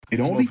It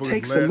only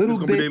takes a little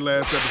bit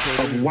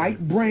of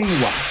white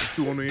brainwash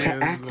to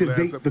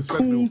activate the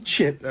coon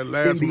chip in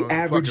the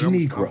average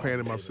Negro. I'm paying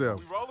it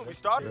myself. We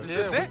started.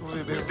 This is it.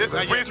 This is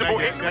reasonable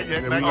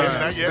ignorance.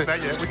 Not yet.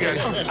 We got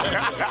it.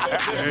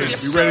 Hey,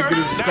 be ready to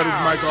cut his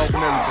mic off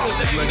and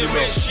everything.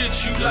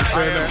 Just let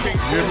you know.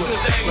 This is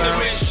the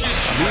ignorant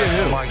shit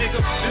you like.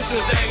 This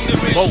is the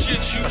ignorant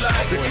shit you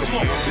like.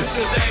 This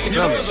is the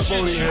ignorant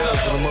shit you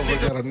like. The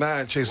motherfucker got a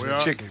 9 chasing the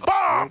chicken.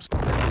 Bombs!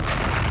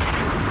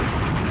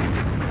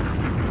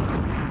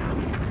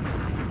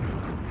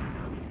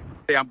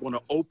 I'm going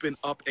to open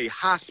up a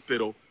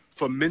hospital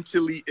for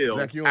mentally ill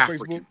Zach, you on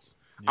Africans.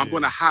 I'm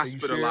going to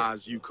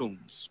hospitalize you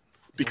coons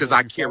because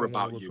I care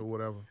about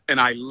you and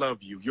I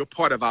love you. You're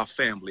part of our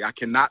family. I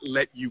cannot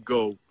let you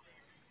go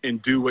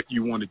and do what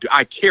you want to do.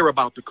 I care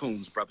about the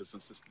coons, brothers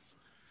and sisters.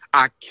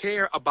 I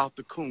care about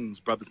the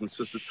coons, brothers and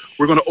sisters.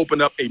 We're going to open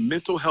up a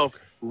mental health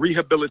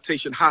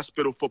rehabilitation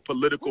hospital for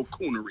political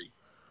coonery.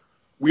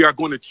 We are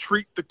going to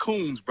treat the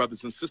coons,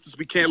 brothers and sisters.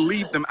 We can't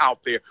leave them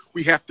out there.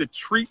 We have to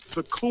treat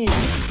the coons.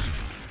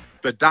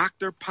 The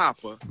Dr.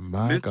 Papa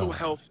Mental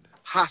Health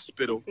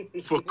Hospital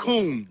for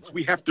coons.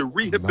 We have to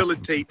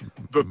rehabilitate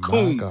the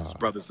coons,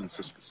 brothers and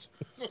sisters.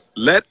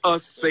 Let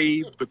us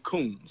save the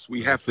coons.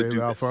 We have to do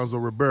this. Alfonso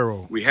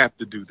Ribeiro. We have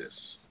to do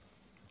this.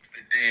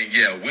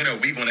 Danielle, when are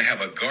we going to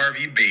have a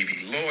Garvey baby?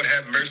 Lord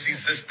have mercy,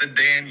 Sister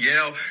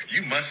Danielle.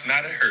 You must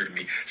not have heard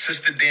me.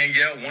 Sister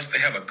Danielle wants to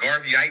have a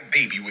Garveyite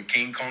baby with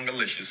King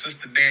Kongalicious.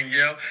 Sister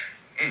Danielle,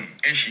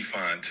 and she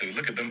fine too.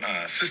 Look at them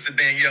eyes. Sister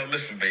Danielle,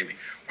 listen, baby.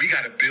 We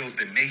got to build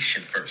the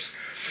nation first.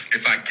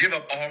 If I give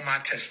up all my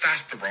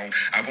testosterone,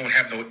 I won't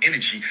have no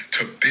energy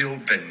to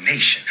build the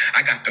nation.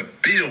 I got to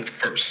build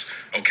first,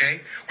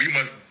 okay? We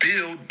must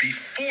build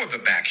before the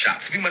back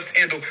shots. We must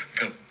handle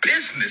the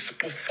business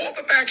before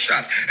the back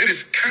shots. It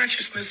is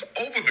consciousness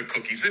over the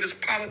cookies. It is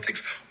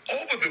politics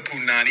over the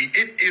punani.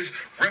 It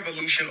is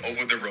revolution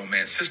over the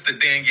romance. Sister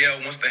Danielle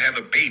wants to have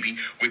a baby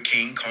with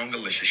King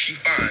Kongalicious. She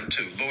fine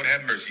too. Lord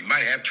have mercy.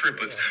 Might have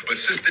triplets. But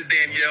Sister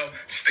Danielle,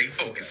 stay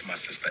focused, my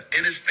sister.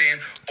 Understand,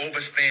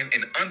 overstand,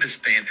 and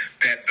understand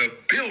that the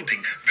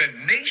building, the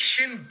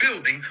nation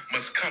building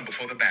must come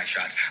before the back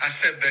shots. I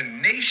said the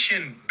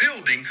nation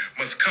building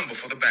must come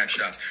before the back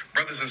shots.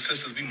 Brothers and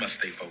sisters, we must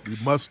stay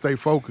focused. We must stay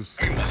focused.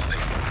 We must stay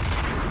focused.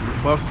 We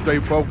must stay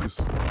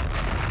focused.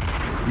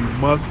 We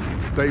must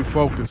stay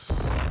focused.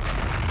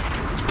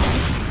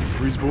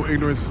 Reasonable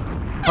Ignorance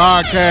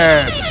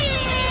Podcast.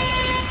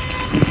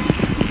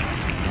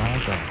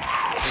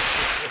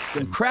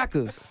 Them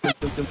crackers.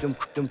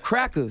 Them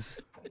crackers.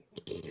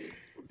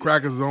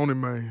 Crackers on it,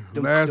 man.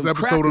 Them Last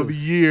episode of the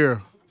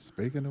year.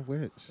 Speaking of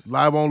which.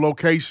 Live on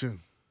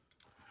location.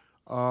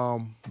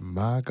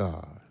 My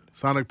God.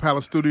 Sonic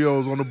Palace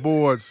Studios on the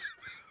boards.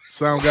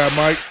 Sound guy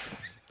Mike.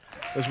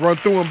 Let's run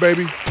through them,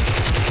 baby.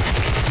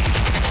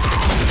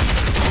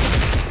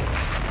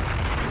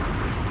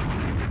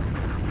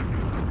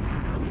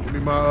 Give me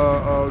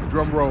my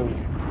drum roll.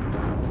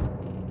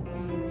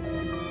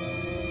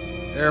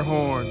 Air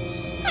horns.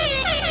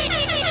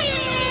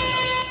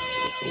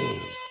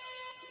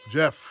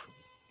 Jeff.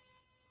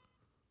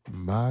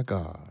 My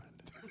God.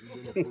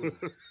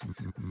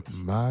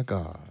 My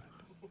God.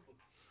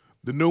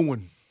 The new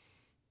one.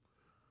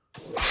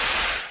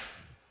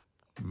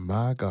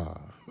 My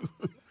God.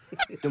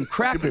 Them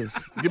crackers.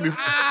 Give me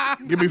 5.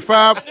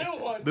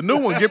 The new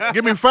one.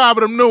 Give me 5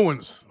 of them new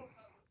ones.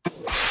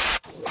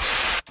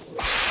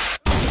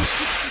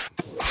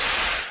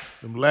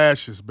 Them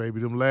lashes, baby.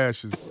 Them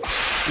lashes.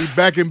 We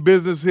back in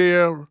business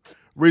here.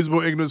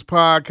 Reasonable Ignorance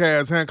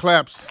Podcast. Hand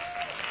claps.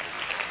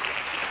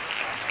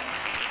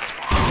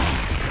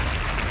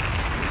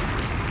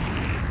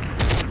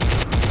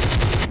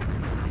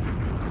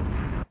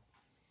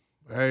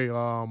 Hey,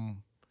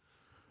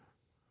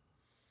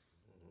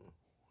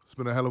 it's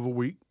been a hell of a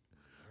week.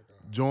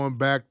 Joined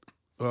back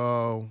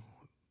to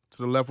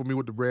the left of me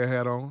with the red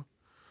hat on.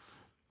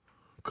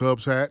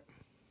 Cubs hat.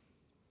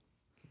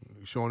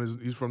 Showing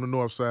he's from the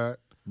north side.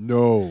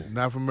 No.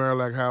 Not from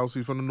Marillac House.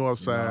 He's from the north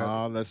side.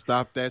 No, let's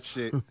stop that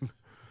shit.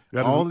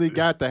 Only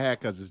got the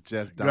hat because it's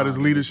just down. Got his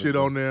leadership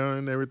on there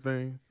and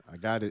everything. I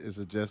got it. It's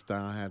a just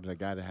down hat, and I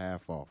got it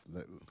half off.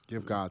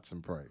 Give God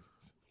some praise.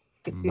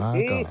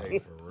 My God. Hey,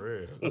 for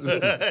real.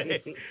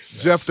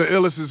 Jeff the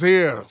illest is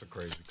here. That's a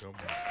crazy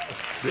comeback.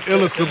 The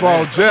illest of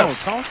all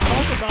Jeffs. Talk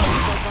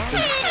about it.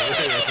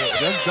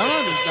 Just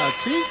Don is not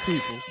cheap,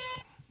 people.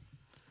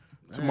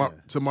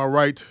 To my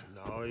right.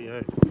 No,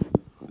 yeah.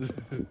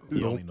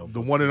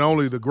 The one and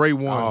only, the great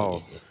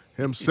one.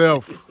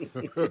 Himself.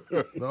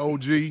 The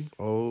OG.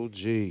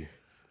 OG.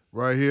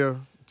 Right here.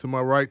 To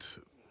my right.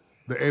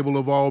 The able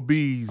of all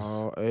bees.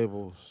 All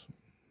ables.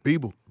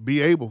 Beeble.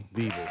 Be able.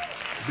 Beeble.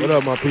 What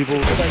up, my people? I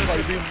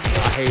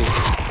hate it.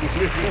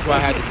 That's why I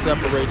had to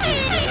separate the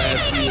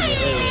last B and the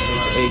A and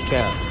make the A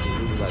cap.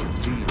 It was like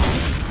B.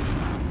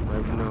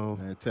 Like, you know.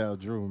 Man, tell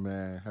Drew,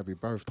 man, happy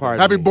birthday.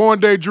 Happy born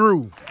day,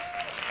 Drew.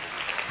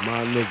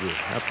 My nigga.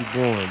 Happy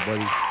born,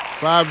 buddy.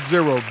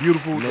 50.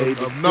 Beautiful Made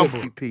of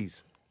number.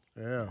 Piece.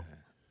 Yeah.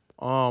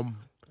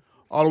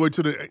 all the way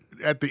to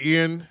at the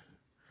end.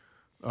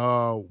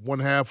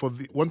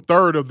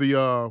 1/3 of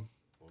the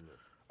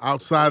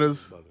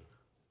Outsiders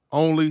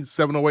Only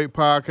 708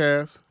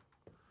 podcast.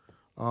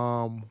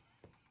 Got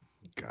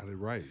it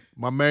right.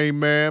 My main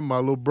man, my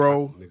little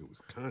bro, Nigga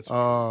was conscious.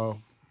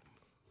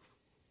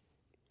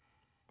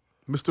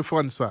 Mr.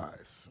 Fun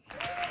Size.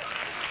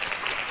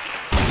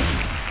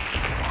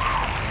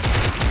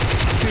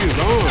 See his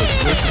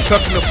arms.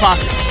 Tucked in the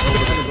pocket.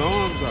 Took his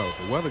arms out.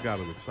 The weather got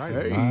him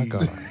excited. Hey. My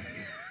God.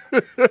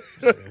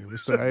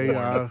 Mr.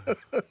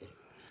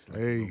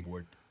 Hey.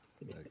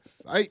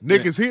 Excitement.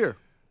 Nick is here.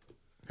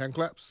 Hand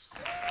claps.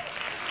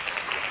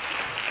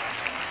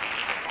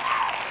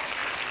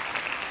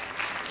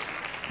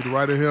 To the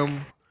right of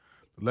him,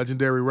 the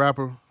legendary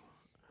rapper,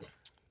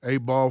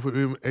 A-Ball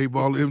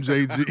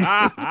MJG.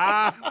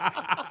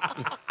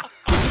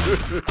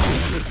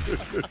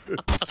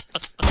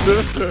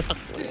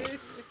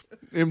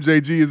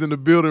 MJG is in the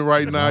building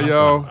right now,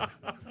 y'all.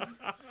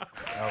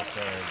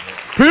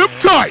 Pimp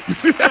tight.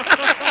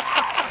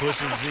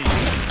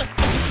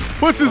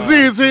 Pusha Z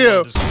is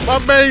here.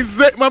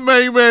 My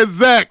main man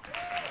Zach.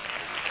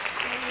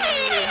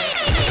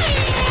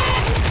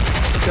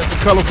 Got the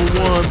colorful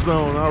ones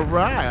on. All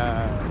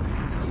right.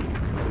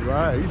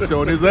 He's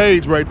showing his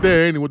age right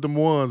there, ain't he, with them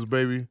ones,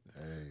 baby?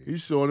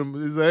 He's showing him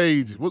his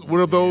age. What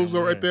are those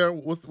right there?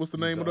 What's the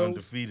name of those?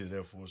 Undefeated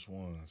Air Force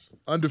Ones.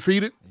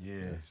 Undefeated?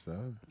 Yeah,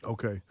 son.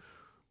 Okay.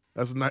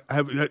 That's not.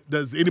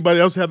 Does anybody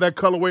else have that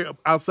colorway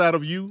outside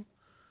of you?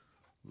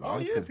 Oh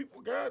yeah,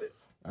 people got it.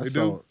 They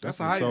do. That's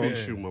a hype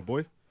beast shoe, my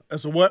boy.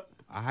 That's a what?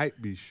 A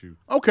hype beast shoe.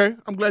 Okay,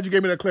 I'm glad you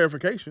gave me that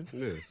clarification.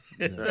 Yeah.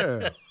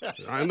 Yeah.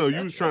 I know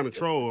you was trying to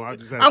troll.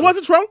 I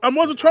wasn't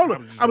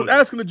trolling. I was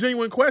asking a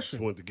genuine question.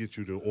 Just wanted to get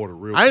you to order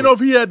real. I didn't know if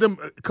he had them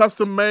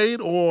custom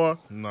made or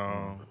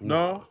no.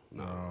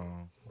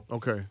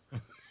 Okay.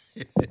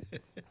 You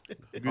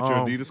get your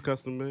Adidas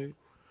custom made?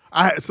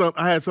 I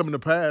had some in the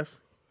past.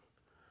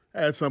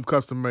 I had some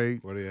custom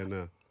made. Where they at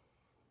now?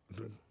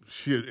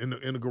 Shit in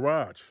the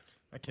garage.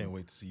 I can't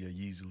wait to see your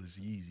Yeezyless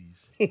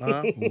Yeezys.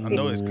 Uh-huh. I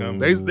know it's coming.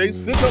 They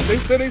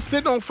said they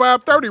sitting on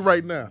 530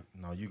 right now.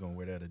 No, you gonna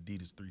wear that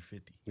Adidas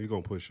 350. You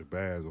gonna push your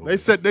bags on? They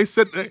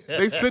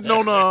sitting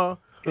on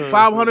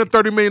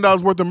 $530 million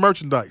worth of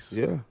merchandise.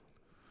 Yeah.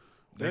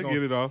 They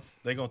get it off.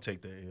 They gonna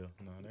take that L.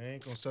 No, they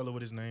ain't gonna sell it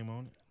with his name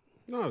on it.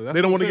 No, they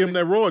don't want to give him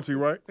that royalty,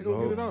 right? They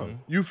gonna get it off.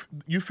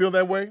 You feel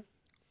that way?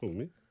 Who,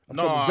 me?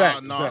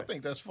 Zach. I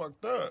think that's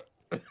fucked up.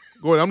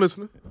 Go ahead, I'm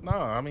listening. No,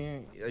 I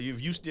mean,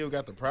 if you still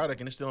got the product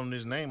and it's still on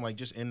his name, like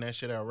just end that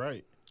shit out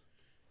right.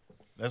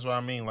 That's what I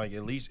mean. Like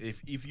at least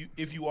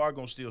if you are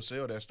gonna still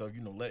sell that stuff,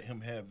 let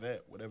him have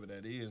that, whatever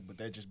that is. But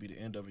that just be the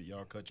end of it.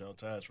 Y'all cut y'all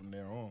ties from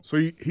there on. So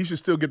he should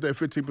still get that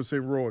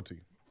 15% royalty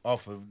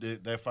off of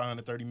that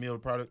 $530 million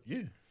product.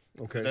 Yeah.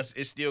 Okay.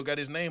 It still got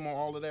his name on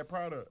all of that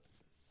product.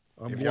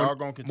 Y'all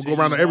gonna continue, go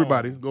around to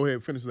everybody. Go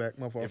ahead, finish that.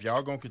 If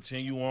y'all gonna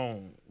continue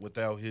on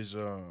without his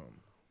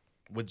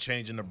with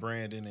changing the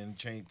branding and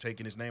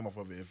taking his name off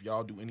of it, if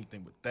y'all do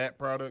anything with that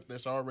product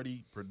that's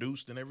already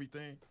produced and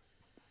everything,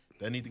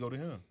 that need to go to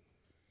him.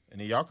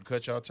 And then y'all can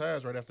cut y'all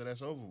ties right after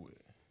that's over with.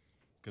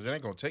 Because it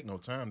ain't going to take no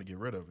time to get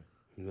rid of it.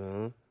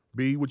 No.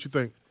 B, what you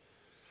think?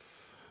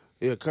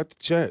 Yeah, cut the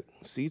check.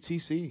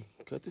 CTC,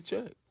 cut the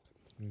check.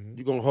 Mm-hmm.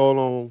 You going to hold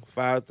on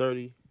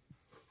 530?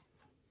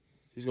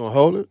 He's going to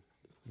hold it?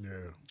 Yeah.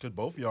 Because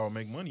both of y'all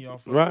make money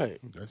off of it.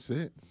 Right. That's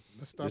it.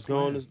 Just go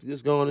on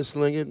and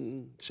sling it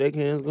and shake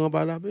hands, go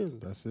about our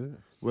business. That's it.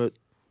 But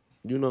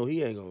he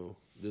ain't gonna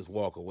just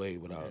walk away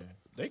without it.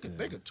 They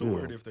could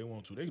tour it if they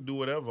want to. They could do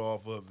whatever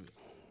off of it.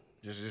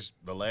 Just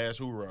the last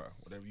hoorah,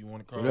 whatever you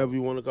want to call it. Whatever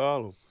you want to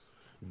call them.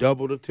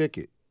 Double the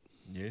ticket.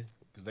 Yeah,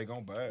 because they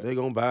gonna buy it. They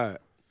gonna buy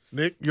it.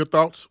 Nick, your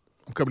thoughts?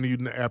 I'm coming to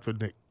you after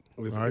Nick.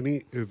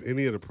 If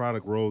any of the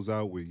product rolls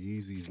out with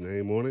Yeezy's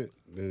name on it,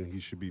 then he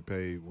should be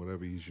paid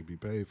whatever he should be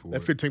paid for.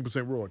 That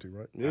 15% royalty,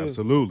 right? Yeah.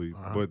 Absolutely.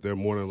 Uh-huh. But they're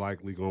more than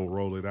likely going to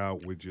roll it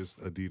out with just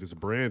Adidas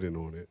branding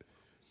on it.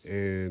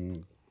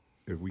 And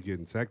if we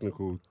getting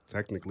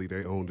technically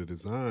they own the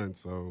design,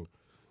 so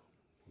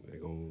they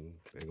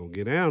gonna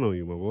get down on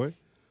you, my boy.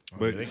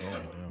 But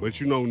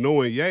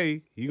knowing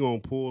Ye, he gonna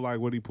pull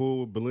like what he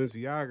pulled with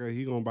Balenciaga.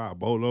 He gonna buy a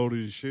boatload of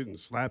this shit and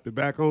slap it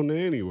back on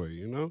there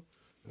anyway.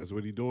 That's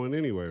what he doing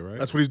anyway, right?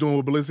 That's what he's doing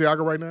with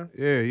Balenciaga right now?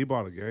 Yeah, he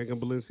bought a gang of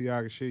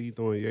Balenciaga shit. He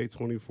throwing Ye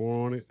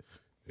 24 on it.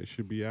 It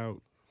should be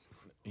out.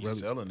 He's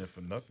selling it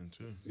for nothing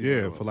too.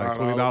 Yeah, for like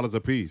 $20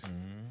 a piece.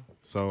 Mm-hmm.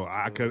 So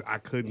I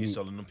couldn't. He's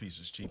selling them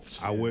pieces cheap.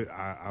 I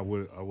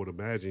would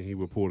imagine he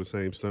would pull the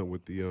same stunt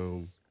with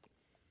the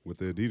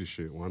Adidas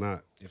shit. Why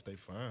not? If they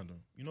find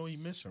him, he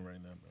missing right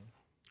now, man.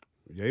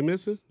 Ye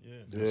missing?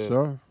 Yeah. Yes,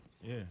 sir.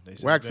 Yeah.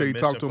 Wax said he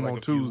talked to him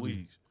on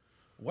Tuesday.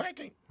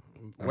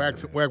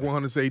 Wax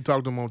 100 said he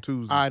talked to him on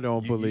Tuesday. I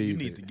don't believe you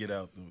need to get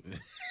out.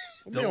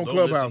 Don't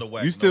listen to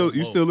Wax. You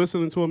still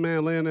listening to a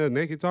man laying there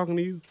naked talking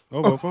to you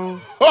over a phone?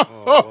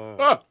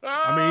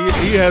 I mean,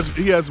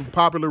 he has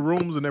popular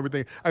rooms and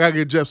everything. I gotta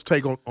get Jeff's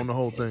take on the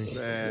whole thing.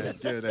 Man,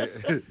 get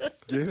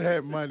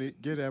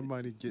that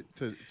money, get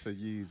to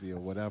Yeezy or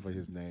whatever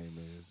his name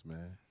is,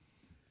 man.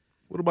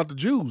 What about the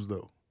Jews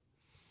though?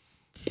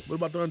 What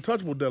about the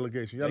untouchable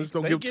delegation? Y'all just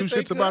don't give two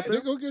shits about them?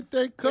 They gonna get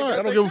their cut.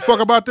 I don't give a fuck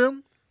about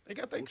them. They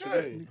got their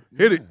cut.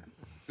 Hit it.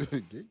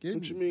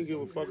 What you mean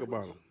give a fuck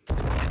about them?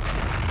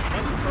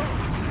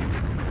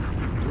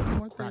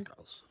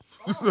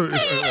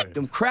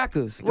 Them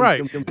crackers.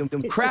 Right. Them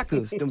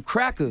crackers. Them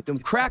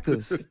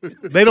crackers.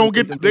 They don't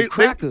get them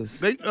crackers.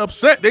 They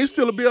upset. They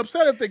still be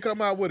upset if they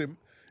come out with him.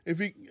 If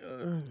he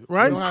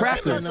right? You don't have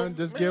to say Crackers. nothing,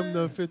 just give them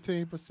the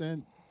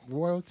 15%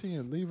 royalty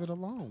and leave it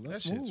alone.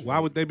 Let's move. Why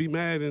would they be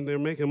mad and they're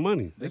making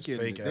money? They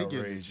getting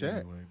a check.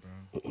 Anyway,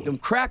 bro. Them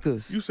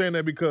crackers. You saying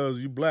that because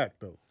you black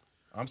though?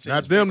 I'm saying Not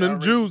it's them. fake Them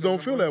outrage Jews because don't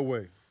of feel money. that way.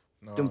 No,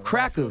 Them they don't feel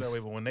crackers. that way,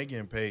 but when they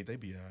getting paid, they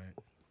be all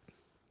right.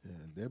 Yeah,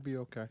 they'll be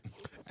okay.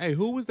 Hey,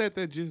 who was that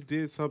just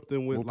did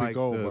something with Whoopi like the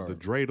Goldberg.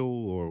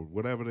 dreidel or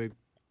whatever they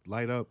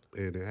light up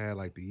and it had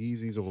like the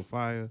Yeezys on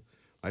fire?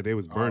 Like they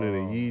was burning a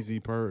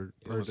Yeezy per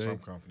It was day. some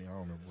company. I don't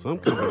remember. Some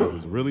what company company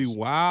was really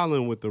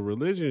wilding with the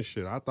religion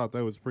shit. I thought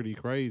that was pretty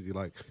crazy.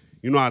 Like,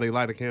 you know how they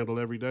light a candle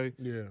every day?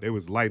 Yeah. They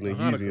was lighting a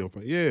Yeezy on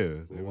fire. Yeah.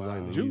 They was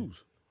lighting the Jews.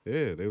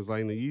 Yeah, they was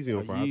lighting the Yeezy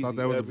on A fire. I thought Yeezy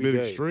that was a every bit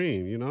day.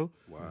 extreme, you know?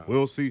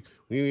 Wow.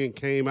 We ain't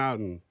came out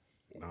and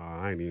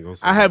I ain't even gonna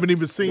say I that. haven't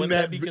even seen Wouldn't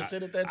that that. be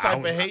considered that type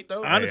of hate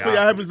though? Honestly,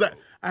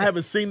 I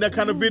haven't seen that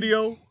kind of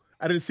video.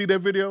 I didn't see that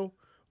video,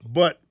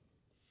 but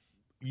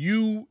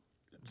you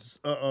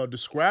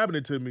describing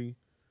it to me,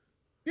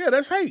 yeah,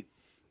 that's hate.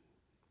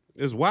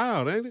 It's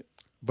wild, ain't it?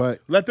 But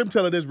Let them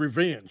tell it as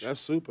revenge. That's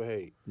super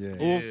hate. yeah,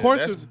 Well, of course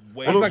that's it's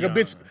way That's like a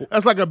beyond. bitch.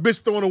 That's like a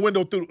bitch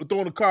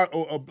throwing a car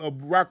or a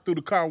rock through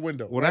the car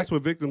window. well, that's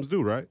what victims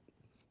do, right?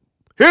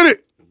 Hit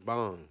it.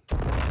 Bomb.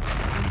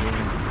 and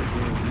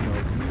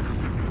then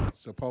Yeezy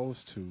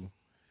supposed to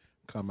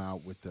come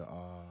out with the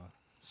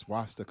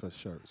swastika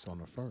shirts on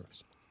the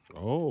first.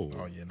 Oh.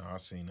 Oh yeah, no, I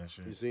seen that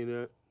shit. You seen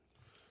that?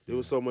 There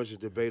was so much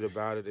debate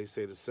about it. They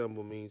say the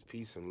symbol means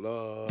peace and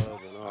love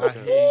and all that kind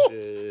of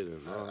shit.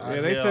 And all that.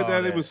 Yeah, they hear said all that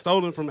it that. was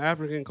stolen from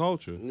African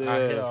culture. I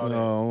hear all No, that. I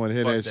don't want to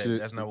hear Fuck that shit.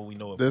 That's not what we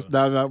know it That's for.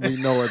 not what we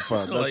know it for.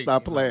 Let's Like,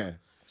 stop you know, playing.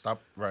 Stop.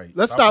 Right.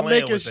 Let's stop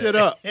playing making with shit that.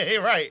 up. Hey,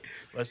 right.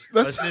 Let's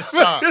Let's just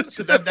stop. 'Cause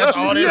That's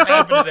all that's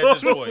happening at this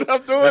let's point.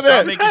 stop doing Let's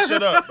that. Stop making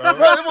shit up, bro.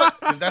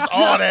 'Cause that's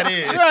all that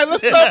is. Right,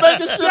 let's stop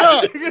making shit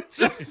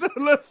up.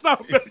 Let's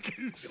stop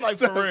making shit. Like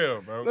for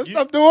real, bro. Let's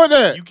stop doing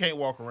that. You can't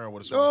walk around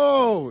with a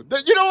No,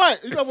 you know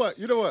what?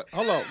 You know what?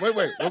 Hold on.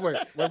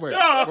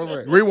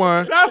 Wait.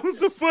 Rewind. That was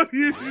the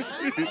funniest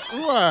shit.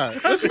 Why?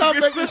 Let's stop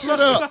making shit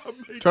up.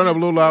 Turn up a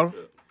little louder.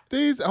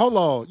 Hold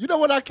on. You know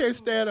what I can't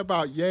stand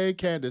about Ye,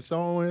 Candace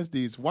Owens,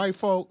 these white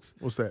folks?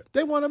 What's that?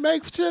 They want to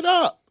make shit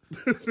up.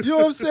 You know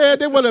what I'm saying?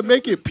 They want to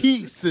make it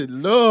peace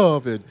and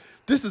love, and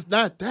this is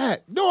not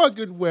that. Knowing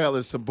good and well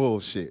is some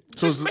bullshit.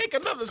 Just make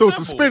another So symbol. it's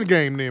a spin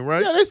game then,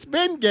 right? Yeah, they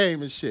spin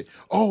game and shit.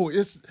 Oh,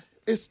 it's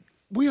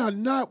we are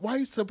not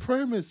white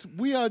supremacists.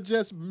 We are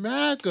just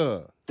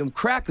MAGA. Them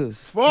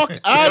crackers. Fuck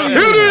out of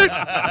here.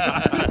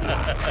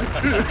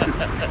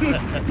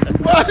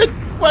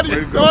 What are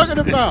you talking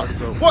about?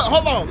 What?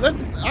 Hold on.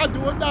 I'll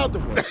do another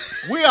one.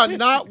 We are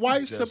not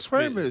white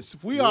supremacists.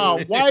 We are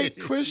white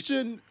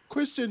Christian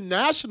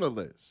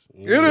nationalists.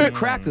 Them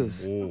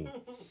crackers.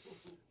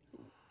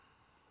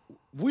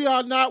 We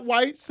are not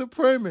white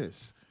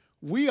supremacists.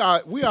 We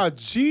are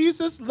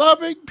Jesus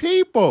loving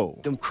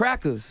people. Them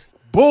crackers.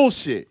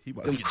 Bullshit. He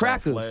about Them to get y'all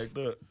crackers. flagged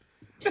up.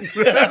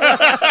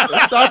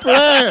 Let's stop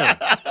playing.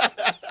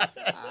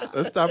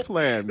 Let's stop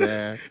playing,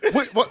 man.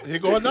 What? Here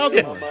go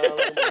another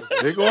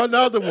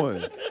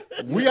one.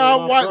 We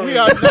are white. We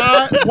are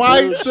not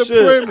white I done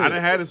supremacists.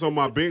 had this on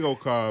my bingo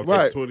card for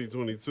Right.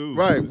 2022.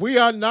 Right. We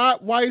are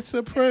not white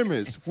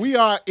supremacists. We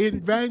are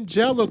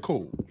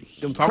evangelicals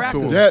Them Talk to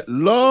crackers. him. that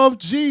love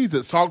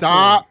Jesus. Talk to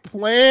Stop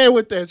playing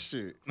with that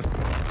shit.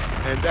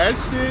 And that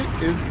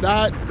shit is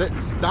not.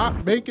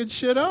 Stop making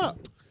shit up.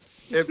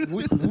 If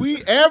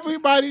we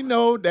everybody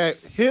know that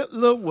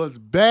Hitler was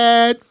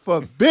bad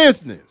for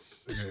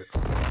business.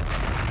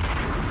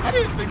 I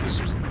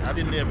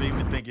didn't ever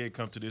even think it'd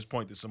come to this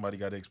point that somebody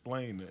got to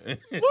explain that.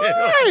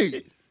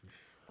 Right.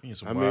 In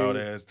some wild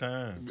ass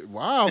time.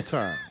 Wild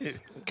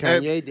times.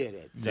 Kanye did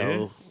it.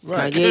 So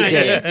Right. Kanye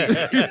did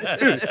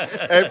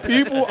it. And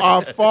people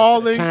are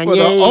falling for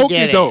the Kanye okie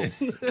did doke.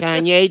 it.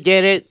 Kanye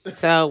did it.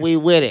 So we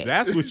with it.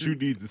 That's what you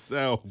need to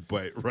sell,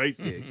 but right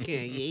there.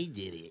 Kanye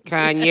did it.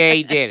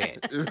 Kanye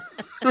did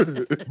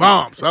it.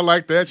 Bombs. I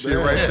like that shit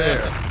right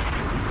there.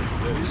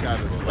 You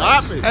gotta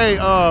stop it. Hey,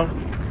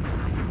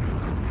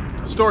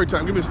 story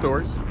time. Give me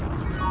stories. You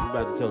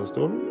about to tell a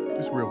story?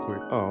 Just real quick.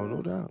 Oh,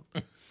 no doubt.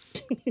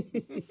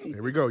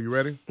 Here we go. You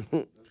ready?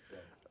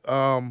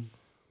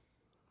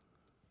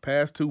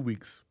 Past 2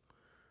 weeks,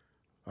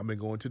 I've been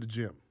going to the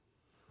gym.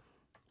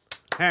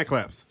 Hand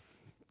claps.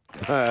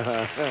 Like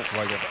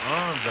at the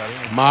arms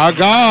out. My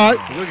God.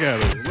 Look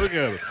at him. Look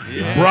at him.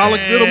 Yeah.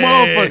 Brolic did a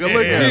motherfucker.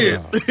 Look at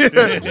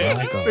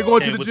him. They're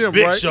going to the gym,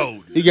 big right?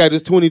 Shoulder. He got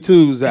his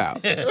 22s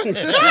out.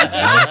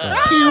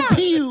 Pew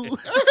pew.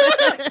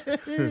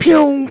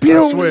 Pew,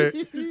 pew. I swear,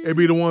 it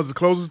be the ones the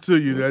closest to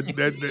you. That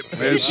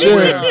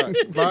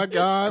shit. My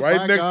God. Right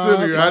my next God,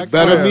 to me. my I God.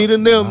 Better me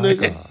than them,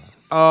 nigga.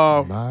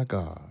 My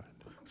God.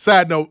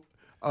 Side note,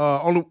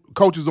 only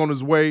coach is on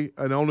his way,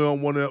 and only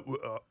on one of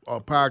our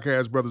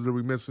podcast brothers that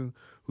we missing,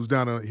 who's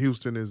down in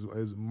Houston, is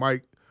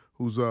Mike,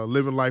 who's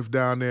living life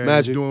down there.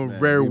 Magic. He's doing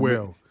very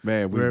well.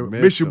 We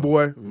miss you,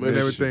 boy, and Miss you.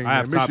 everything. I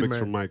have man. Miss you, topics man.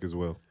 from Mike as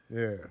well.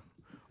 Yeah.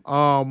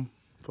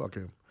 Fuck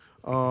him.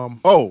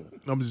 Oh,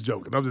 I'm just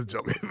joking.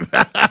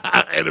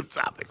 And them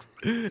topics.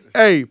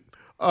 Hey,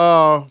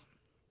 going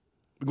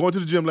to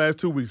the gym last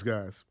 2 weeks,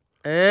 guys,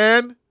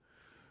 and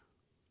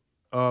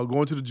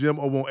going to the gym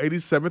over on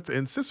 87th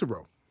and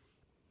Cicero.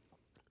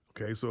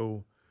 Okay,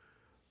 so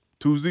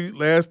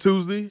last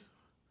Tuesday,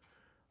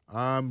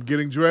 I'm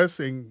getting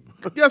dressed, and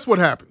guess what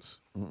happens?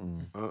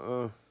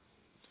 No,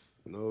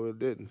 it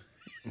didn't.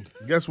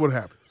 Guess what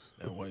happens?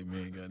 That white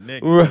man got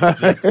naked. Right.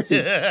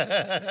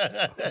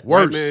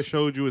 Worse. White man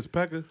showed you his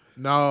pecker.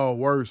 No,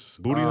 worse.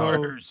 Booty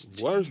hole.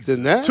 Worse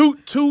than that?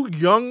 Two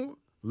young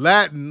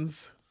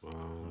Latins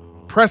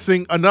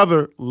pressing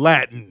another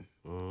Latin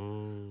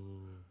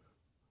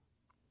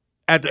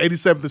at the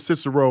 87th and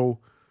Cicero.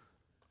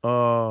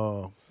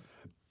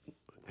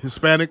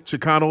 Hispanic,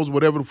 Chicanos,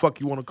 whatever the fuck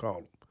you want to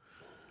call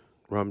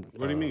them.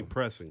 What do you mean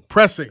pressing?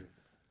 Pressing.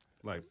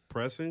 Like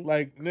pressing?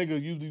 Like,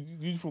 nigga,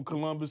 you from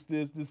Columbus,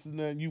 this and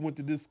that. You went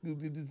to this school,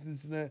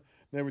 this and that,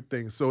 and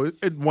everything. So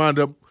it wound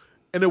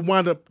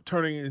up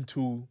turning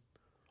into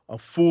a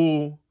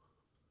full-blown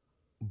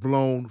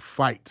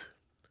fight.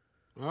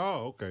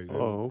 Oh, okay.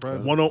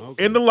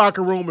 In the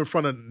locker room in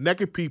front of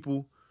naked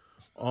people,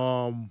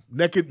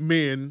 naked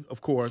men, of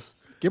course.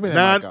 give me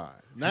that, my God.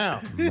 Now.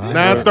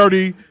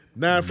 9:30,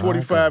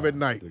 9:45 at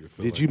night.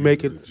 Did you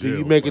make it? Did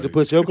you make it to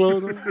put your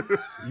clothes on?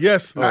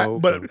 Yes, okay.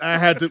 but I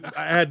had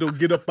to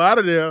get up out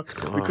of there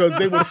because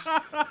they was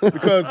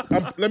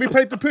let me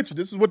paint the picture.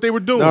 This is what they were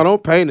doing. No,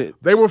 don't paint it.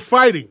 They were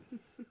fighting,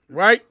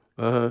 right?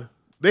 Uh-huh.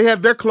 They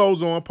had their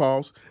clothes on,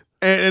 pause,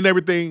 and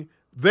everything.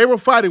 They were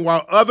fighting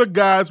while other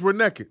guys were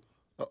naked,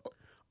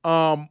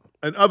 and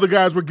other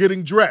guys were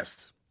getting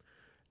dressed,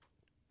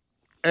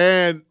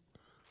 and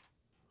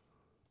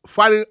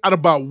fighting out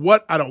about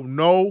what I don't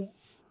know.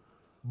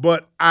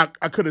 But I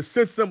could have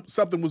sensed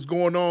something was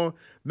going on.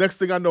 Next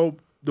thing I know,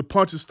 the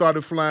punches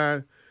started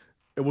flying.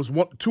 It was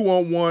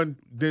 2-on-1.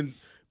 Then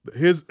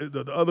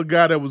the other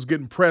guy that was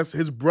getting pressed,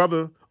 his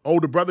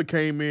older brother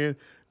came in.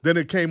 Then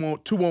it came on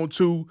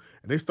 2-on-2,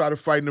 and they started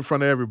fighting in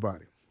front of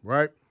everybody,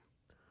 right?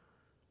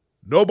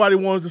 Nobody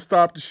wanted to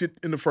stop the shit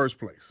in the first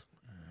place.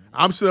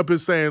 I'm sitting up here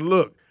saying,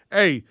 look,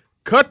 hey,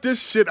 cut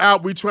this shit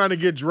out. We trying to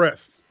get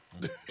dressed.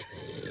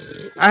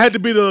 I had to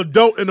be the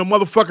adult in the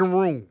motherfucking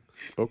room.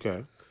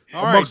 Okay.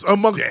 Amongst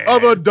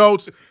other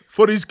adults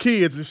for these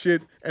kids and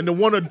shit, and the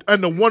one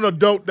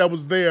adult that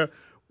was there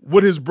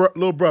with his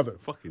little brother.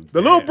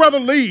 Little brother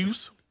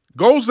leaves,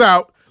 goes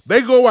out, they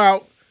go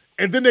out,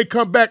 and then they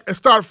come back and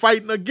start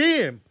fighting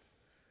again.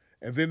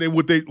 And then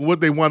what they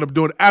wind up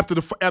doing after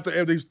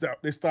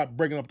they stop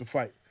breaking up the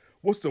fight.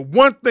 What's the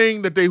one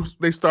thing that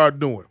they start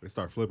doing? They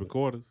start flipping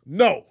quarters.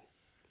 No.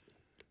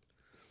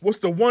 What's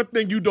the one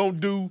thing you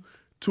don't do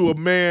to a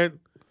man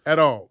at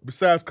all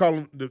besides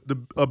calling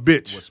a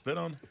bitch? What, spit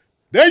on him?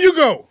 There you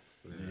go.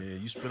 Yeah,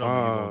 you spit on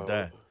me, you gonna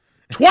die.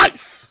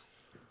 Twice.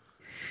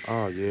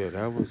 Oh yeah,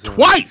 that was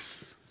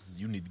twice.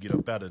 You need to get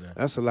up out of there.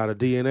 That's a lot of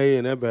DNA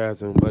in that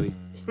bathroom, buddy.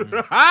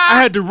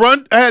 I had to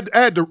run. I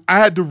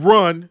had to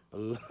run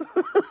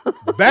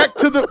back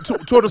to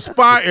the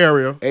spa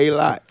area. A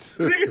lot.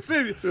 Nigga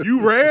said,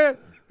 you ran?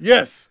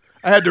 Yes.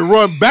 I had to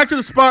run back to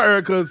the spa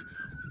area because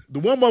the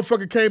one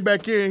motherfucker came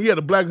back in. He had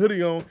a black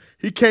hoodie on.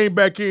 He came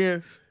back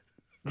in.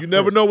 You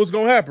never know what's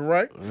gonna happen,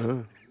 right? Uh-huh.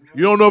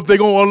 You don't know if they're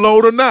gonna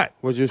unload or not.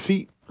 Was your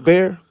feet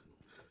bare?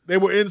 They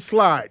were in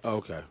slides.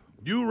 Okay.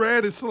 You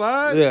ran in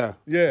slides? Yeah.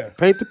 Yeah.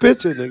 Paint the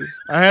picture, nigga.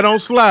 I had on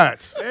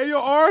slides. And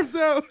your arms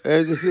out?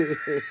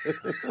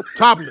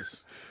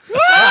 Topless.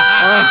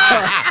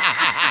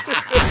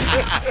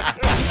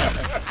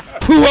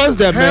 Who was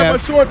that Had my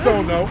mask? shorts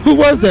on though. Who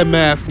was that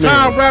mask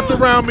Time man? wrapped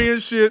around me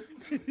and shit.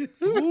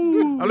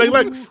 I'm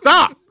like,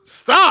 stop.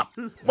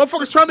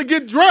 Motherfuckers trying to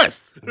get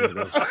dressed.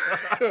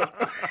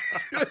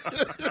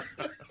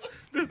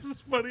 This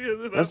is funny.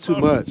 That's too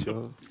much,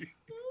 yo.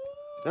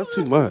 That's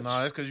too much.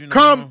 Nah, that's because you know.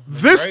 Come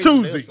this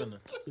Tuesday.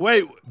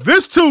 Wait,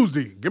 This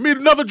Tuesday. Give me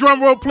another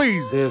drum roll,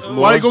 please. There's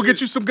more. While you go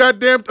get you some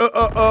goddamn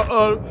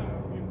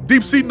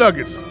deep sea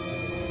nuggets.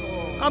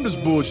 I'm just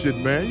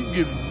bullshitting, man. You can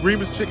get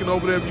Remus chicken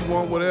over there if you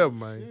want, whatever,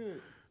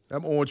 man.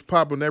 That orange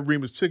pop on that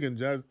Remus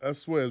chicken, I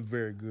swear it's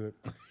very good.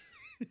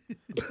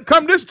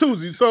 Come this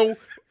Tuesday. So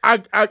I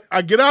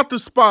get out the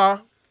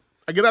spa.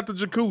 I get out the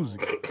jacuzzi.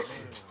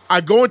 I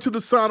go into the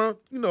sauna,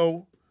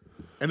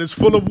 and it's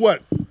full of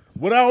what?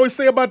 What I always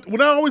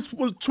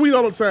tweet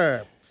all the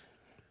time.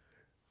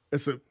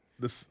 it's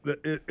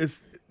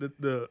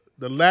the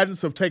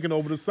Latins have taken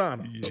over the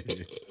sauna.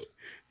 Yeah.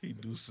 He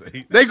do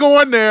say They go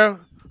in there.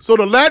 So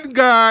the Latin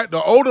guy,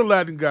 the older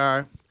Latin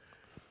guy,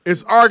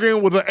 is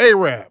arguing with an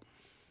Arab.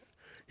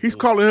 He's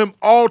calling him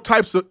all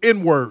types of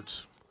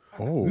N-words.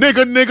 Oh.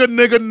 Nigga.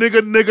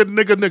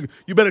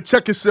 You better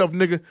check yourself,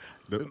 nigga.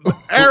 The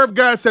Arab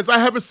guy says, I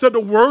haven't said a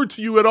word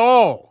to you at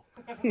all.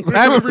 I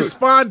haven't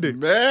responded.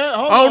 Man,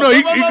 hold Oh, on.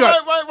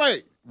 no,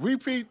 Wait.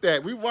 Repeat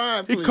that.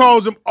 Rewind, please. He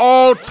calls him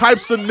all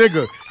types of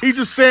nigga. He's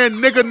just saying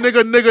nigga.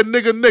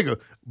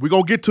 We're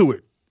going to get to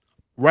it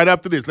right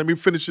after this. Let me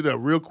finish it up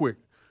real quick.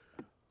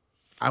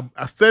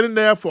 I stayed in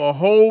there for a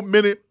whole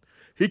minute.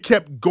 He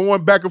kept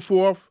going back and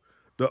forth.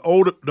 The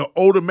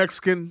older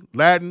Mexican,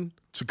 Latin,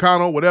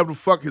 Chicano, whatever the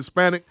fuck,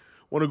 Hispanic,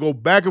 want to go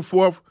back and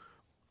forth.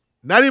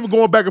 Not even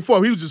going back and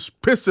forth. He was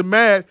just pissed and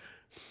mad,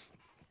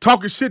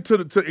 talking shit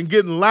and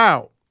getting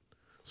loud.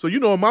 So,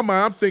 in my mind,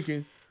 I'm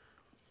thinking,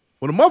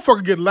 when a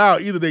motherfucker get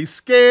loud, either they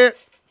scared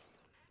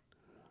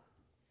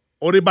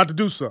or they about to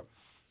do something.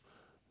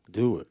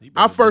 Do it.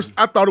 I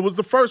thought it was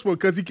the first one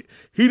because he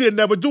didn't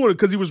never do it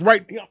because he was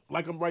right,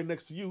 like I'm right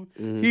next to you.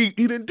 Mm-hmm. He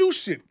didn't do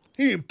shit.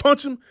 He didn't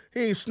punch him. He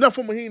didn't snuff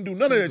him. He didn't do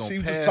none of that shit. He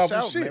was just talking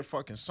out shit. in that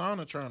fucking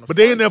sauna trying to But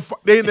fight.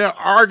 they in there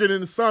arguing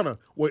in the sauna.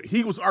 Well,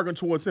 he was arguing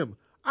towards him.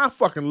 I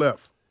fucking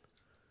left.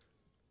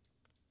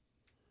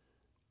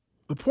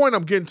 The point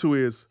I'm getting to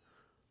is,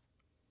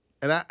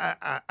 and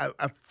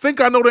I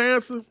think I know the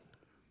answer.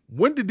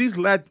 When did these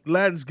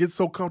Latins get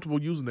so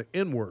comfortable using the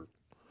N-word?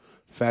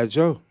 Fat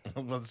Joe. I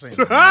was about to say, Hit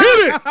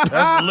it!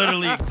 that's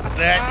literally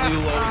exactly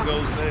what I was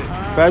going to say.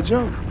 Fat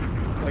Joe.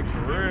 Like, for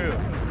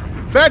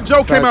real. Fat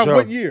Joe came out Joe.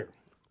 what year?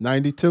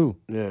 92.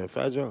 Yeah,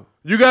 Fat Joe.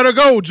 You gotta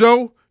go,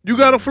 Joe. You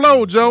gotta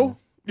flow, Joe.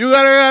 You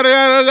gotta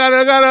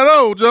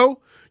go, Joe.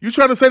 You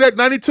trying to say that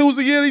 92 is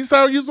the year you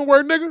started using the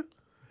word nigga?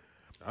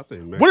 I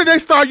think When did they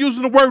start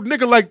using the word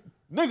nigga like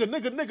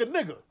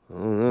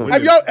nigga?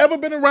 Have y'all ever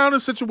been around a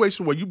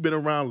situation where you've been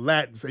around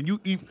Latins and you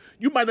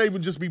might not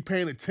even just be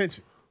paying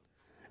attention?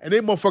 And they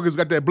motherfuckers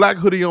got that black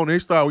hoodie on and they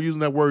start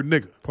using that word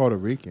nigga. Puerto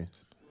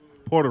Ricans.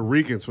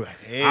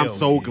 I'm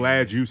so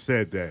glad you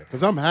said that.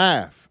 Because I'm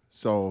half.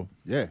 So,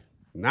 yeah.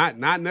 Not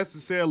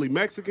necessarily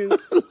Mexicans,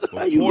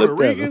 but You Puerto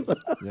looked at him. Ricans.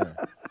 Yeah.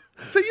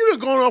 See, you done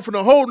going off on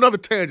a whole nother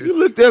tangent. You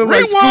looked at him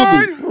like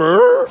Rewind.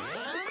 Scooby.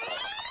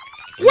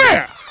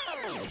 Where?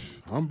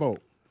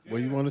 Humboldt.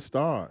 Where you want to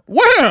start?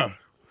 Where?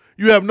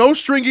 You have no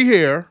stringy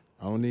hair.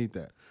 I don't need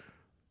that.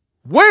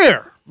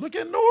 Where? Look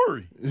at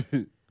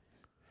Nori.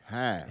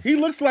 Half. He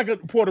looks like a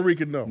Puerto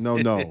Rican, though.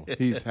 No.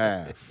 He's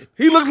half.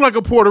 He looks like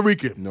a Puerto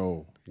Rican.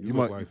 No. You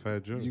look like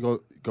Fat Joe.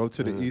 You go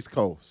to the East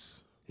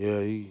Coast. Yeah.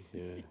 You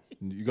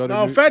go to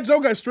No, New- Fat Joe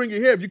got stringy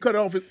hair. If you cut it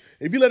off,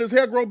 if you let his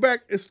hair grow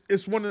back,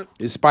 it's one of.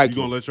 It's spiky.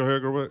 You gonna let your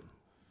hair grow back?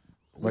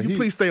 Will you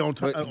please stay on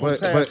time?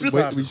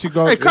 but we should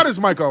go. Hey, cut his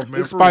mic off,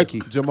 man. It's for real. spiky.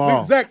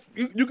 Jamal. Zach,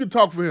 you can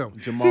talk for him.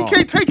 Jamal. See, he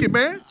can't take it,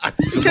 man.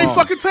 He can't Jamal.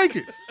 fucking take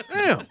it.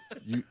 Damn.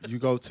 You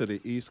go to the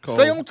East Coast.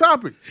 Stay on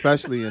topic.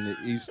 Especially in the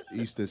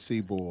eastern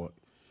seaboard,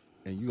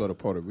 and you go to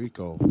Puerto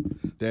Rico.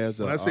 There's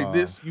When I say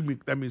this,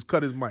 that means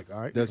cut his mic.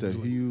 All right. There's a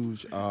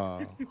huge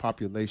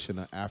population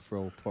of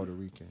Afro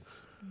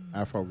Ricans.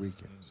 Afro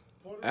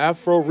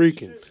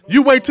Ricans.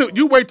 You wait till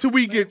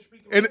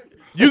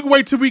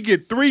we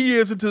get 3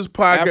 years into this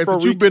podcast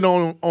that you've been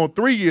on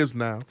 3 years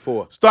now.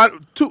 4. Start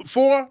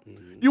 4.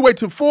 You wait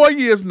till 4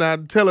 years now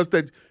to tell us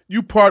that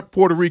you part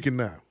Puerto Rican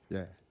now.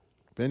 Yeah,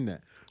 been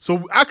that.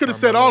 So I could have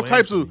said all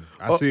types of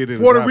I see it in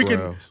Puerto the Rican.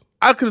 eyebrows.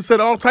 I could have said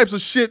all types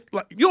of shit.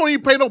 Like you don't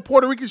even play no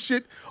Puerto Rican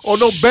shit or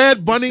no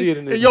Bad Bunny see it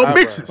in in his your eyebrows.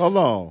 mixes. Hold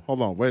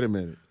on. Wait a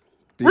minute.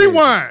 Be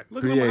Rewind.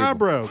 Look Be at my able.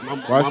 eyebrows.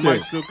 Watch My mic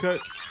this. still cut.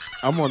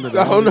 I'm one of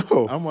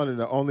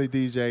the only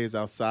DJs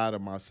outside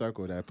of my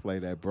circle that play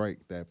that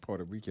break, that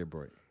Puerto Rican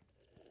break.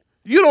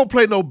 You don't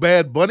play no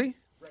Bad Bunny.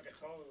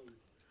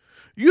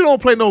 You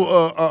don't play no.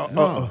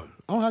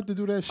 I don't have to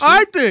do that shit.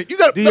 I think you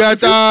got.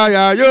 Diata,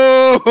 ya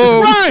yo.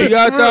 Right.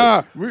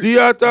 Diata.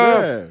 Diata.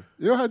 Yeah,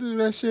 you don't have to do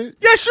that shit.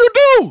 Yes, you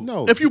do.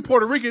 No. If you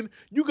Puerto Rican,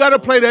 you gotta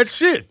play that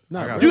shit.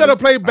 No, You gotta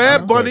play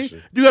Bad Bunny.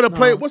 question. You gotta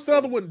play. What's the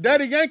other one?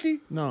 Daddy Yankee.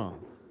 No.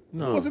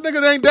 What's the nigga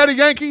named Daddy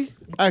Yankee?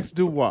 Ask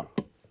Doo-Wop.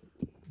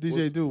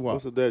 DJ Doo-Wop.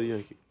 What's a Daddy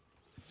Yankee?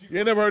 You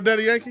ain't never heard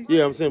Daddy Yankee?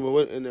 Yeah, I'm saying, but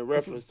what in the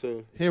reference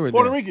to? Here and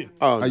Puerto there. Rican.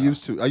 Oh, I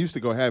used to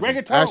go heavy.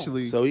 Reggaeton.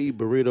 Actually, So he eat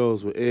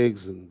burritos with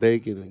eggs and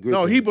bacon and grits.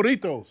 No, he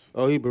burritos.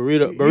 Oh, he He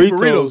burritos.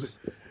 burritos.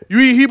 You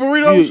eat he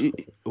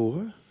burritos?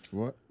 What?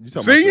 what? You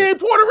talking See, you about ain't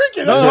Puerto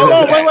Rican. No, That's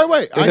hold all on,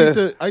 wait.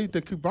 I eat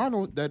the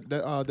Cubano,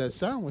 that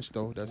sandwich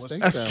though. That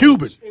steak That's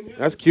sandwich. Cuban.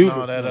 That's Cuban.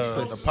 No, that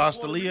the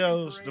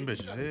pastelillos, them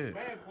bitches head.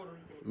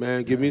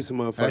 Man, give me some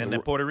And motherfucking.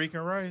 that Puerto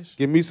Rican rice.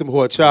 Give me some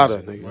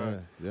horchata,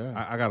 nigga.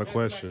 Yeah. I got a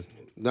question.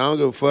 I don't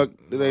give a fuck.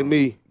 It ain't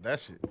me. That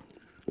shit.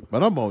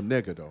 But I'm on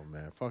nigga though,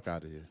 man. Fuck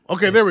out of here.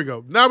 Okay, there we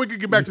go. Now we can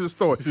get back to the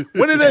story.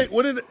 When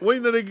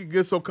did they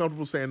get so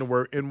comfortable saying the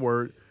word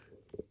N-word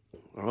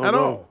I don't at know.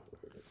 all?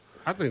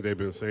 I think they've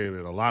been saying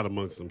it a lot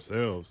amongst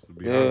themselves, to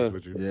be Yeah. honest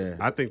with you. Yeah.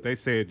 I think they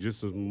say it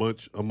just as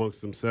much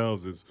amongst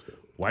themselves as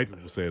white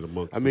people say it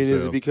amongst I mean,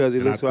 themselves. is it because they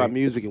And I listen to our think-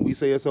 music and we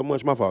say it so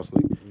much? My fault,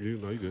 Sleep. You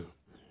know, you good.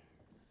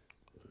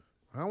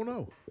 I don't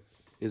know.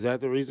 Is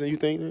that the reason you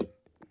think that?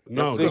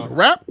 No, That's no. the-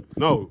 Rap?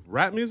 No,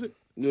 rap music?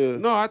 Yeah.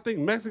 No, I think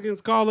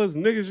Mexicans call us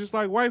niggas just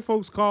like white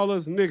folks call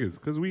us niggas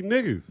because we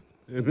niggas.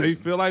 And they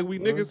feel like we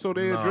niggas, so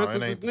they address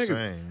us as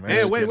niggas.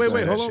 And wait,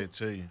 hold on.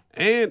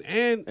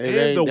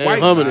 And the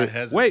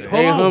whites. Wait,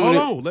 hold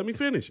on. Let me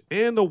finish.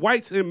 And the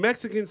whites and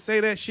Mexicans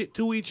say that shit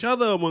to each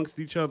other amongst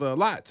each other a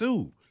lot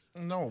too.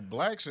 No,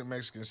 blacks and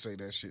Mexicans say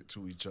that shit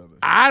to each other.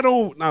 I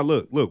don't. Now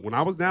look. When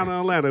I was down in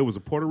Atlanta, it was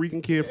a Puerto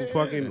Rican kid from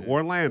fucking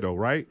Orlando,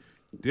 right?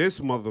 This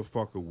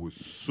motherfucker was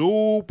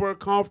super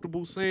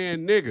comfortable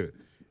saying nigga,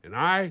 and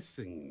I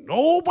seen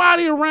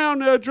nobody around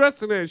there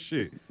addressing that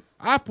shit.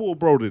 I pulled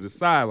bro to the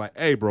side like,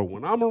 hey, bro,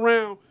 when I'm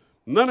around,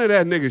 none of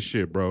that nigga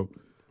shit, bro.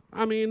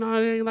 I mean, no,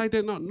 it ain't like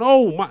that.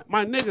 No,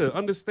 my nigga,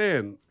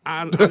 understand.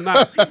 I'm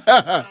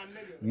not.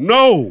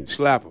 No.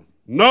 Slap him.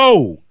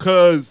 No,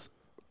 cause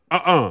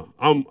I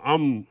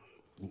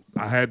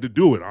had to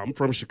do it. I'm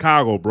from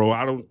Chicago,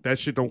 bro. That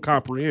shit don't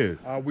comprehend.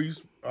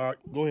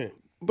 Go ahead.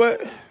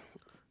 But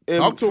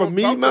Talk to for him,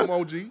 me,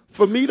 OG.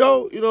 For me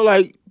though, you know,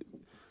 like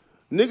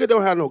nigga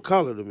don't have no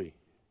color to me.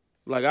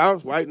 Like I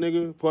was white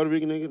nigga, Puerto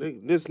Rican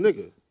nigga, this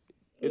nigga,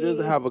 it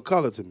doesn't have a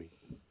color to me.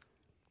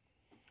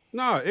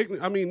 Nah,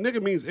 I mean,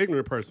 nigga means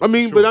ignorant person. I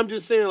mean, for but sure. I'm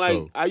just saying, like,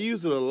 So- I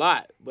use it a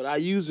lot, but I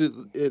use it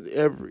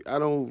in I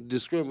don't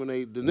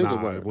discriminate the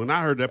nigga word. When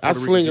I heard that, I Puerto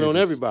sling Rican it kid on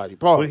just- everybody.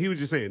 Pause. When he was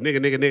just saying nigga,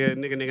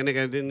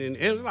 and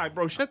it was like,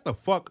 bro, shut the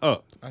fuck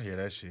up. I hear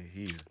that shit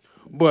here.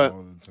 But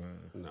all the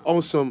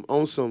time.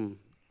 on some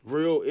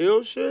real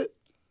ill shit,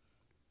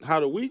 how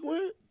the week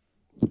went?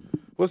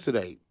 What's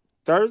today?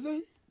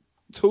 Thursday?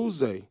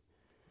 Tuesday.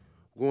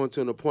 Going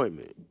to an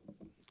appointment.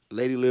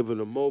 Lady live in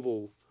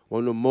one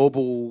of the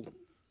mobile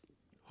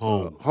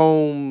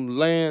home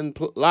land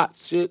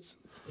lots shits.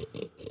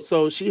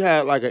 So she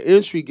had like an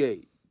entry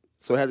gate.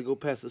 So I had to go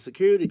past the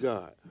security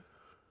guard.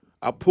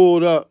 I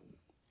pulled up,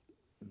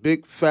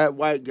 big fat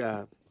white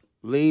guy,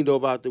 leaned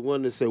over out the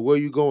window and said, "Where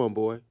you going,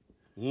 boy?"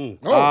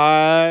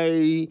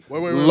 I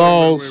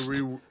lost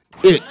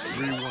it.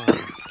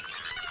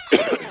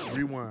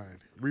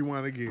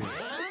 Rewind again.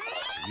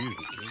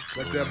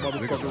 Let that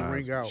motherfucker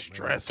ring out.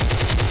 Stressful.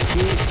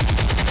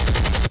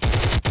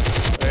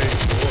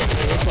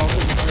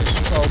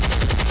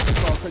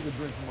 Let's all take a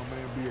drink for my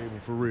man B. Able,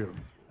 for real.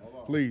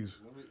 Please.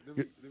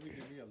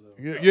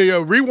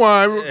 Yeah.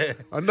 Rewind.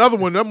 Another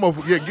one. That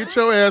motherfucker. Yeah, get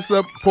your ass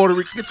up, Puerto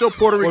Rican. Get your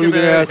Puerto Rican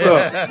ass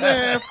up.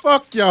 Man,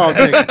 fuck y'all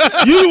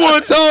niggas. You the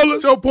one told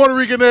us. Get your Puerto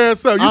Rican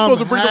ass up. You supposed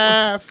to bring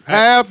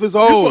half is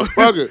old.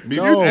 Fuck it.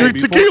 Drink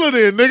tequila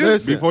then, nigga.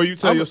 Listen, Before you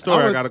tell your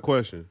story, I got a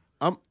question.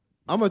 I'm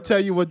gonna tell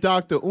you what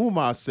Dr.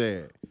 Umar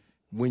said.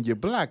 When you're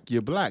black,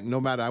 no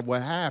matter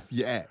what half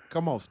you're at.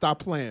 Come on, stop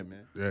playing,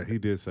 man. Yeah, he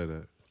did say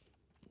that.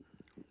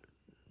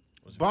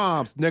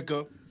 Bombs,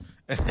 nigga.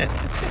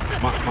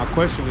 My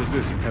question is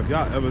this: have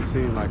y'all ever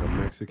seen like a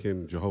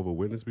Mexican Jehovah's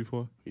Witness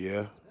before?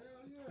 Yeah.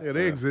 Yeah,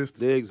 they exist.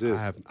 They exist.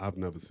 I've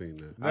never seen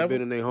that. I've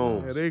been in their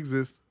homes. Yeah, they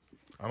exist.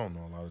 I don't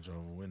know a lot of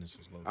Jehovah's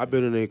Witnesses. I've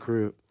been in their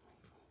crib.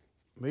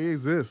 They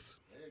exist.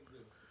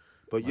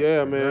 But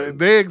yeah, man.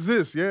 They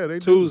exist. Yeah, they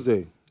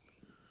do.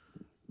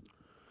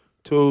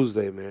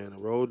 Tuesday, man. I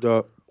rolled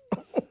up.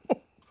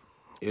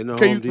 In the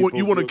Okay, Home Depot.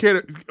 you want to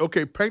cater?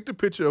 Okay, paint the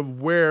picture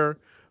of where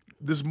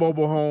this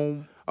mobile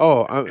home.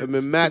 Oh, I'm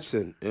in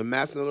Matson,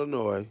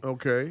 Illinois.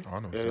 Okay. I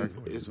know And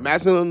exactly. it's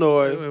Matson,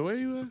 Illinois. Wait, where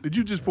you at? Did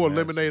you just pour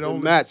lemonade on In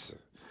it? Matson.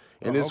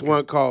 And this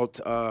one called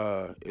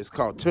it's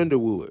called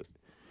Tenderwood.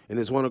 And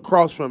there's one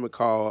across from it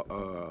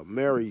called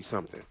Mary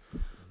something.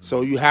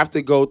 So you have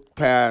to go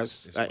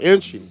past an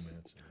entry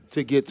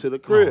to get to the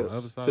cribs,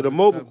 other side to the of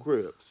mobile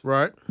cribs.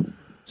 Right.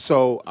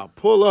 So I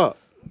pull up,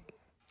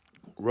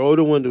 roll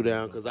the window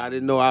down because I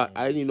didn't know I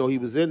didn't even know he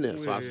was in there.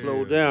 So I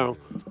slowed down,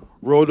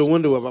 rolled the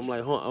window up. I'm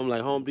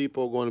like Home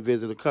Depot going to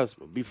visit a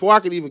customer. Before I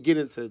could even get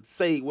into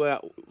say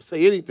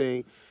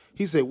anything,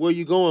 he said, "Where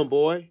you going,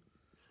 boy?"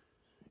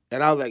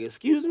 And I was like,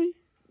 "Excuse me,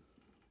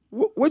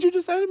 what'd you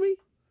just say to me?"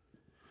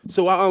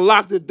 So I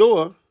unlocked the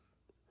door,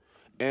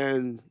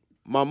 and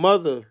my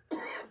mother,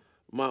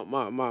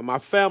 my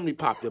family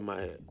popped in my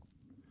head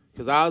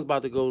because I was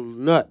about to go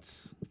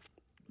nuts.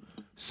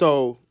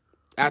 So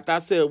after I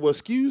said, "Well,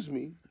 excuse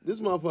me," this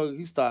motherfucker,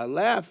 he started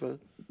laughing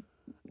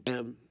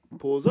and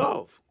pulls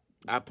off.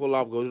 I pull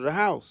off, go to the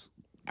house.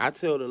 I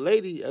tell the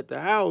lady at the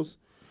house,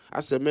 I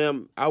said,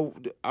 "Ma'am, I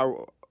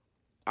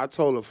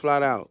told her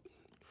flat out,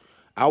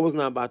 I was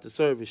not about to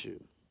service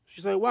you."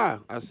 She said, "Why?"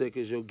 I said,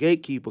 "Because your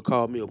gatekeeper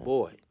called me a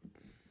boy."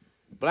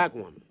 Black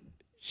woman.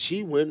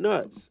 She went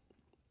nuts.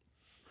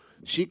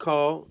 She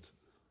called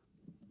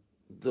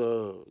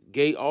the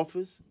gate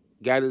office,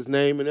 got his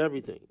name and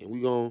everything, and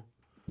we gonna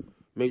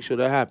make sure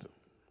that happen.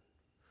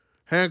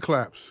 Hand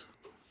claps.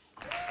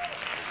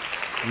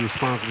 You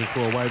responsible for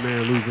a white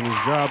man losing his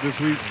job this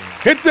week?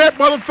 Hit that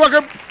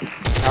motherfucker.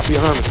 Happy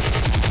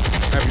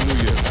Hanukkah. Happy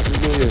New Year.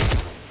 Happy New Year.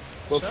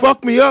 But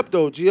fuck me up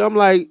though, G. I'm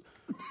like,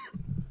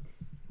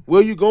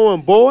 where you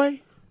going,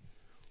 boy?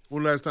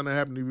 When last time that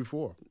happened to you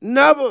before?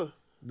 Never.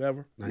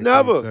 Never?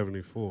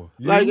 1974.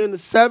 Like in the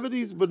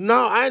 70s, but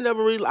no, I ain't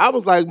never really. I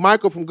was like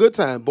Michael from Good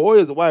Time. Boy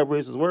is a white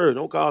racist word.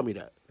 Don't call me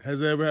that. Has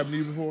it ever happened to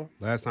you before?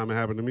 Last time it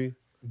happened to me?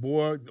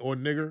 Boy or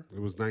nigger? It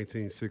was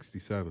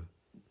 1967.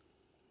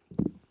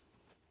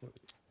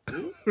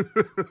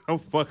 I'm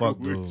fucking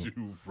with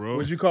you, bro.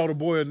 Would you call a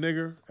boy a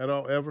nigger at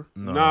all ever?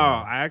 No,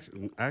 I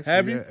actually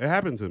Have you? It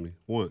happened to me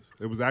once.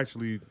 It was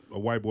actually a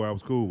white boy I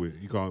was cool with.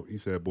 He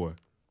said boy.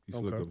 He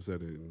slipped up and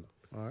said it. And,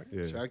 all right.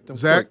 Yeah.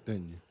 Zach?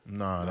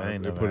 No, that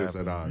ain't never put us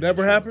happened. at odds.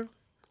 Never happened?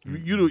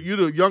 You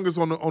the youngest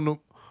on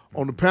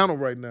the panel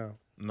right now.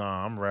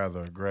 Nah, I'm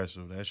rather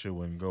aggressive. That shit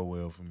wouldn't go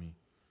well for me.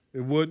 It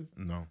wouldn't?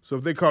 No. So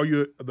if they call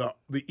you the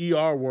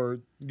ER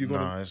word, you're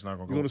gonna Nah, it's not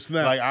gonna go. You're gonna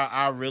snap. Like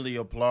I really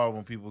applaud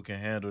when people can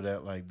handle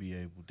that like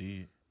B-Able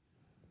did.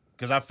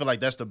 Because I feel like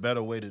that's the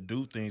better way to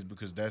do things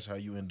because that's how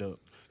you end up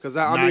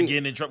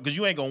getting in trouble. Because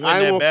you ain't going to win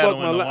that battle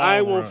in the long run. I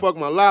ain't want to fuck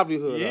my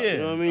livelihood Yeah, up, you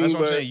know what I mean? that's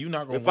what I'm saying. You're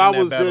not going to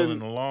win that battle in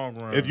the long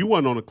run. If you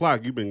wasn't on the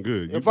clock, you've been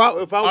good. If I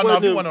wasn't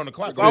on the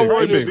clock,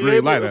 it'd been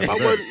green light if after I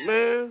that. wasn't,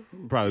 man.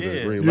 Probably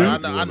been green Yeah,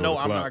 light. I know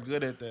I'm not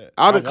good at that.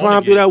 I'd have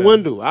climbed through that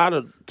window. I'd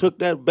have took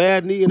that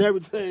bad knee and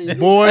everything.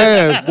 Boy,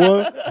 ass,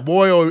 boy.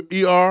 Boy or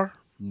ER?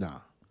 Nah.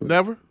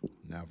 Never?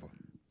 Never.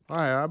 All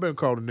right, I've been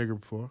called a nigger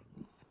before.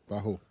 By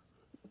who?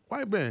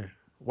 White man.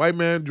 White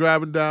man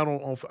driving down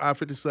on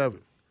I-57.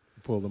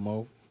 Pull them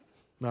over?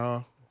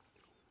 No.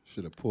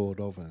 Should have pulled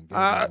over and gave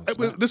him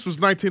this was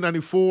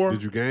 1994.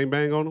 Did you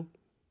gangbang on him?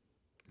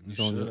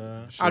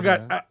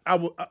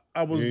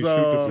 I was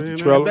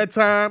at that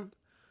time.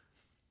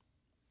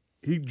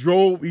 He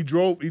drove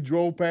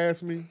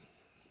past me.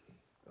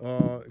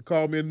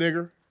 Called me a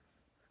nigger,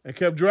 and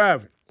kept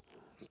driving.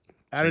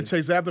 I didn't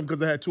chase after him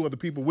because I had two other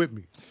people with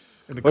me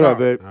in the car. What up,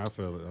 babe? I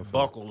feel it.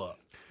 Buckle up.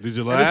 Did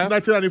you And this is laugh?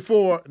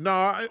 1994.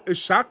 No, it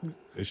shocked me.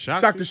 It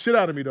shocked Shocked you? the shit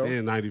out of me though.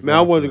 Yeah, 95. Man,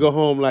 I wanted to go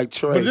home like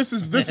Trey. But this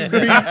is me.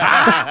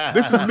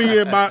 This is me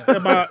in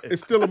my.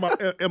 It's still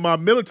in my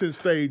militant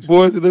stage.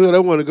 Boys in the hood, I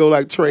want to go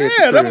like Trey. at the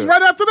Yeah, that was crib.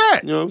 right after that.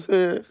 You know what I'm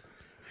saying?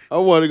 I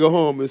wanted to go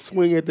home and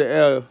swing at the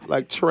air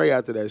like Trey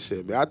after that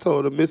shit, man. I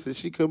told her missus,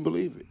 she couldn't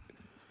believe it.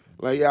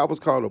 Like, yeah, I was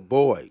called a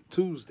boy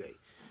Tuesday.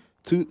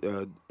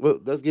 Well,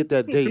 let's get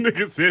that date.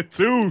 Nigga said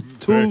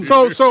Tuesday.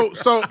 So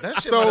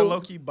That shit might have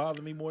low-key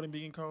bothered me more than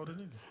being called a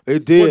nigga.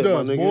 It did, What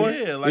does, my nigga.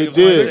 boy? Yeah, like It if I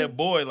did. said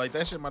boy, like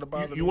that shit might have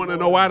bothered me. You want to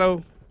more know why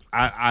than-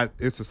 though?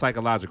 It's a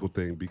psychological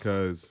thing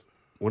because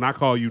when I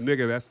call you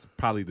nigga, that's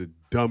probably the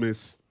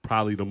dumbest,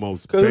 probably the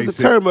most 'Cause basic. it's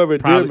a term of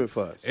endearment probably-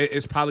 for us.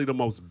 It's probably the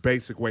most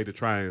basic way to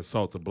try and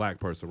insult a black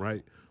person,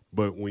 right?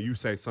 But when you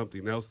say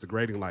something else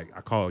degrading, like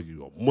I call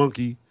you a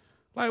monkey,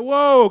 like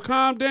whoa,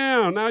 calm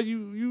down. Now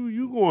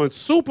you going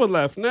super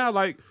left now,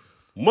 like.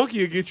 Monkey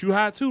will get you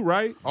hot too,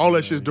 right? all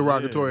that shit's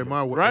derogatory in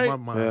my Right? in my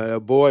mind. That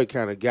boy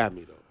kind of got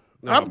me, though.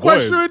 Nah, I'm quite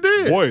boy sure it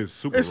did. Boy is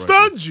super It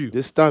stunned you.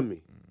 It stunned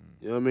me.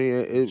 You know what I mean?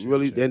 It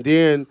really, and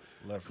then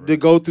Left, right. to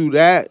go through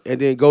that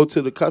and then go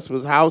to the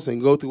customer's house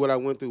and go through what I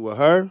went through with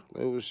her,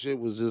 shit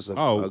was just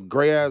a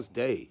gray ass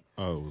day.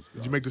 Oh,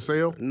 Did you make the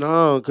sale?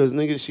 No, because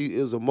nigga,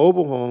 it was a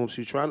mobile home.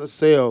 She trying to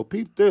sell.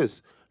 Peep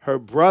this. Her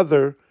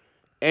brother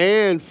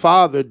and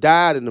father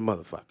died in the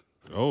motherfucker.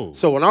 oh.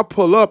 So when I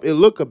pull up, it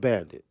look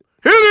abandoned.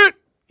 Hit it.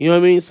 You know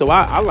what I mean? So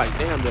I like,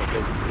 damn, the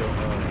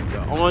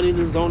awning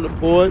is on the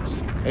porch.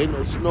 Ain't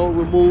no snow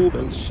removed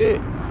and shit.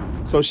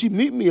 So she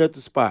meet me at the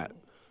spot.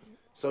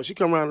 So she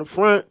come around the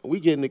front. We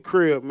get in the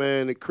crib,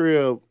 man. The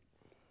crib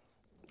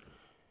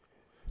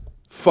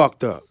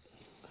fucked up.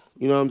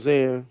 You know what I'm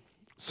saying?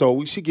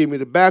 So she gave me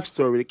the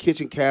backstory. The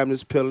kitchen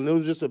cabinet's peeling. It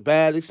was just a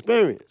bad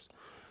experience.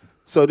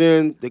 So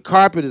then the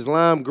carpet is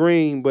lime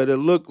green, but it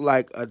looked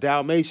like a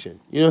Dalmatian.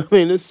 You know what I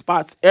mean? There's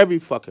spots every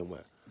fucking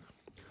where.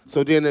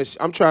 So then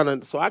I'm trying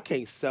to, so I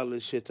can't sell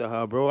this shit to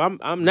her, bro.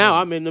 I'm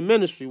in the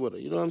ministry with her.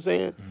 You know what I'm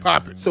saying?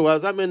 Popping. So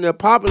as I'm in there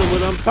popping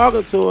when I'm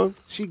talking to her,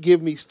 she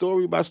give me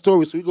story by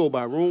story. So we go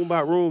by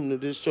room to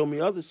just show me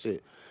other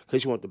shit.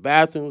 Because she want the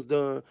bathrooms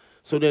done.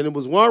 So then it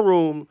was one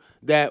room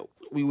that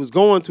we was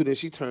going to, then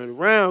she turned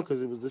around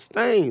because it was the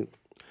stain.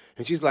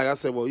 And she's like, I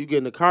said, well, you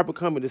getting the carpet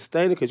coming to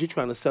stain it because you're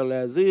trying to sell it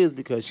as is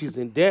because she's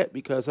in debt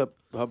because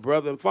her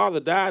brother and father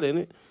died in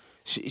it.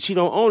 She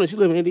don't own it. She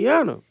live in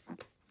Indiana.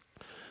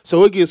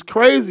 So it gets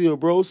crazier,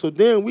 bro. So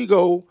then we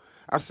go,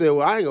 I said,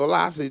 well, I ain't gonna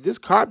lie. I said, this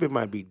carpet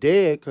might be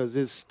dead because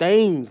it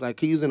stains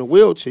like he's in a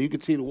wheelchair. You can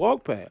see the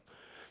walk path.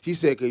 She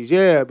said,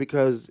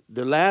 because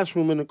the last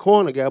room in the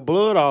corner got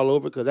blood all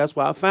over because that's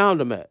where I found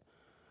him at.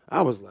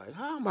 I was like,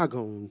 how am I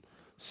going to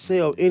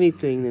sell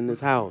anything in this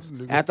house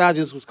after I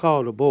just was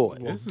called a boy?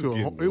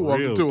 He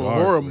walked into a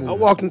horror movie. I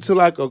walked into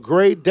like a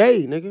gray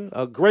day, nigga,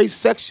 a gray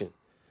section.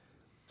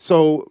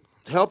 So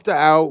helped her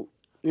out.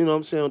 You know what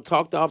I'm saying?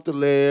 Talked off the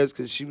legs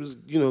because she was,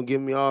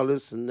 giving me all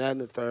this and that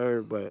and the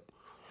third. But,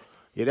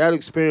 yeah, that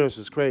experience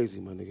was crazy,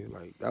 my nigga.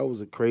 Like, that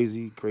was a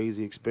crazy,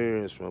 crazy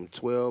experience from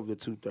 12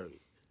 to 2:30.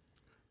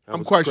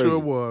 I'm quite sure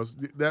it was.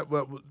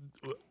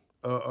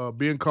 That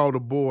being called a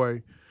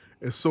boy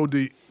is so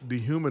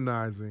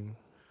dehumanizing.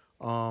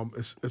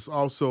 It's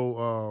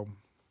also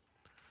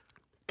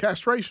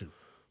castration.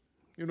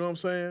 You know what I'm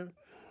saying?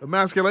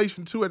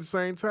 Emasculation too at the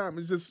same time.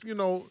 It's just,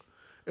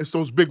 it's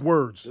those big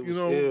words. It was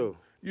ill.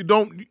 You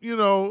don't,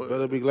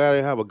 Better be glad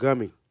they have a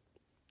gummy.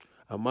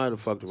 I might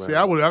have fucked around. See,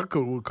 I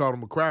could have called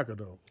him a cracker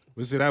though.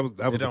 But see, that was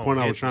the point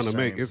I was trying to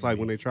make. It's like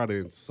when they try to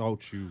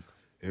insult you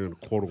in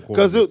quote unquote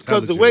because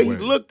the way he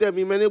looked at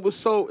me, man, it was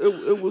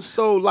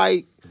so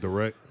like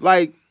direct,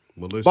 like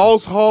malicious,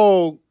 boss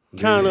hog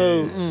kind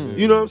of.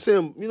 You know what I'm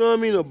saying? You know what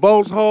I mean? A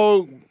boss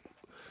hog.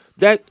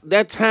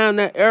 That time,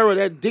 that era,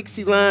 that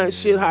Dixieland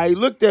shit. How he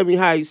looked at me,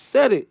 how he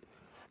said it,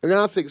 and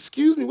I said,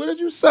 "Excuse me, what did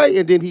you say?"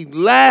 And then he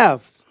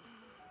laughed,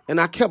 and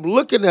I kept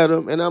looking at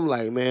him, and I'm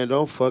like, "Man,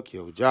 don't fuck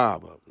your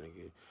job up,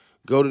 nigga.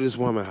 Go to this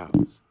woman's house."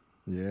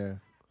 Yeah.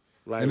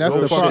 Like, and that's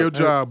Don't the fuck your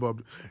job up.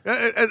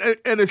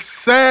 And it's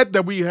sad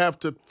that we have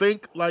to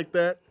think like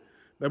that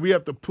we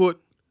have to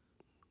put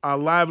our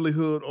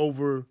livelihood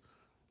over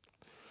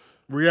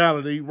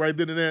reality right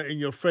then and there in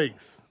your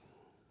face.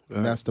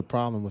 And that's the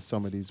problem with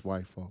some of these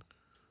white folk.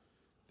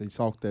 They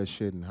talk that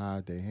shit and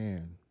hide their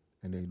hand,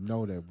 and they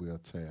know that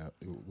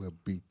we'll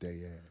beat their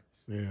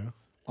ass. Yeah.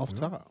 Off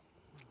top.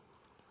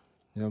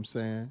 You know what I'm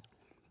saying?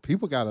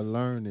 People got to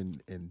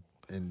learn in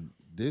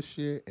this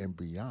year and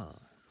beyond.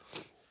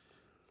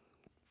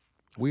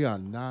 We are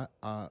not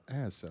our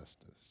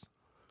ancestors.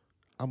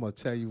 I'm going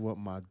to tell you what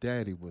my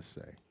daddy would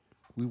say.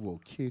 We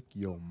will kick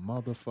your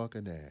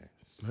motherfucking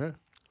ass. Yeah.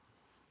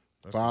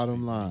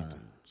 Bottom line.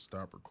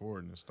 Stop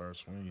recording and start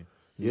swinging.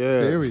 Yeah.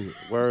 Period.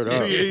 Word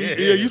up.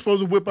 Yeah, you supposed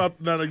to whip out.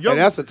 Now, the And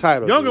that's a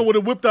title. Younger would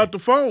have whipped out the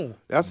phone.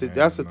 That's a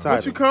title.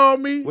 What you call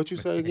me? What you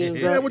say again?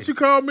 Yeah, what you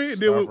call me? And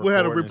then we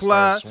had a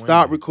reply.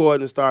 Stop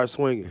recording and start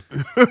swinging.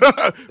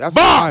 That's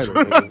the title.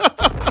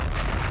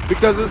 Nigga.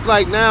 Because it's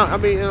like now, I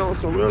mean,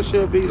 some real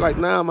shit be like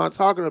now am I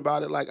talking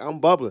about it like I'm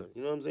bubbling.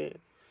 You know what I'm saying?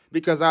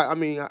 Because I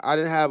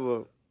didn't have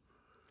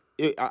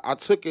I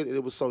took it,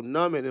 it was so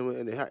numb and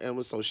it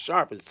was so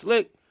sharp and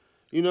slick.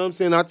 You know what I'm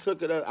saying? I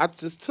took it, I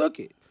just took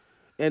it.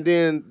 And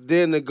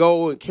then to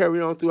go and carry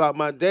on throughout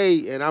my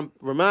day, and I'm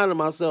reminding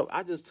myself,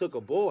 I just took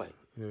a boy.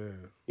 Yeah.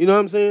 You know what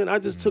I'm saying? I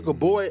just took a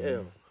boy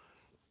L.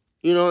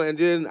 You know, and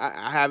then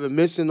I haven't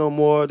mentioned no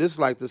more. This is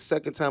like the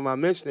second time I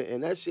mentioned it,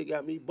 and that shit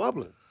got me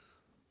bubbling.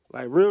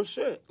 Like real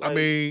shit. Like, I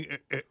mean,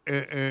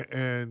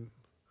 and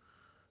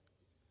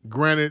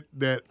granted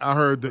that I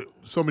heard that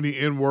so many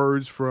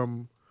N-words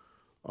from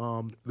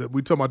that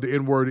we talking about the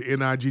N-word, the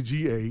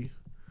N-I-G-G-A,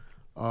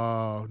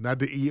 not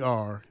the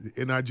E-R,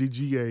 the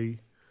N-I-G-G-A,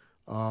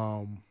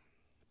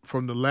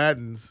 from the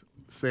Latins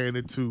saying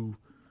it to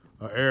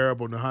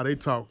Arab on how they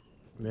talk.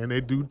 And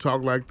they do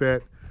talk like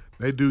that.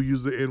 They do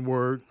use the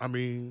N-word. I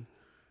mean,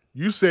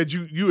 you said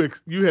you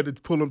had to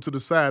pull them to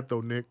the side,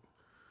 though, Nick.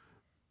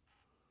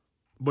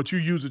 But you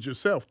use it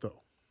yourself, though.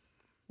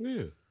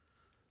 Yeah.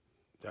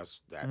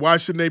 That's that. Why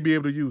shouldn't they be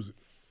able to use it?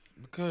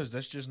 Because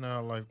that's just not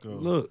how life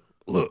goes.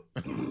 Look.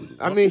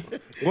 I mean,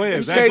 go ahead,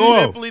 you Zach. say Go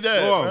simply on. that.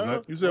 Go on, man.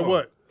 Zach. You said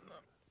what?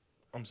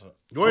 I'm sorry.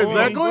 Go ahead,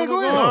 Zach. Go ahead.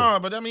 Nah,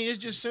 but I mean, it's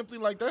just simply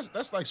like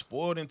that's like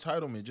spoiled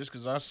entitlement. Just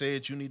because I say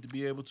it, you need to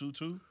be able to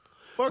too.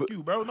 Fuck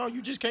you, bro. No,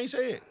 you just can't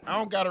say it. I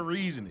don't gotta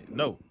reason it.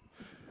 No.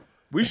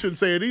 We shouldn't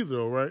say it either,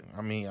 though, right?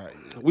 I mean,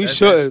 we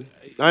shouldn't.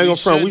 I ain't gonna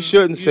front. We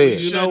shouldn't say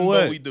it. You know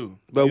what? But we do.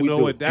 But you we know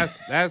do. what?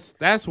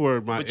 That's where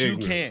my But you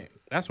ignorance. can't.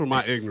 That's where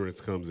my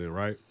ignorance comes in,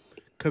 right?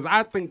 Because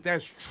I think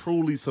that's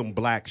truly some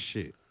black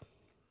shit.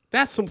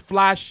 That's some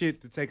fly shit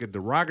to take a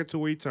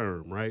derogatory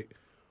term, right?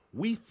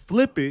 We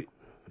flip it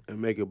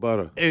and make it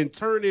butter and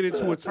turn it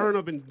into a term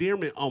of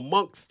endearment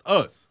amongst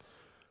us.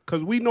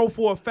 Because we know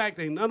for a fact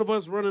ain't none of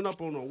us running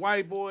up on no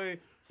white boy,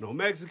 no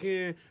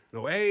Mexican,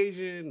 no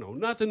Asian, no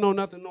nothing, no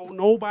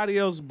nobody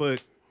else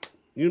but,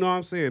 you know what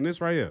I'm saying, this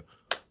right here.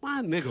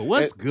 My nigga,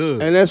 what's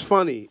good? And that's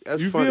funny.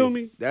 That's you funny. feel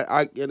me?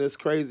 And it's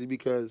crazy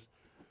because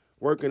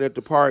working at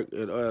the park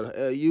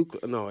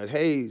at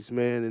Hayes,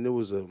 man, and it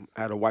was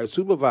had a white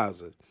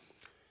supervisor.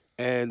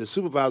 And the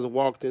supervisor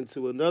walked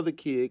into another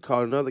kid,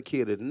 called another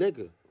kid a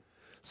nigga.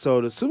 So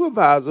the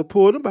supervisor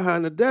pulled him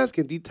behind the desk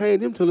and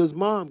detained him till his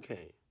mom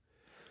came.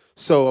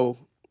 So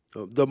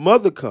the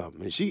mother come,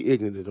 and she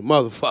ignorant of the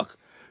motherfucker.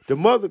 The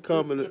mother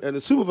come, and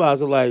the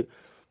supervisor like,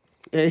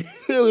 and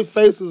his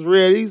face was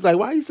red. He's like,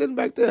 why are you sitting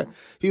back there?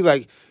 He's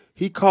like,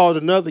 he called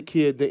another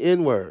kid the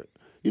N-word.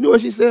 You know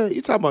what she said?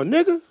 You talking about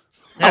nigga?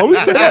 Oh, we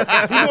said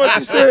that. You know what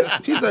she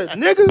said? She said,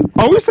 nigga?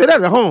 Oh, we said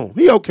that at home.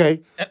 He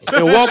okay.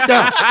 And walked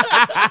out.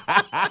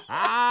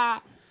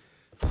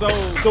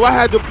 So I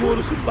had to pull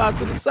the supervisor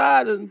to the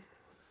side and,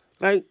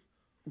 like,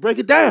 break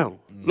it down.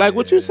 Like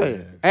what you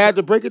saying. I had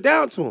to break it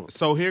down to him.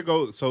 So here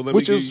goes. So let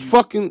Which me is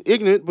fucking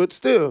ignorant, but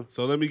still.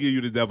 So let me give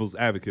you the devil's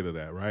advocate of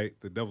that, right?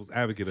 The devil's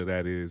advocate of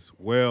that is,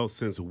 well,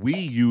 since we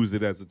use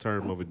it as a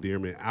term of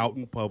endearment out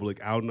in public,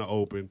 out in the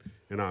open,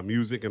 in our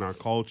music and our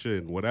culture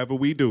and whatever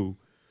we do,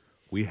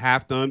 we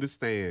have to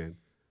understand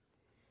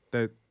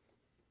that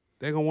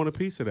they're going to want a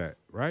piece of that,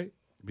 right?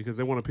 Because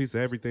they want a piece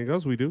of everything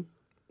else we do.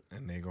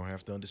 And they're going to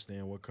have to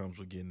understand what comes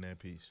with getting that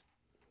piece.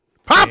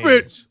 Pop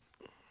it!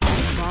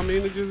 I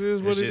mean, it just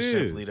is what it is. It's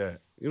just simply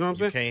that. You know what I'm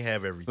saying? You can't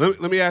have everything.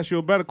 Let me ask you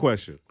a better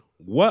question.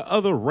 what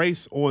other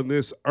race on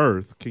this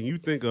earth can you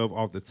think of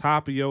off the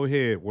top of your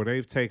head where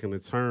they've taken a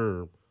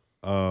term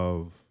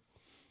of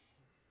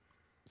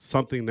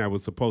something that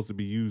was supposed to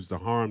be used to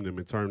harm them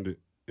and turned it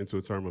into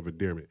a term of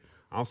endearment?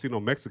 I don't see no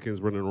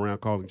Mexicans running around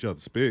calling each other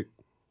spick.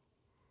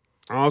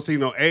 I don't see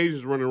no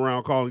Asians running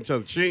around calling each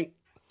other chink.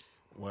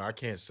 Well, I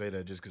can't say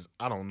that just because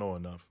I don't know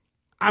enough.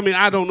 I mean,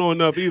 I don't know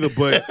enough either,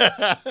 but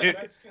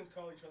Mexicans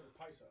call each other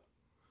paisa.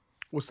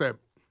 What's that?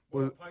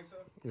 Paisa?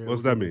 Yeah,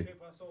 what's that mean?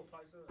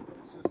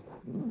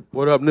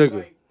 What up, nigga?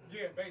 Like,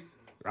 yeah, basically.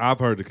 I've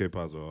heard the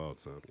K-Paso all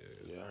the time.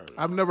 Yeah.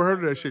 I've never heard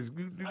of that shit.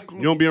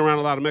 You don't be around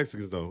a lot of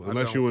Mexicans, though,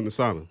 unless you're in the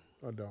sauna.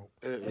 I don't.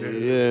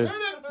 Yeah.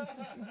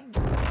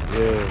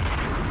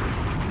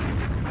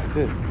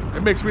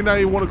 It makes me not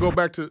even want to go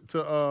back to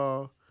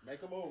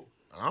Make a move.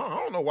 I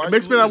don't know why. it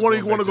makes me not want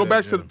to go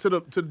back to to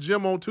the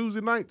gym on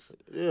Tuesday nights.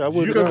 Yeah, I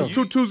would. Because it's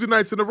 2 Tuesday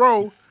nights in a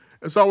row.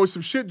 It's always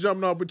some shit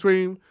jumping out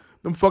between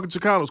them fucking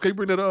Chicanos. Can you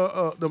bring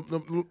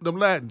that them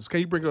Latins?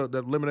 Can you bring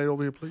that lemonade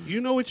over here, please? You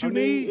know what you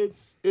need?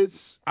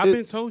 I've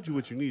been told you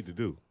what you need to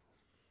do.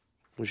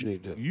 What you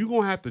need to do? You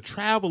gonna have to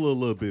travel a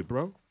little bit,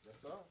 bro.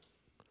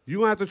 You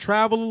gonna have to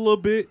travel a little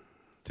bit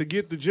to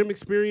get the gym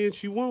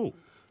experience you want.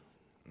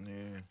 Yeah.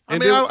 I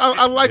mean,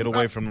 I like get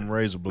away from them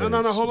razor blades.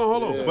 No, hold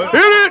on. Yeah. But,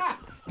 hit it.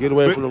 Get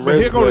away from the but here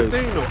razor go the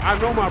blades. thing, though. I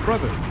know my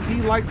brother.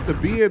 He likes to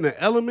be in the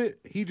element.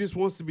 He just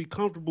wants to be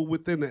comfortable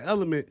within the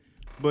element.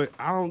 But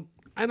I don't.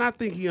 And I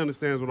think he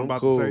understands what I'm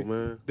about cool, to say.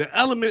 man. The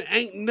element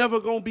ain't never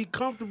gonna be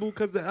comfortable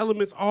because the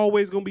element's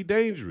always gonna be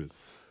dangerous.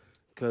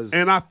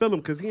 And I feel him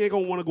because he ain't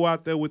gonna want to go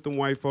out there with them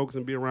white folks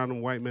and be around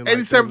them white men.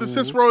 87th like to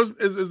Cicero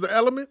is the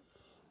element.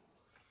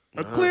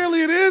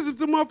 Clearly it is if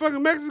the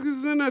motherfucking Mexicans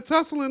is in there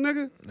tussling,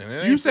 nigga.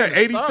 it You ain't said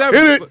finna stop. 87.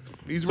 Hit it.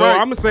 He's so right.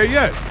 I'm gonna say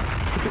yes.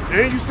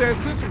 And you said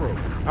Cicero.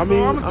 I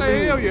mean, I'm gonna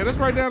say hell yeah. That's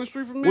right down the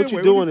street from me. What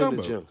you doing in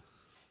the gym?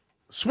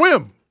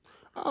 Swim.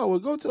 Oh, well,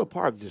 go to a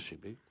park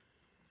district, B.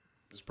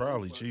 It's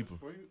probably cheaper.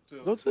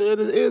 Go to it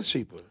is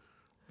cheaper.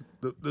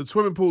 The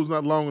swimming pool's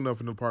not long enough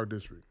in the park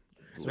district.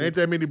 There ain't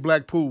that many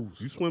black pools.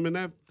 You swimming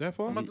that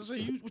far? I'm about to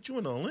say, what you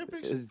in the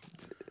Olympics?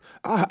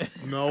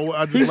 No,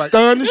 I just He like.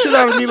 stunned the shit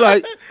out of me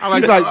like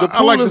he's like the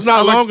pool is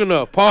not long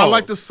enough. I Pause.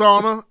 like the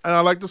sauna and I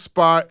like the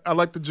spa. I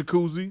like the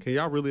jacuzzi. Can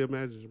y'all really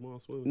imagine Jamal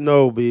swimming?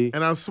 No, B.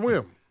 And I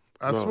swim.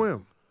 I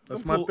swim.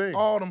 That's my thing.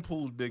 All them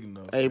pools big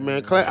enough. Hey,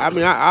 man, I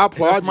mean, I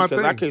applaud That's my you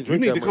because I thing. can't You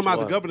drink need that to come much out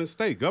to water. Governor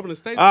State. Governor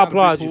State. I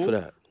applaud you for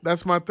that.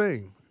 That's my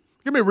thing.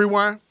 Give me a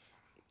rewind.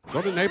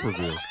 Go to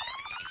Naperville.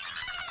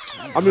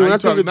 I mean, when I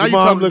think of now you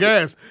Jamal, talking look-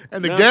 gas,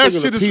 and the now I'm gas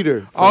thinking shit of is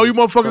Peter all you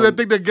from- motherfuckers that from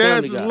think that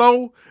gas Family is Guy.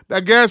 low.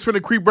 That gas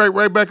finna creep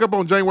right back up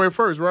on January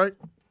 1st, right?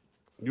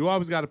 You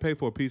always got to pay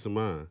for a peace of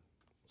mind.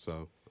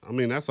 So, I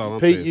mean, that's all I'm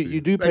Pay, saying. you, to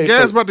you do That pay.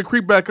 gas For, about to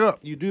creep back up.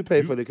 you do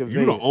pay for the You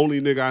convenience. the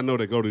only nigga I know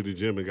that go to the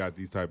gym and got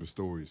these type of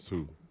stories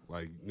too.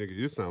 Like, nigga,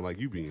 it sound like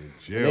you be in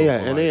jail. They- for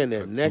and like they in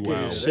there 2 naked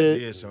and hours. shit.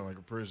 That did sound like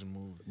a prison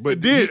movie. But It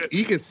did. he But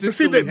see,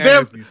 consistently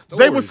has these stories.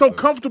 they were so though.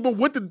 comfortable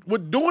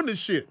with doing this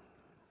shit.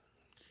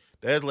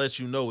 That lets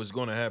you know it's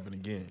going to happen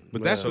again.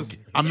 But that's So just.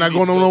 I'm not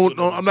going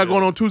I'm not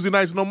going on Tuesday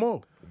nights no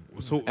more.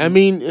 So, I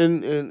mean,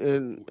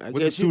 and I what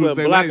guess does you weren't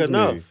Tuesday black nights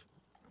enough. mean?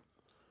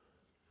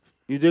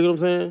 You dig what I'm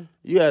saying?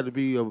 You had to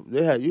be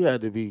you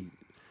had to be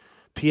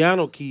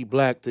piano key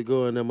black to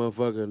go in that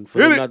motherfucker for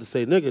Hit them it. not to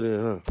say nigga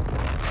then,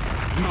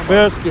 huh? You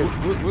fair skin.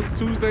 What's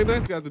Tuesday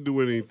nights got to do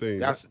with anything?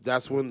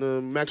 That's when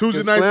the Mexican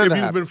Tuesday nights, slander if you've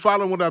happened. been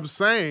following what I'm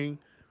saying,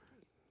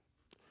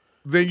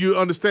 then you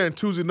understand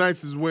Tuesday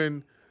nights is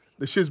when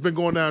the shit's been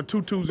going down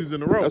 2 Tuesdays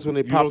in a row. That's when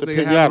they you popped don't the think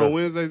it happened on pinata.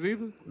 Wednesdays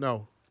either?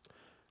 No.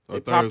 Or They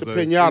popped the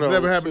Thursday? pinata. It's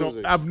never on happened.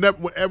 Tuesday. I've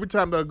never. Every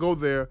time that I go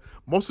there,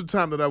 most of the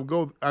time that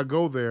I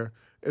go there,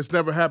 it's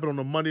never happened on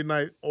a Monday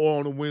night or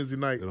on a Wednesday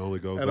night. It only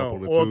goes at up all,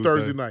 on a or Tuesday?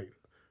 Thursday night.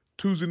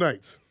 Tuesday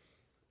nights.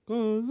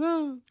 Goes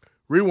up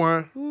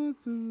Rewind. on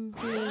a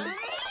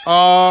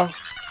Tuesday.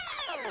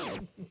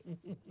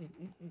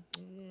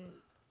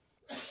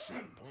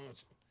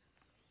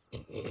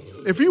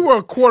 If you were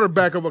a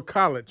quarterback of a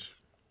college,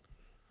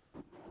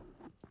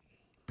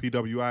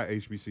 PWI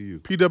HBCU.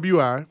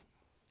 PWI,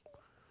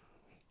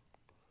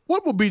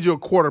 what would be your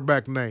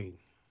quarterback name?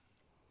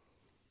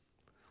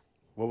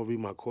 What would be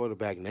my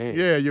quarterback name?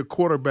 Yeah, your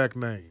quarterback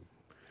name.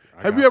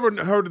 Have you ever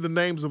heard of the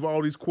names of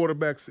all these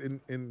quarterbacks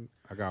in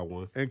I got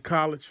one.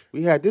 college?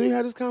 Didn't we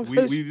have this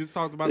conversation? We just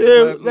talked about Yeah,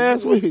 this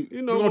last week.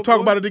 You know, We're gonna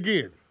talk about it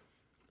again.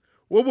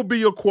 What would be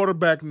your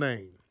quarterback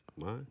name?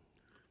 Mine.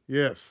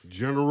 Yes.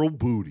 General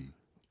Booty.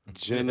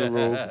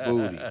 General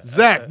Booty.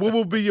 Zach, what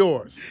will be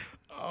yours?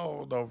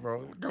 Oh, no,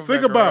 bro. Come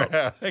Think back about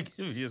around.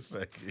 Give me a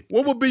second.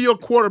 What would be your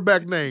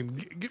quarterback name?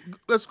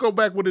 Let's go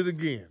back with it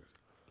again.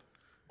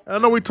 I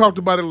know we talked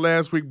about it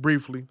last week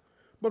briefly,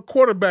 but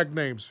quarterback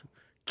names.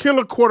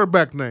 Killer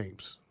quarterback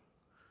names.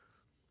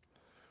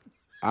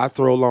 I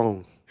throw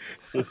long.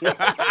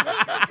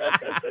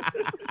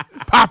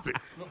 Pop it.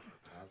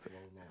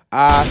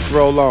 I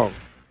throw long.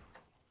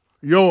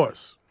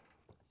 Yours.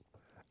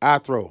 I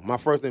throw. My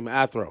first name is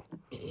I throw.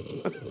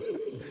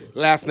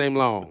 Last name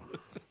long.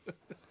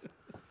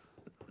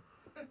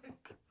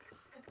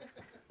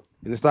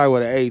 And it started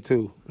with an A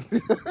too.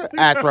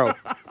 Afro.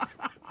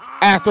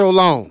 Afro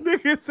Long.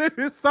 Nigga said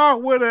it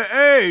start with an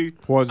A.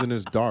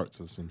 Poisonous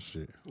darts or some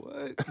shit.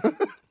 What?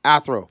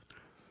 Afro.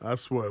 I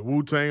swear,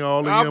 Wu-Tang all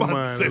in I'm your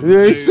about to mind. say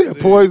Yeah, he said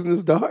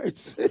poisonous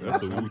darts.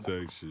 That's a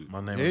Wu-Tang shit.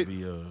 My name would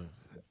be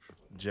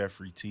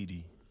Jeffrey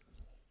TD.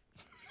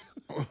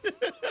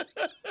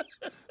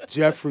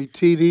 Jeffrey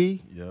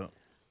TD. Yeah.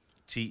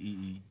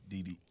 TEEDDEE.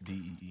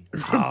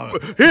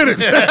 Hit it.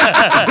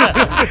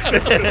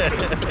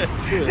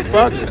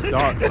 Fuck it.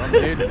 Darts. I'm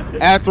hitting.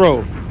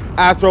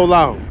 Afro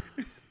Long.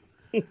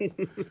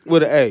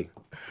 With an A.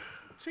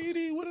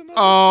 TD with another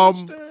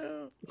touchdown.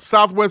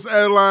 Southwest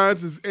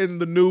Airlines is in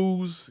the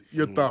news.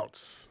 Your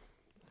thoughts?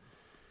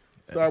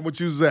 Start with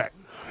you, Zach.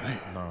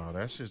 No,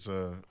 that's just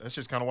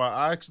kind of why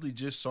I actually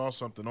just saw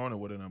something on it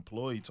with an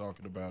employee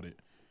talking about it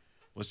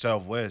with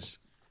Southwest,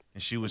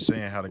 and she was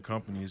saying how the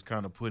company is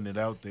kind of putting it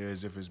out there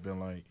as if it's been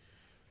like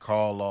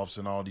call-offs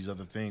and all these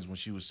other things when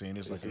she was saying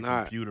it's like a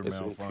computer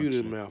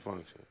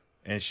malfunction.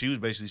 And she was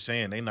basically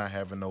saying they not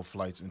having no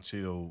flights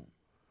until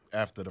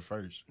after the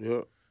 1st.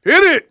 Yep.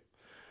 Hit it.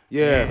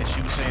 Yeah. And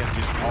she was saying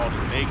just all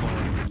that they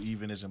going through,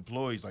 even as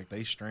employees, like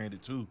they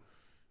stranded too.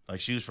 Like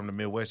she was from the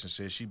Midwest and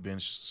said she been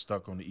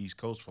stuck on the East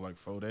Coast for like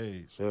 4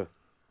 days. Yeah.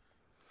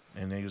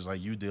 And they was like,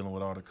 you dealing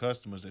with all the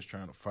customers that's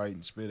trying to fight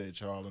and spit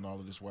at y'all and all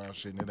of this wild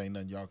shit, and it ain't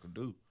nothing y'all could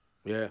do.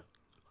 Yeah.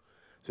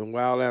 Some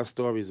wild ass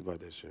stories about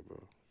that shit,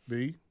 bro.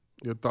 B,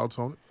 your thoughts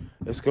on it?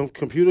 It's a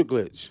computer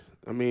glitch.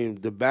 I mean,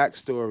 the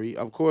backstory,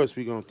 of course,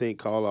 we're going to think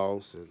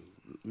call-offs and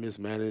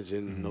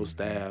mismanaging, no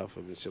staff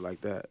and shit like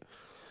that.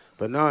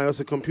 But no, it's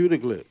a computer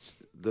glitch.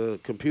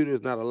 The computer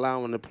is not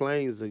allowing the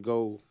planes to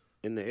go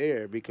in the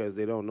air because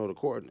they don't know the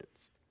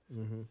coordinates.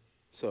 Mm-hmm.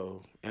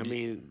 So, I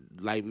mean,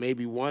 like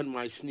maybe one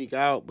might sneak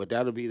out, but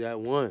that'll be that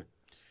one.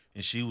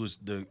 And she was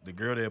the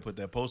girl that put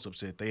that post up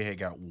said they had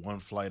got one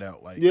flight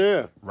out like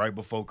right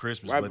before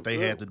Christmas, but they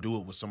had to do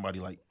it with somebody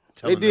like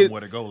telling them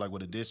where to go, like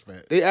with a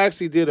dispatch. They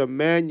actually did a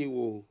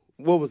manual.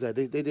 What was that?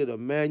 They did a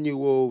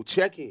manual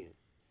check-in.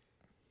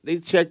 They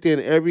checked in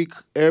every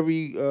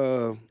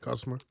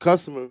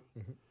customer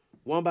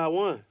one by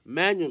one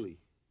manually.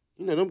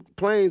 You know them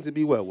planes to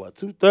be what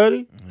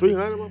 230,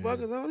 300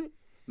 motherfuckers on it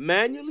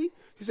manually.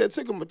 He said it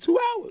took them 2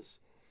 hours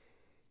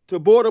to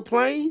board a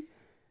plane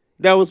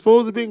that was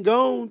supposed to have been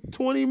gone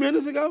 20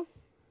 minutes ago,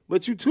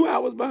 but you 2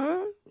 hours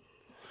behind.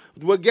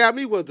 What got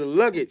me was the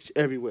luggage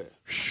everywhere.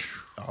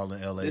 All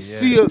in LA.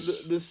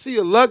 The sea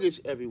of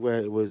luggage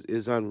everywhere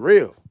is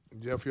unreal.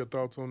 Jeff, your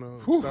thoughts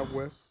on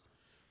Southwest?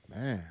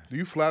 Man. Do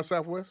you fly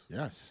Southwest?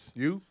 Yes.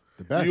 You?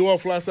 The best. You all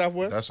fly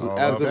Southwest? That's all.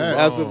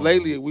 As of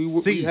lately,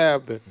 we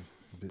have been.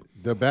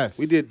 The best.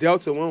 We did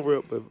Delta one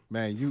rip, but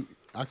man,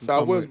 I can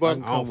Southwest come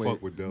button. with, I don't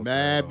fuck with Delta.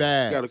 Mad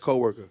bad. Got a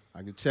coworker.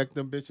 I can check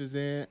them bitches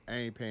in. I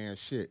ain't paying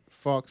shit.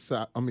 Fuck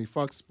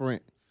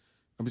Sprint.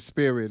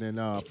 Spirit and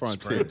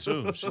Frontier. Sprint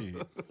too,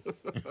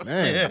 shit.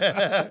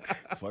 Man.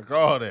 Fuck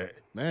all that.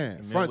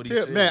 Man,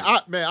 Frontier. Man,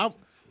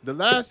 the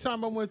last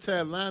time I went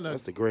to Atlanta,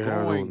 that's the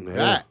Greyhound going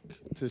back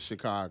to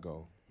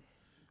Chicago,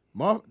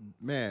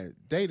 man,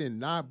 they did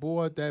not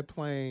board that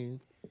plane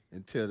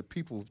until the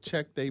people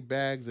checked their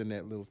bags in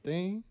that little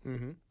thing.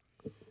 Mm-hmm.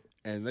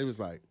 And they was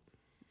like,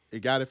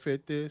 it got to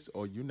fit this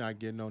or you're not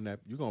getting on that.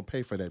 You're going to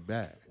pay for that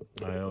bag.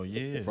 Hell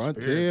yeah.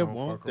 Frontier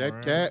want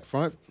that cash.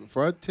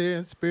 Frontier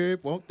and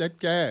Spirit want that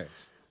cash.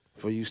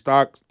 For you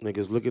stock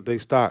niggas, look at they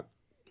stock.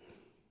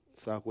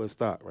 Southwest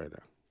stock right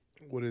now.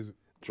 What is it?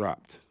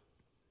 Dropped.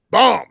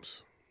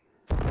 Bombs.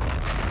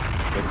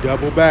 But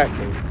double back,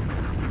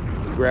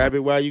 though. Grab it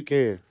while you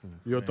can.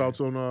 Your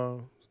thoughts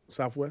on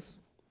Southwest?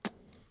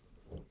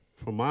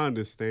 From my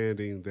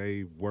understanding,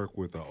 they work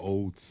with an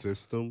old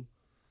system.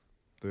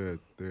 Their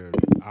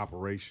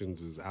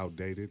operations is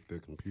outdated. Their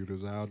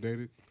computers are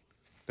outdated.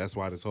 That's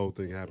why this whole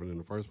thing happened in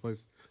the first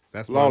place.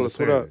 That's my Lawless,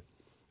 what understanding.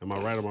 up? Am I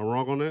right? Am I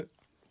wrong on that?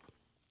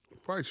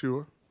 Quite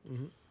sure.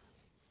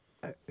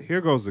 Mm-hmm.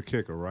 Here goes the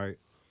kicker, right?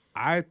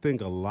 I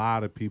think a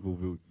lot of people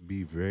would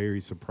be very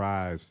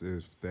surprised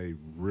if they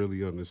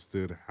really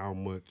understood how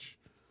much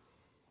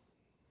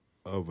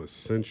of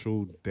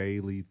essential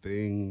daily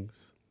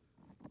things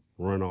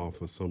run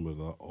off of some of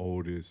the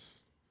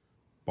oldest,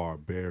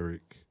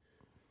 barbaric,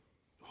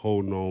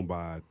 holding on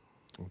by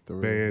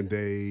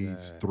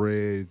Band-Aids,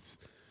 threads,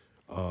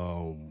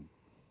 bubble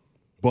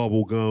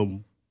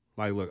gum.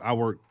 Like, look, I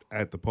worked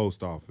at the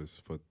post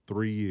office for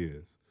 3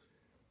 years.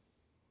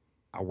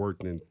 I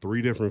worked in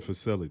 3 different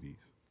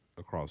facilities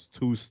across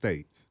 2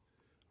 states.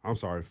 I'm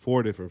sorry,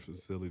 4 different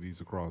facilities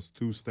across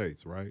 2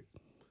 states, right?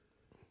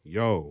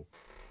 Yo,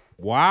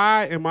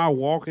 why am I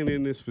walking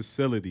in this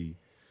facility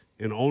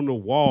and on the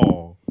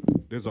wall,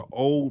 there's an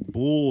old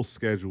Bull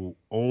schedule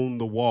on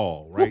the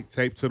wall, right?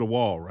 Taped to the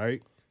wall,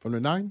 right? From the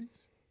 90s?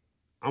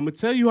 I'm going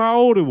to tell you how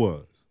old it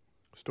was.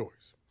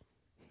 Stories.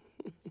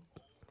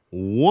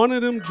 One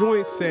of them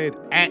joints said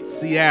at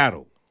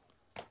Seattle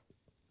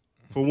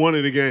for one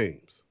of the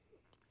games.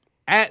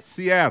 At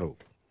Seattle.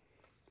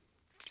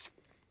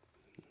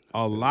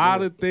 A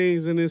lot of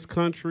things in this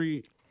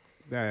country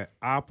that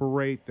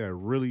operate, that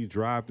really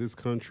drive this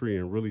country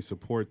and really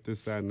support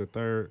this, that, and the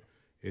third,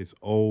 is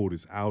old,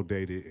 it's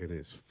outdated, and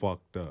it's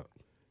fucked up.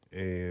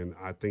 And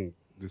I think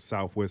the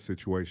Southwest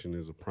situation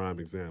is a prime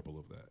example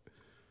of that.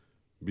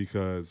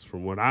 Because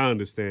from what I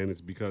understand, it's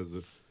because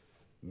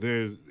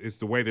it's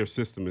the way their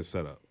system is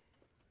set up.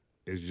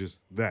 It's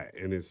just that,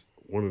 and it's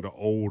one of the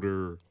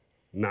older,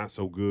 not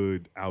so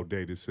good,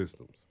 outdated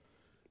systems.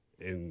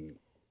 And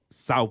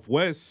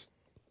Southwest,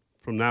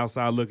 from the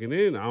outside looking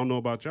in, I don't know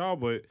about y'all,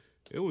 but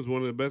it was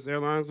one of the best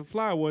airlines to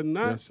fly, wasn't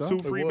it? Yes, sir. 2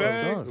 free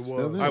bags.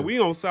 Still Like is. we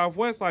on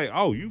Southwest, like,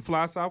 oh, you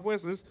fly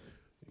Southwest.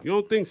 You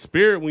don't think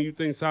Spirit when you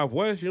think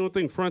Southwest. You don't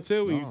think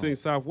Frontier when you think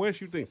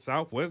Southwest. You think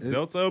Southwest,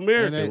 Delta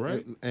American,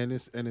 right? And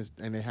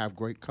they have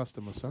great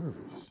customer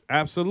service.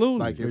 Absolutely.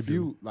 Like if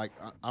you like,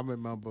 I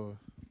remember,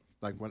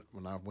 like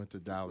when I went to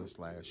Dallas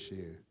last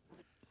year,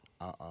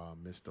 I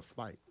missed the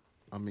flight.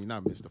 I mean,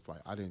 not missed the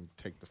flight. I didn't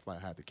take the flight.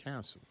 I had to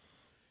cancel.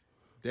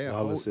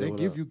 They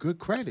give you good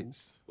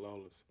credits.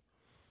 Flawless.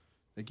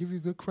 They give you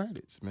good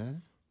credits,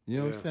 man. You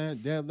know what I'm saying?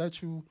 They'll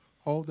let you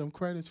hold them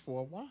credits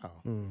for a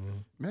while.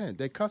 Man,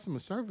 their customer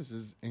service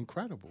is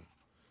incredible.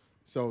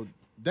 So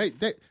they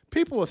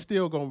people are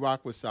still gonna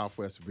rock with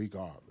Southwest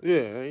regardless.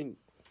 Yeah, you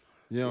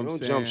know what I'm don't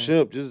saying? jump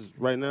ship. Just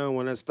right now,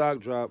 when that stock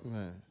drop,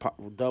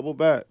 double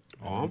back.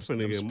 Oh, I'm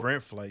finna get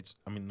sprint flights.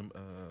 I mean,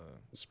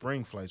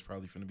 spring flights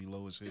probably finna be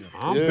low as hell.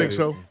 I don't think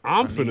so.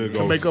 I'm finna go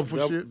to make up for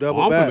shit. I'm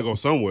finna go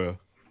somewhere.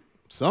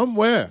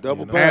 Somewhere.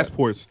 Double back.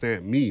 Passport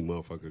stamp me,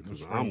 motherfucker,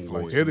 because I'm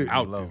going Hit it.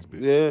 out Low. this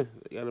bitch. Yeah,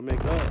 you gotta make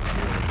up.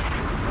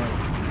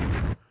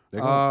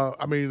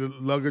 I mean, the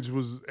luggage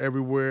was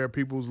everywhere.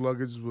 People's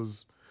luggage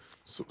was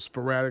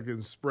sporadic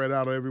and spread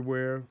out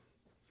everywhere.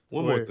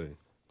 One more thing.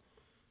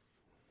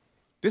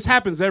 This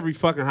happens every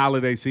fucking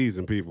holiday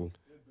season, people.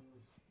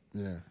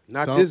 Yeah.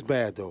 Not this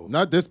bad though.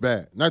 Not this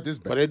bad. Not this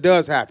bad. But it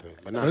does happen.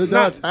 But it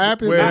does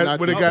happen. Where, but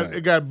not it this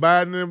got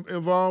bad. Biden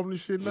involved and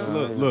shit now.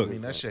 Look. I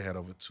mean, that shit had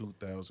over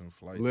 2,000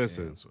 flights.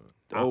 Listen, canceled.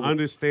 I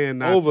understand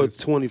not over this,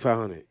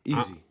 2,500.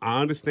 Easy.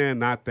 I understand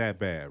not that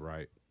bad,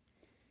 right?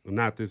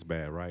 Not this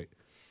bad, right?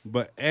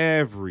 But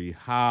every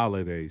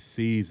holiday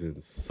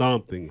season,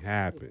 something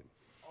happens.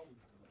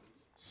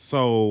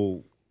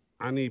 So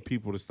I need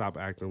people to stop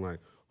acting like,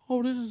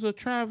 oh, this is a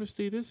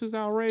travesty. This is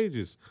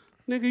outrageous.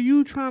 Nigga,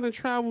 you trying to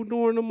travel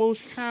during the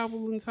most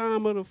traveling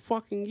time of the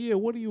fucking year.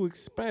 What do you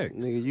expect?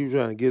 Nigga, you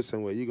trying to get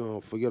somewhere, you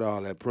gonna forget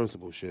all that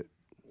principle shit.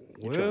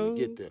 You trying to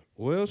get there.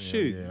 Well,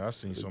 shit. Yeah, I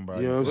seen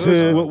somebody. You know what I'm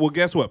saying? Well,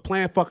 guess what?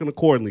 Plan fucking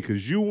accordingly,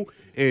 because you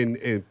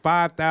and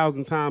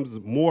 5,000 times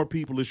more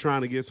people is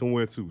trying to get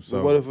somewhere too. So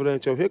But what if it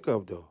ain't your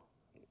hiccup though?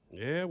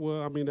 yeah,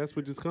 well, I mean, that's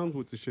what just comes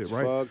with the shit,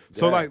 right? Fuck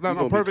So that. like, You no,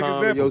 gonna be perfect calm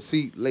in example. your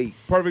seat late.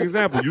 Perfect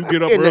example. You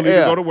get up In the early to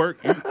air. go to work.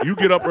 You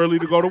get up early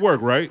to go to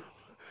work, right?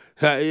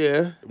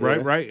 Yeah.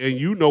 Right. And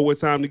you know what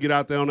time to get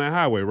out there on that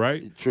highway,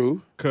 right?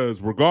 True. Because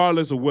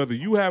regardless of whether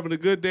you having a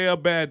good day or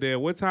bad day,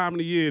 what time of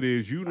the year it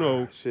is, you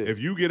know shit. if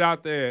you get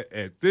out there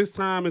at this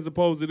time as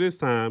opposed to this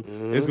time,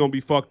 it's going to be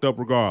fucked up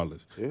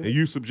regardless. And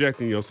you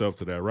subjecting yourself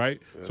to that,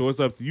 right? So it's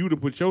up to you to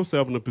put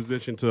yourself in a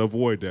position to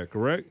avoid that,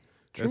 correct?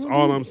 That's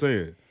all I'm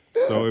saying.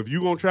 So if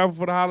you going to travel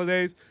for the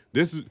holidays,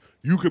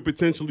 you could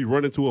potentially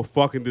run into a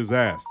fucking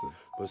disaster.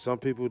 But some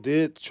people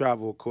did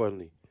travel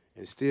accordingly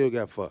and still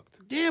got fucked.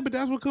 Yeah, but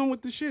that's what come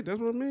with the shit. That's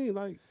what I mean.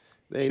 Like,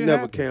 They ain't shit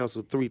never happens.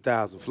 canceled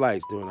 3,000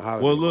 flights during the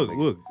holidays. Well,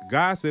 look.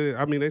 God said.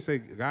 I mean, they say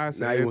God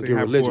said Now you everything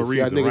wanna get happened for a religious. See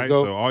how reason, niggas right?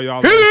 go? So all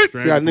y'all See how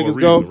stranded for a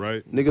niggas go? reason,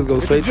 right? Niggas go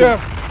straight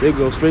to they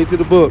go straight to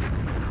the book.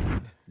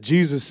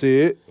 Jesus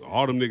said.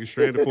 All them niggas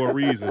stranded for a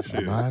reason.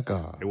 Shit. My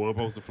God. They weren't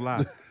supposed to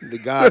fly. The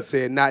God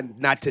said,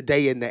 not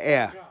today in the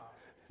air.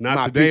 Not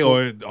My today people-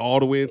 or all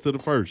the way into the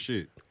first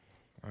shit.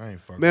 I ain't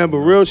fucking Man, but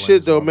with real no shit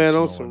planes though, while man, it's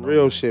on snowing, some no,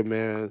 real man. shit,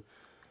 man.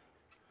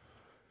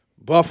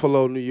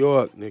 Buffalo, New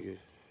York, nigga.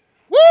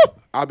 Woo!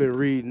 I've been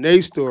reading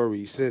their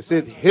story since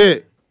it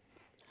hit.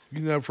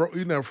 He's not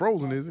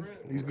frozen, is he?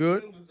 He's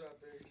good.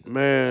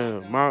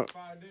 Man,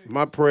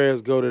 my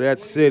prayers go to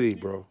that city,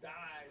 bro.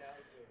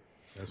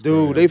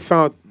 Dude,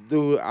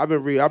 I've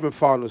been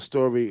following the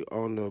story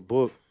on the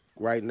book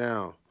right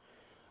now.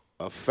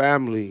 A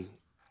family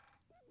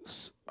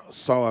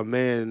saw a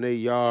man in their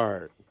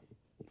yard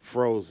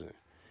frozen.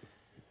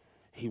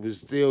 He was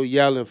still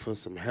yelling for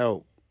some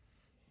help.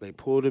 They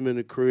pulled him in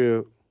the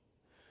crib.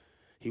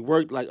 He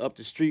worked like up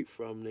the street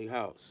from their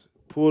house.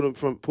 Pulled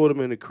him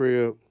in the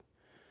crib.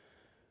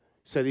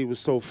 Said he was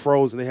so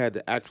frozen they had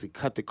to actually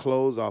cut the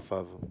clothes off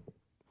of him.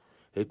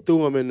 They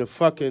threw him in the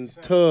fucking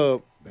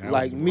tub That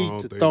like was the meat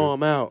wrong to thing throw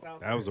him out.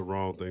 That was the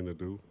wrong thing to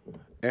do.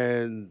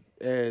 And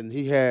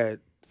he had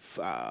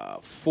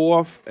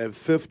 4th and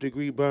 5th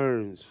degree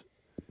burns.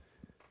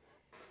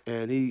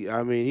 And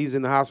he's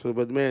in the hospital.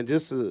 But man,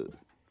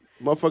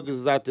 motherfuckers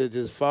is out there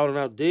just falling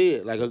out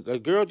dead. Like a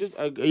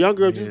young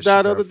girl just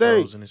died the other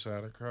day. Frozen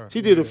inside her car.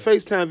 She did a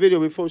FaceTime video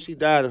before she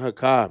died in her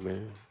car,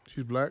 man.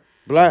 She's black.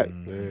 Black.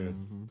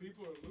 Man.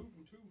 People are looting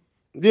too.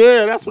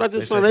 Yeah, that's what I They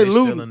just said found. they They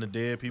looting. stealing the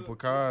dead people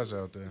cars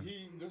out there.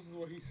 This is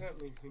what he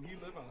sent me, and he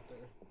live out there.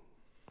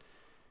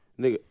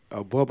 Nigga,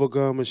 a bubble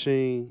gum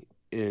machine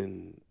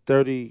in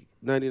 30,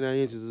 99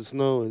 inches of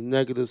snow and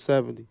negative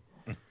 70.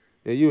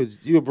 Yeah,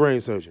 you a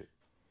brain surgeon.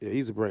 Yeah,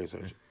 he's a brain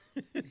surgeon.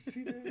 You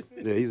see that?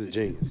 Yeah, he's a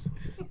genius.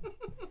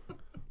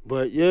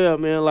 But yeah,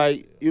 man,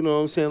 like, you know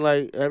what I'm saying?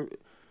 Like, I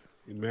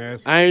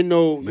ain't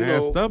know, you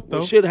know, up, though.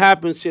 when shit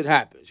happens, you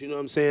know what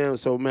I'm saying?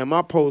 So, man,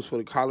 my post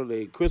for the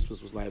holiday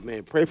Christmas was like,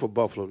 man, pray for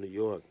Buffalo, New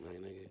York, man,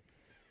 nigga.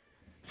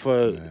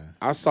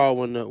 I saw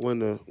when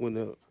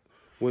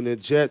the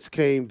Jets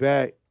came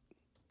back,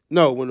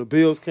 when the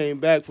Bills came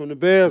back from the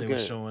Bears game,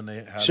 showing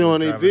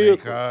their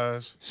vehicle,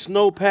 cars.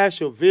 Snow past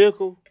your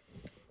vehicle,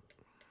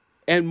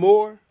 and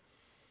more.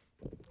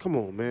 Come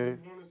on,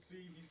 man. He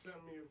sent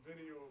me a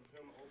video of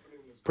him opening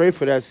this. Pray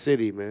for that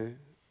city, man.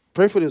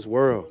 Pray for this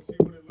world. This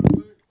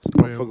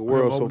motherfucking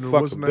world so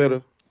fucking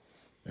bitter.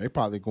 They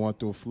probably going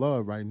through a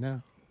flood right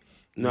now.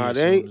 Nah,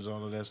 they ain't. As soon as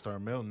all of that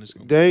start melting, it's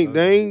gonna They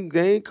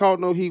ain't caught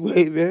no heat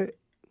wave yet.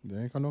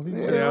 They ain't got no heat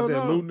wave. They out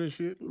there looting and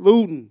shit.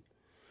 Looting.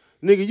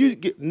 Nigga, you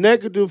get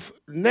negative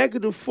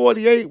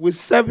 48 with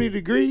 70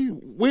 degrees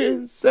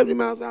winds, 70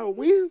 miles an hour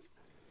winds.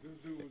 This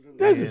dude was in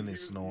the and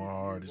it's snowing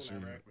hard as shit.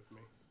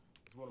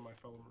 It's one of my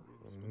fellow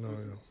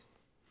Marines.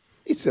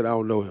 He said, I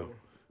don't know him.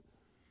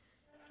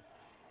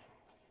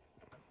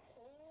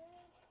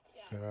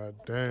 God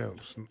damn.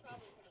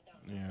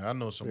 Yeah, I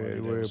know somebody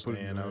that was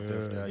staying out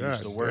there for that. I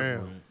used to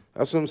work with.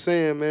 That's what I'm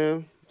saying,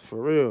 man.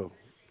 For real.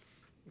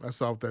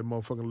 That's off that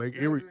motherfucking Lake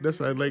Erie. That's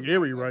like Lake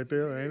Erie right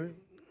there, ain't it?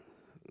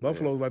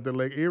 Buffalo's like that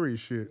Lake Erie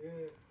shit.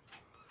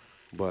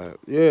 But,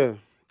 yeah.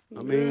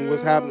 I mean,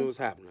 what's happening,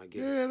 I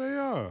guess. Yeah, they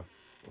are.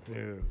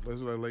 Yeah,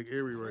 that's like Lake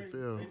Erie right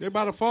there. They're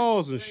by the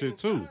falls and shit,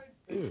 too.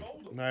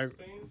 Yeah.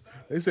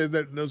 They said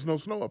that there's no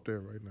snow up there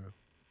right now.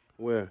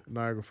 Where?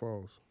 Niagara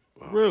Falls.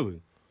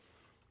 Really?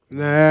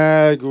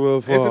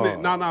 Niagara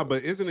Falls.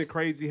 But isn't it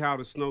crazy how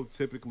the snow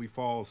typically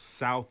falls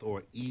south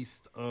or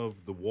east of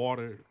the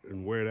water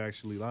and where it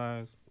actually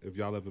lies? If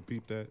y'all ever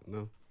peeped that?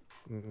 No?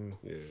 Mm-mm.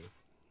 Yeah.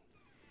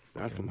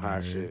 That's some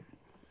high shit.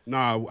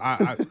 Nah,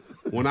 I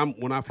when I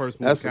first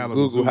moved That's to some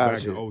Kalamazoo Google high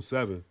back shit. in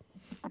 07,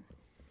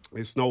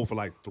 it snowed for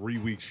like 3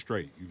 weeks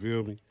straight. You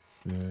feel me?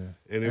 Yeah.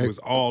 And it was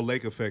all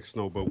lake effect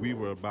snow, but we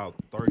were about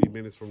 30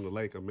 minutes from the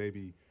lake, or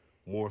maybe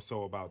more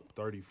so about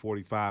 30,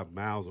 45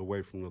 miles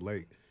away from the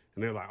lake.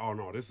 And they're like, oh,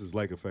 no, this is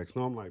lake effect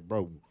snow. I'm like,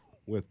 bro,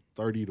 we're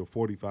 30 to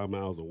 45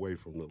 miles away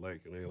from the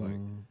lake. And they're like,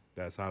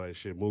 that's how that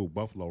shit moved.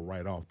 Buffalo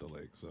right off the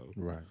lake. So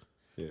Right.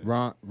 Yeah.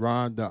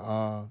 Ron,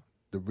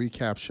 the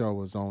recap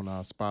show is on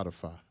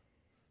Spotify,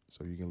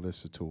 so you can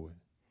listen to it.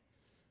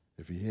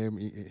 If you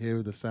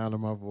hear the sound of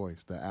my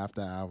voice, the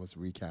After Hours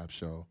recap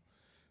show,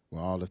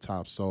 where all the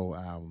top soul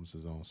albums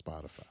is on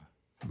Spotify.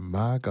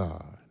 My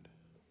God.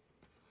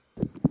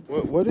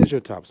 What is your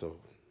top soul?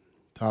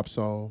 Top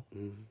soul,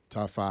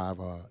 top 5.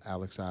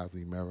 Alex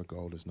Isley,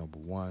 Marigold is number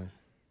 1.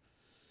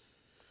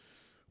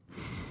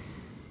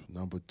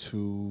 Number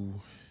 2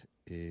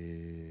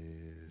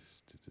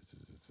 is.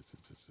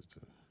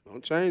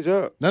 Don't change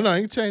up. No, I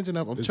ain't changing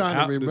up. I'm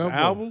trying to remember.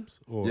 Albums?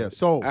 Or? Yeah,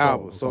 soul.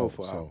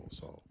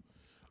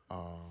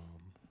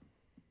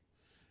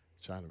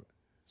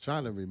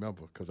 Trying to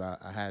remember because I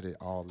had it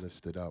all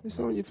listed up. It's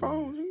on your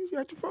phone. You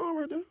got your phone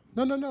right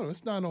there. No.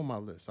 It's not on my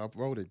list. I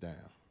wrote it down.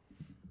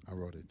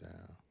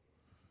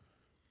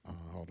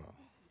 Hold on.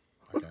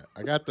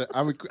 I got the.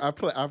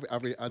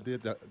 I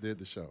did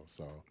the show.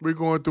 So we're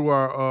going through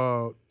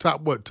our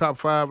top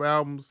 5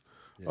 albums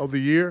of the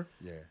year.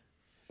 Yeah.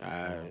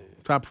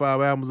 Top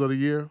 5 albums of the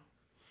year.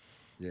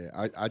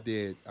 Yeah, I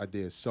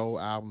did soul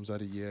albums of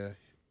the year.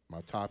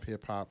 My top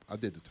hip hop. I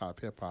did the top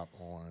hip hop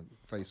on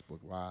Facebook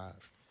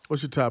Live.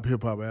 What's your top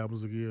hip hop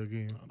albums of the year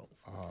again?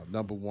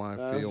 Number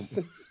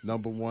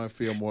 1,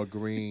 Fillmore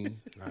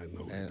Green. I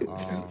know. And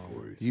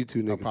you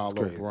two niggas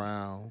Apollo crazy.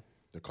 Brown,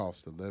 The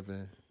Cost of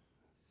Living.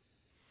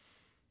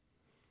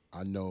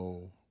 I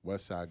know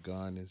Westside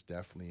Gun is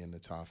definitely in the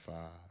top 5,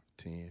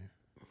 10.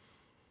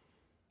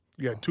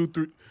 You got 2,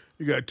 3.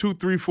 You got 2,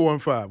 3, 4,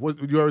 and 5.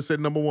 What you already said?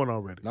 Number 1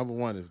 already. Number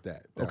 1 is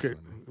that. Definitely. Okay.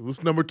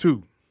 What's number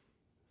 2?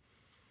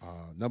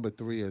 Number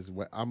 3 is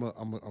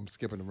I'm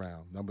skipping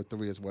around. Number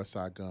 3 is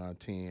Westside Gun,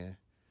 10.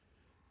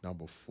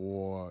 Number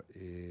 4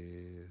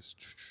 is.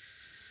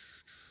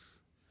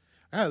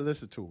 I had to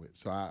listen to it,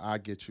 so I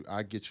get you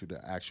the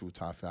actual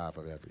top 5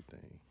 of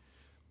everything.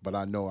 But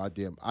I know I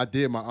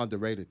did my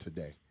underrated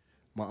today.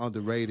 My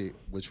underrated,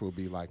 which will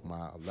be like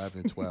my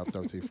 11, 12,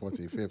 13,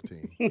 14,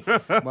 15.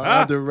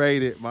 My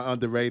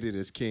underrated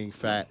is King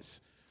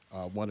Fats,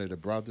 One of the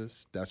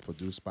Brothers. That's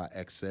produced by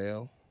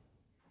XL.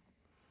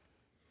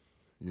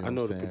 You know I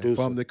know what the I'm saying? producer.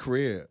 From the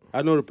crib.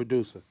 I know the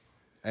producer.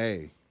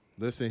 Hey,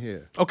 listen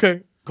here.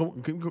 Okay.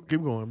 Keep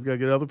going. We got to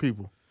get other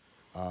people.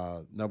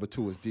 Number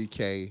 2 is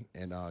DK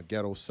and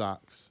Ghetto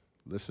Socks.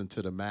 Listen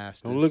to the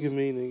Masters. Don't look at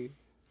me,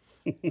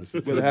 nigga.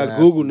 Listen to Better the have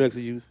Masters. Google next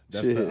to you.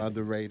 That's Shit. the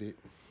underrated.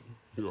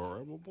 You all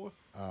right, my boy?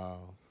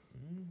 Hold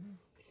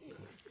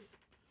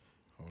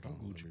on.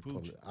 Let me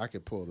pull it. I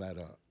can pull that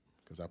up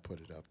because I put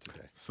it up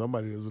today.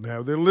 Somebody doesn't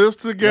have their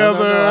list together.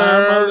 No, I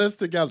have my list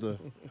together.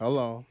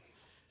 Hold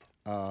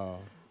on.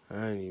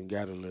 I ain't even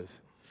got a list.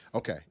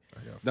 Okay.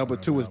 Number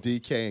 2 is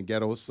DK and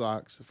Ghetto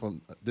Socks.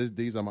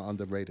 These are my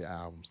underrated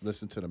albums.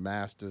 Listen to the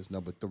Masters.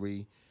 Number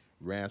 3,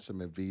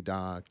 Ransom and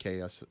V-Don.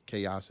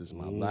 Chaos is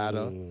my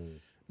ladder.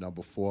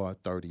 Number 4,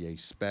 38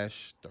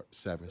 Special,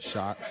 7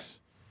 Shots.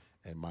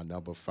 And my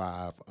number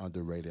 5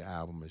 underrated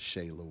album is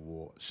Shayna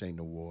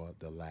Ward,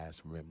 The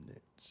Last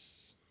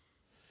Remnants.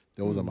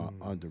 Those are my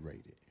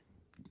underrated.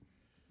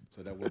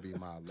 So that would be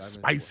my 11.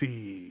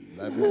 Spicy.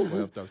 11,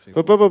 12, 13.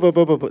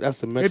 But that's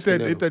the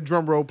Mexican. Hit that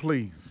drum roll,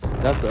 please.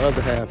 That's the other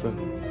half. Puerto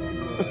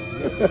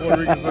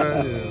Rican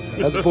side. Yeah.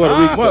 That's the Puerto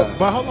Rican side.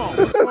 But hold on.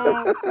 What's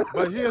wrong?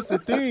 But here's the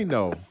thing,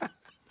 though.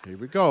 Here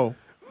we go.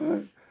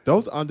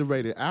 Those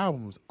underrated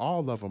albums,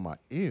 all of them are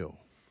ill.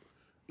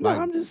 Like,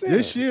 I'm just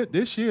saying.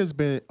 This year has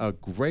been a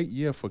great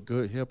year for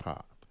good hip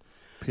hop.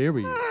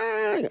 Period.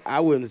 I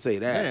wouldn't say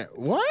that. Man,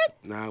 what?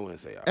 No, I wouldn't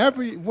say that.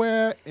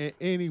 Everywhere and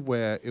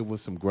anywhere, it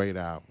was some great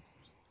albums.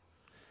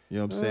 You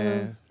know what I'm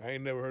saying? I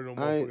ain't never heard no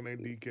motherfucker named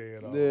DK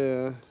at all.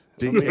 Yeah.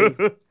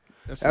 DK.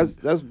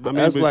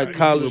 That's like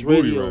college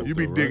radio. You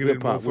be digging in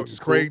motherfucking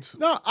crates.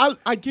 No,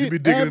 I get. You be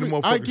digging in the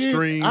motherfucking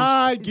streams.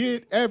 I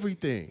get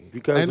everything.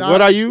 Because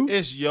what are you?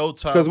 It's your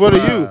top. Because what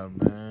are you?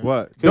 Man.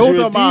 What? Those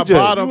are my DJ.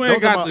 bottom. You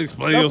ain't those are got my, to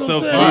explain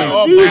yourself.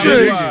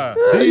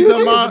 These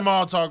are my.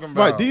 all talking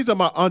about. Right, these are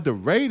my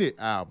underrated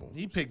albums.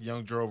 He picked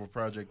Young Dro over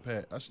Project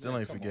Pat. I still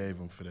ain't forgave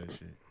him for that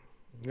shit.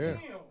 Yeah.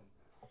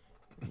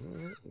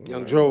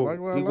 Young Joe,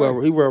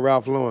 he wear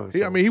Ralph Lauren.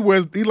 So.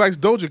 He likes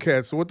Doja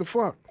Cat. So what the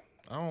fuck?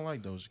 I don't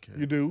like Doja Cat.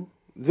 You do?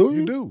 Do you?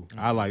 You do.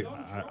 I like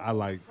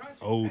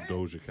old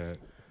Doja Cat.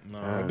 No.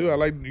 I do. I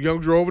like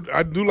Young Dro.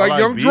 I do like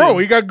Young B. Dro.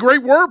 He got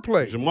great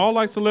wordplay. Jamal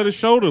likes to let his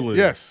shoulder live.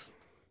 Yes.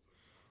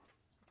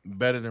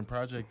 Better than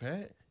Project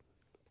Pat?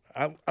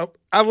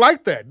 I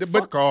like that.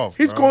 Fuck off.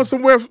 He's bro. going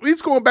somewhere.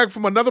 He's going back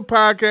from another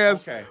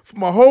podcast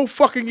from a whole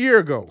fucking year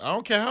ago. I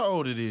don't care how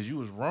old it is. You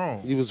was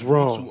wrong. You was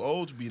wrong. You too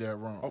old to be that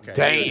wrong. Okay.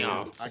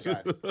 Damn. I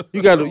got it.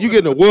 You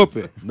getting a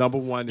whooping. Number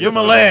 1 is. Give him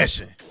a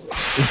lashing.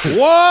 Whoa.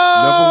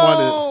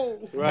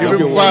 Number 1 is. Right.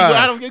 Give him I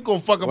 5. don't get gonna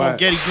fuck up on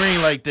Getty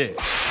Green like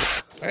that.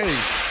 Hey.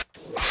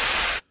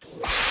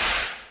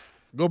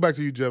 Go back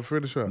to you, Jeff.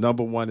 Finish up.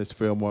 Number 1 is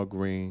Fillmore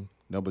Green.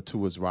 Number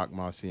 2 is Rock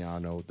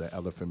Marciano, The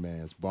Elephant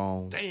Man's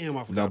Bones. Damn,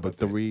 I forgot Number about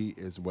that. 3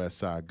 is West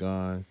Side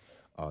Gun.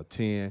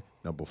 10.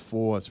 Number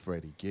 4 is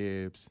Freddie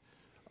Gibbs.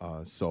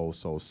 Soul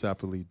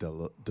Separately,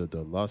 the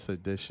Deluxe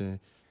Edition.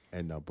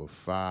 And number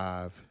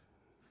 5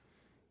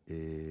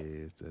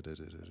 is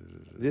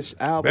This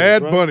album.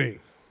 Bad Bunny.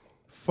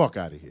 fuck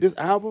out of here. This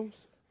albums?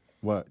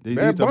 What? Bad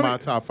These are Bunny. my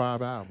top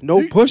 5 albums.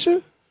 No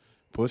Pusha?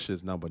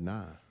 Pusha's number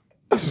 9.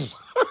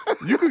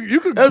 You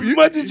could As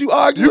much as you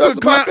argue you us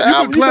could about clown, the you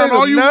album, could clown gave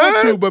all a you want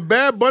 9? to, but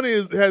Bad Bunny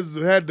has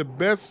had the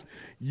best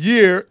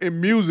year in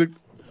music.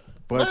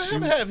 But Let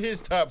him have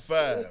his top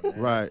 5.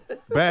 Man. right,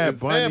 Bad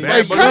Bunny.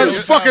 Hey, cut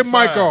his fucking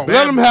mic off.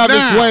 Let him have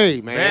Now. his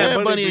way, man.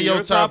 Bad Bunny in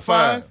your top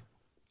 5.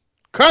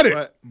 Cut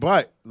it.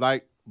 But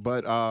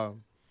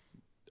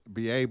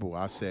Be Able,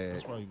 I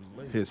said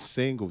his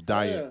single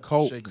Diet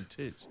Coke. Shaking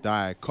tits.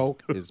 Diet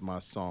Coke is my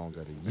song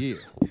of the year.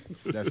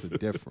 That's the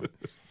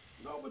difference.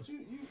 No, but you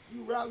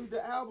rallied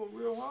the album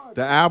real hard.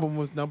 The album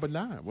was number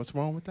 9. What's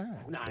wrong with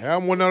that? The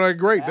album wasn't all that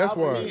great. That's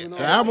why. The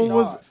album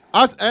was.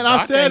 I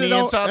said it in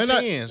on. top And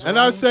 10s,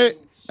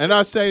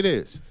 I say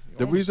this.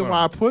 The reason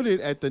why I put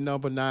it at the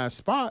number 9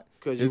 spot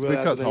 'Cause you is realized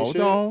because it ain't hold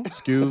shit? on,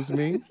 excuse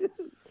me.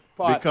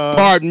 Because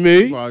Pardon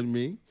me. Pardon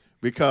me.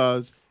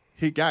 Because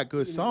he got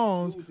good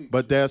songs,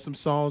 but there's some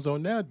songs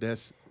on there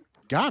that's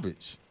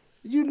garbage.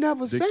 You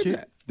never said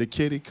that. The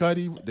Kid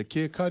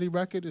Cudi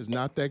record is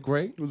not that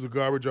great. It was a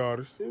garbage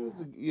artist.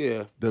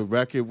 Yeah. The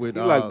record with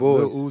You like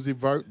Lil boys. Uzi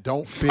Vert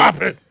don't fit.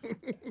 Stop it.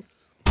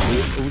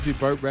 Lil Uzi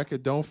Vert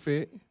record don't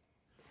fit.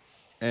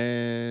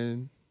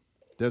 And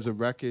there's a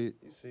record.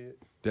 You see it?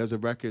 There's a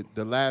record.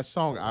 The last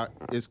song,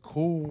 it's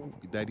cool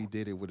that he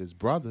did it with his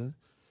brother,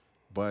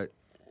 but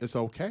it's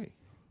okay.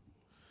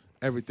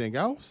 Everything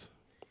else,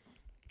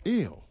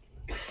 ill.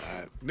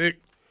 Nick.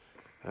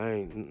 I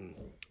ain't.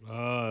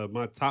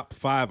 My top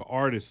 5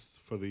 artists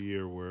for the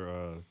year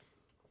were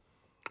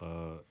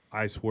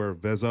I Swear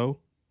Vezo,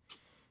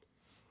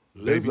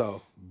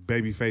 Lizzo.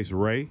 Babyface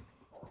Ray,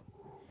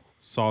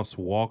 Sauce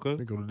Walker.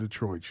 They go to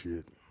Detroit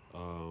shit.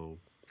 Oh,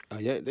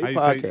 yeah, they How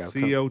you say podcast.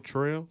 CEO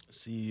Trail?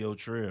 CEO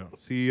Trail.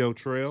 CEO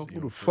Trail.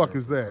 Who the fuck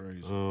is that?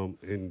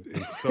 And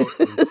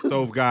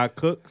Stove Guy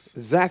Cooks.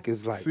 Zach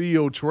is like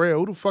CEO Trail.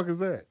 Who the fuck is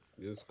that?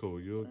 It's cool.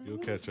 You'll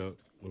catch up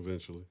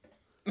eventually.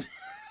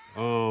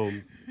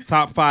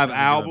 Top 5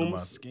 albums.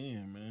 My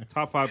skin, man.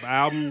 Top 5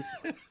 albums.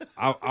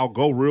 I'll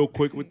go real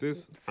quick with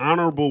this.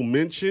 Honorable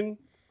mention.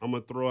 I'm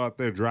gonna throw out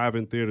there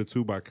Drive-In Theater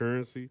 2 by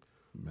Currency.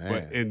 Man.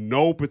 But in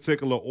no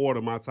particular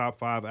order, my top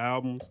 5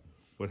 albums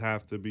would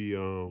have to be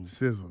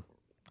Scissor.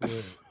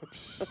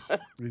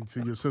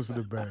 Into your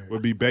sensitive bag.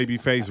 would be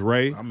Babyface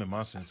Ray. I'm in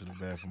my sensitive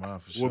bag for mine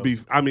for sure. Would be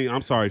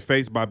I'm sorry,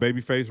 Face by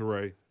Babyface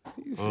Ray.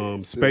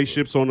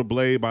 Spaceships on the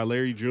Blade by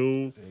Larry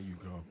June. There you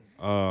go.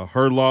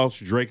 Her Loss,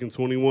 Drake and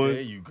 21.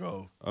 There you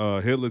go.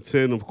 Hitler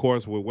 10, of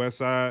course, with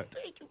Westside.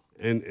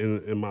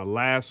 And my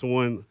last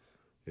one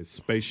It's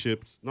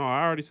Spaceships. No,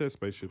 I already said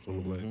Spaceships on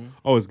the Blade.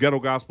 Oh, it's Ghetto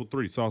Gospel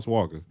 3, Sauce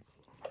Walker.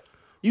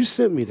 You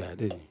sent me that,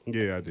 didn't you?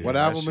 Yeah, I did. What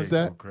album is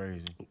that?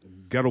 Crazy.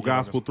 Ghetto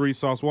Gospel 3,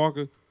 Sauce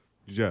Walker.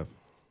 Jeff.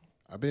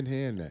 I've been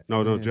hearing that.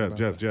 No,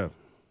 Jeff.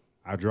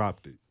 I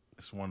dropped it.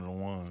 It's one of the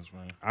ones,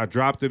 man. I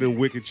dropped it in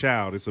Wicked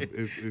Child. It's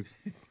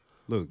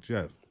look,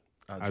 Jeff.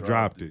 I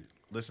dropped it.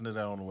 Listen to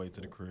that on the way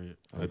to the crib.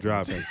 I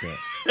dropped it.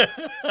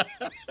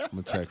 I'm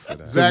gonna check for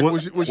that. Zach,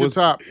 what's your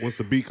top? Once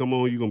the beat come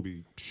on, you gonna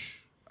be.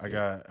 I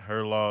got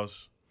Her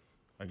Loss.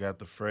 I got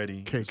the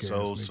Freddie.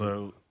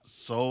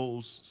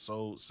 Souls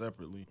sold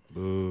separately.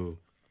 Boo.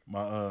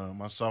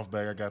 My soft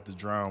bag, I got the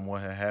drum.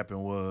 What had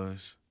happened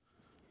was,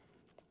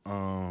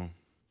 Yo,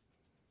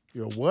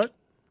 what?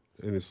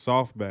 In his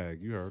soft bag,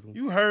 you heard him.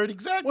 You heard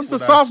exactly. What's what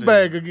the I soft said.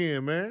 bag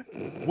again, man?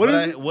 What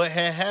is it? What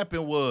had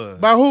happened was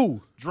By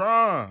who?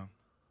 Drum.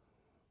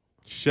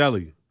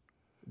 Shelly.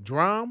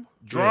 Drum?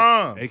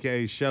 Drum.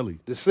 AKA Shelly.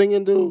 The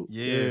singing dude?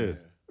 Yeah.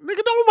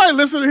 Nigga, don't nobody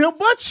listen to him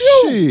but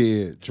you.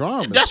 Shit,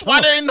 Drum. That's why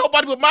there ain't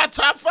nobody with my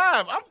top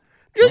 5.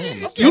 You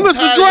listen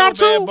to Drum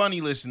too? Bad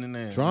Bunny listening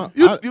there. Drum.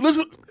 You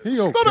listen? He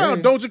Slow okay.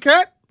 down, Doja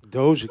Cat.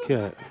 Doja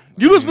Cat.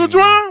 You listen to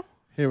Drum?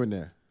 Here and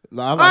there.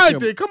 I All like right, him.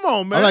 then, come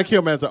on, man. I like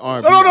him as an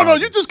R&B. No. artist.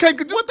 You just can't.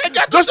 What they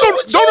got to Just do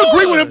with don't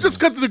agree with him yours?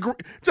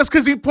 just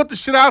because he put the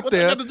shit out What they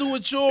there. got to do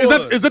with yours?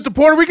 Is that the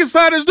Puerto Rican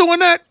side that's doing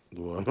that?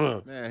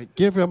 Man,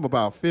 give him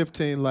about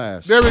 15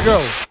 laughs. There we go.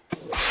 Yeah,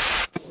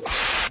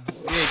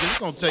 because it's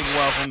going to take a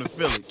while for him to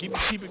feel it.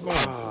 Keep it going.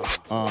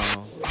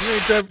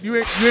 You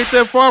ain't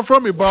that far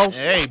from me, boss.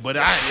 Hey, but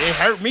it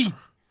hurt me.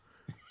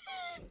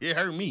 It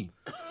hurt me.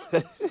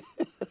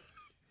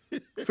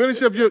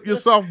 Finish up your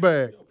soft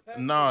bag.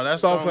 No,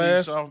 that's Soft the only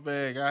ass. soft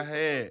bag I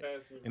had.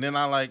 And then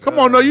I like. Come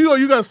on, no,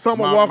 you got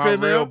Summer Walker my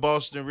in real there.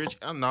 Boston Richie.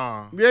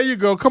 Nah. There you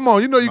go. Come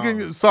on, you know you can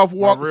get soft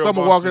walk, My real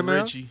Summer Boston Walker in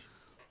there. Richie.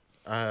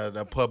 I had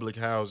a Public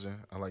Housing.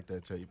 I like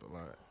that tape a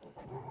lot.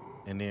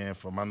 And then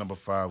for my number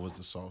 5 was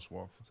the Sauce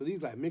Walker. So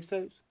these like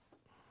mixtapes?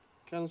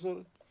 Kind of, sort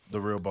of?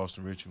 The real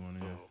Boston Richie one,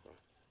 yeah.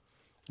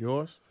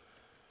 Yours?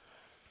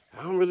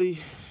 I don't really.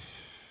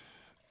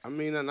 I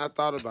mean, and I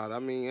thought about it. I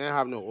mean, I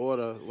have no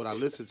order. What I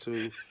listen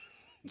to,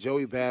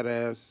 Joey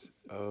Badass,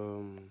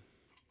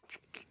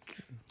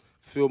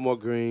 Fillmore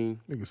Green.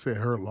 Nigga said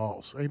her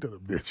loss. Ain't that a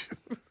bitch?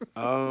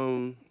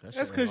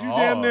 That's because you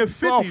damn near 50,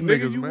 Soft nigga.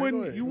 niggas, You man.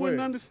 wouldn't Go ahead, you go wouldn't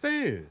ahead.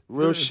 understand.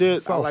 Real shit. I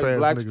Soft like ass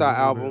Black niggas Star do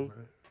that, album.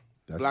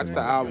 man. Black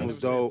Star album was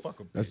dope.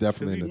 That's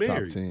definitely in the top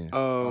married.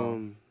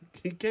 10.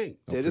 He can't.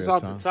 Yeah, this fair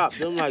off time. the top.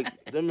 Them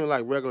in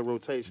like regular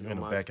rotation You in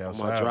on the my, back on my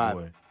outside, drive.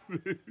 boy.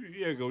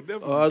 Yeah, go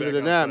definitely. Other back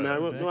than that,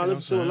 outside. man, Back I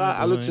listen to a outside, lot.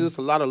 I listen to boy. just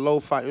a lot of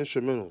lo-fi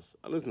instrumentals.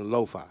 I listen to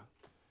lo-fi.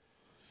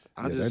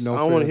 I Yeah, just they know I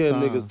don't want to fair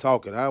hear time. niggas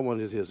talking. I want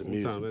to just hear some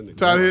music.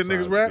 Tired of hearing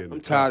niggas rap?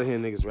 I'm tired of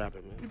hearing niggas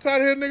rapping, man. You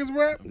tired of hearing niggas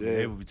rap?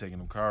 They would be taking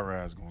them car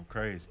rides going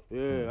crazy.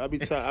 Yeah, I be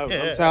tired.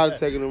 I'm tired of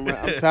taking them.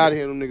 I'm tired of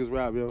hearing them niggas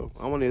rap, yo.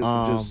 I want to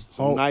hear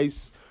some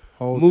nice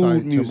Hold mood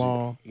tight, music.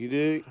 Jamal. You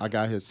dig? I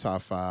got his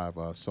top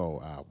 5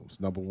 soul albums.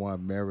 Number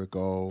 1,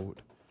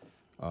 Marigold,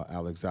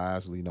 Alex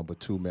Isley. Number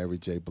 2, Mary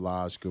J.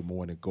 Blige, Good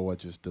Morning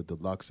Gorgeous, the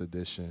deluxe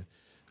edition.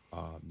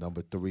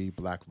 Number 3,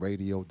 Black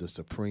Radio, the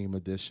Supreme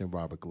edition,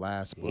 Robert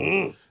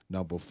Glasper.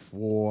 Number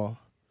 4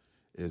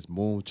 is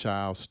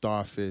Moonchild,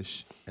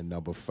 Starfish. And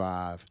number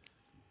 5,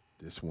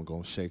 this one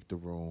gonna shake the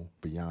room,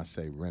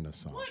 Beyonce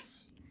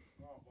Renaissance.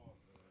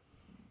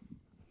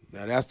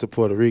 Now that's the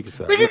Puerto Rican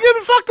side. We can get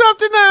fucked up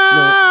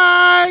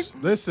tonight.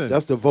 Listen.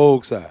 That's the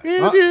Vogue side.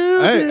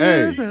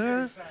 Hey.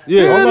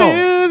 Yeah, Hold on.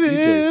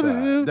 DJ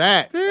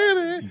side.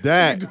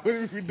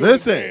 That.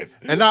 Listen.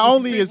 And not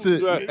only is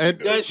it. And,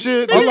 That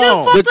shit. hold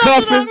on. The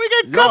cuffing. We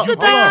get Yo, cuffed hold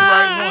tonight.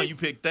 on. Right one, you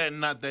picked that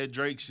and not that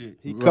Drake shit.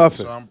 He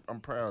cuffing. So I'm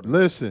proud of it.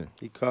 Listen.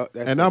 He cut.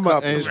 That's And the I'm a,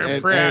 cuffing.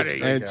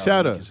 and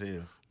Cheddar. As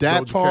hell.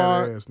 That Doja Cat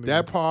part, ass nigga.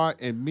 that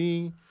part, and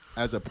me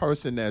as a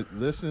person that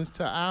listens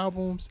to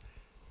albums,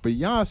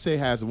 Beyonce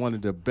has one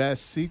of the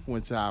best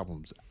sequence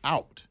albums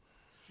out.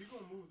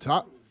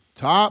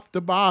 Top to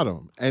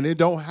bottom, and it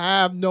don't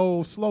have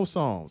no slow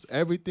songs.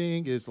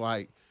 Everything is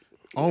like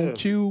on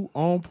cue,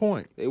 on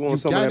point. They want You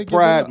some of gotta that give it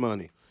pride up.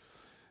 money.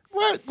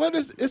 What? But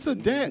it's a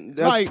damn.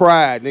 That's like,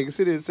 pride, nigga.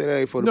 See, they say that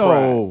ain't for the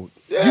pride. No.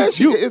 Yeah, it's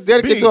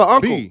dedicated to her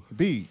uncle.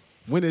 B.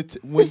 When A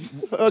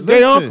listen,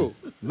 gay uncle.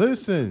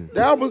 Listen.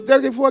 The album's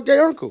dedicated for a gay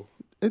uncle.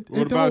 It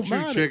What don't about you,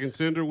 matter. Chicken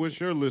Tender? What's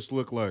your list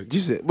look like? You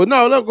said, but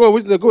no, go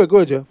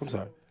ahead, Jeff. I'm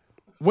sorry.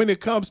 When it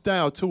comes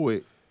down to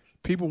it,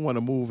 people want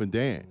to move and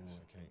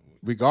dance,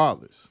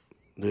 regardless.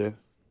 Yeah.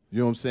 You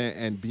know what I'm saying?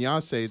 And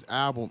Beyonce's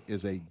album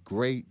is a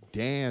great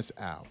dance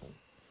album.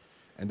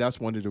 And that's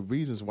one of the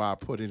reasons why I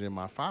put it in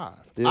my 5.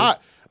 Yeah.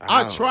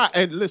 I try,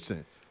 and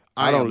listen,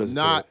 I I don't am listen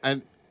to not it.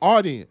 an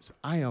audience.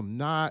 I am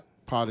not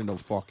part of no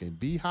fucking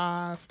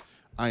beehive.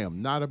 I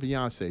am not a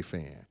Beyonce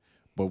fan.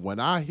 But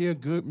when I hear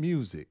good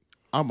music,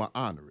 I'm going to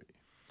honor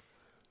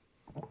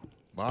it.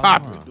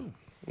 Poppin'.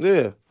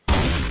 Yeah.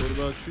 What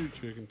about you,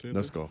 Chicken Tender?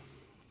 Let's go.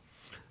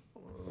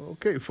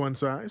 Okay, fun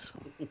size.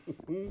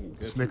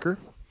 Snicker.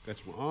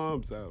 Got your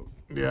arms out.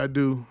 Yeah, I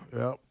do.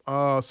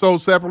 Yep.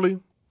 Sold Separately.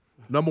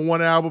 Number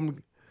 1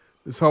 album.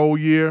 this whole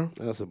year.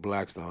 That's a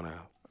Blackstone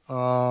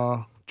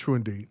album. True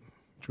indeed.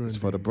 It's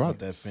for the brother.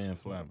 That fan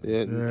flap.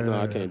 Yeah, no,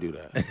 I can't do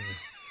that.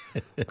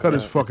 Cut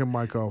his fucking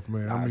mic off,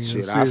 man. I mean,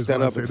 shit, serious I'll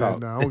stand when I up and say that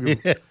talk. now. I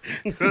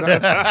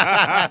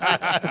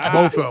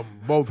don't give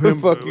both of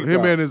them, both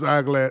him and his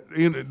eyeglass.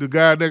 The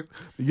guy next,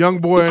 the young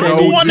boy, and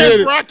The one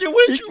that's rocking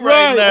with you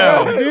right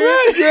now.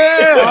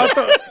 Yeah,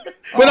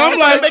 But I'm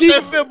like, make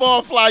that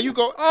football fly. You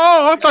go.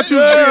 Oh, I thought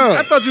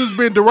you was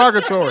being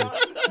derogatory.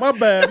 My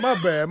bad.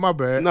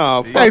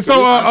 No, Hey, so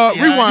rewind.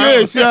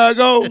 Yeah, see how I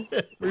go?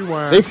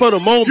 Rewind. They for the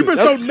moment. You've been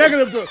so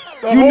negative. The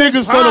You whole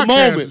niggas for the podcast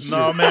moment. and shit.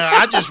 No, man,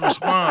 I just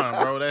respond,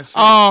 bro. That's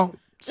it.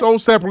 Soul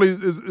Separately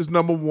is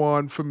number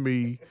one for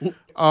me.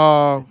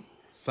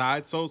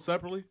 Side Soul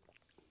Separately?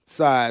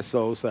 Side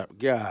Soul Separate.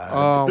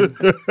 God.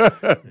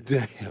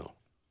 Damn.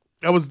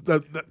 That was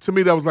to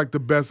me. That was like the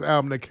best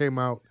album that came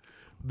out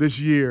this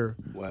year.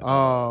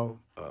 What?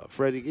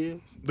 Freddie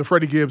Gibbs? The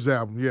Freddie Gibbs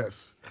album,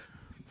 yes,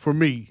 for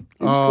me.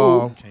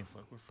 cool.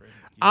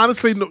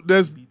 Honestly,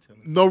 there's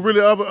no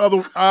really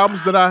other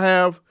albums that I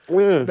have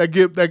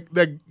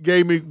that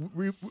gave me.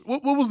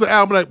 What was the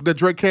album that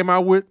Drake came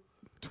out with?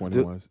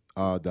 21.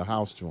 The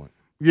house joint.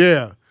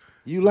 Yeah,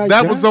 You like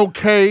that was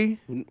okay.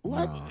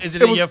 What? Is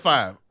it in your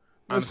 5?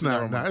 It's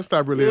Honestly, not. It's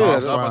not really. I in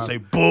was my about to five. say,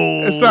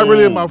 boom. It's not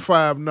really in my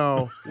 5.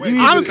 No.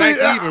 Honestly,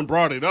 that even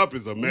brought it up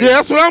is amazing. Yeah,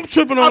 that's what I'm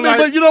tripping on.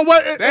 But you know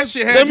what? That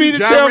shit that had mean you to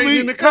tell gyrating me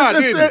in the car,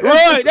 didn't it?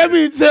 Right, that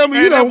mean to tell me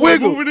Hey, you that done boy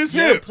wiggle. moving his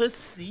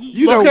hips.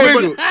 You done Okay,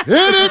 wiggle.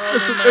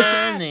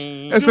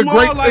 It's a Jamal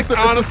great. like It's a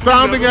honestly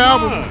sounding never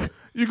album. mind.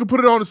 You can put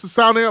it on. It's a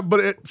sounding album,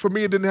 but for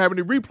me, it didn't have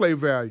any replay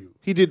value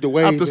He did the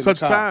wave after in the such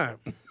car. time.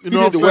 You He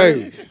know did the what I'm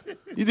saying? wave.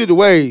 You did the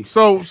wave.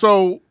 So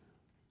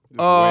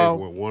wave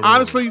with one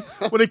honestly,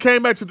 when it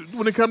came back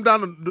when it come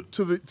down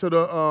to the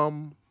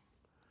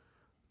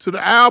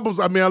albums,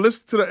 I mean, I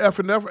listened to the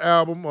F&F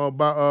album by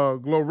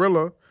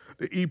Glorilla,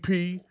 the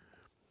EP.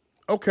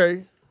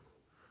 Okay,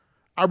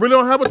 I really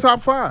don't have a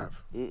top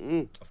 5.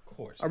 Of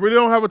course. I really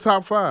don't have a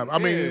top 5. I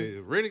mean, Yeah,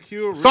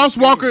 ridicule. Sauce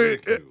Walker.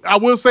 ridicule. I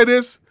will say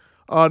this: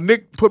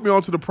 Nick put me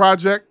onto the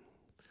project.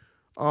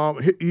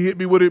 He hit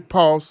me with it.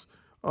 Pause.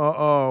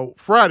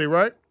 Friday,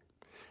 right?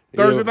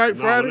 Thursday night,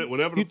 No, Friday.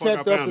 whenever You the fuck I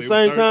text us found the it,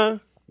 same was time?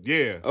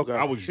 Yeah. Okay.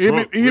 I was He hit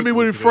drunk. me with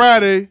listening it to that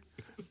Friday,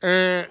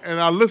 and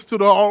I listened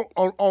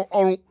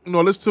to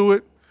listen to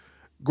it.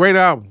 Great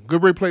album,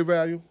 good replay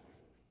value.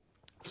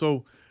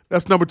 So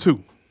that's number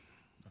 2.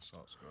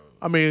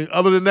 I mean,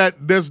 other than that,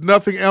 there's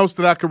nothing else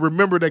that I can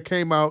remember that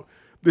came out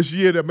this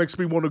year that makes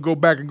me want to go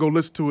back and go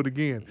listen to it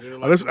again. You don't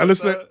I like listen, the I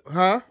listen West to,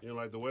 huh? You don't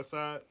like the West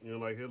Side? You don't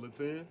like Hitler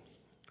 10?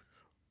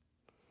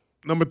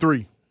 Number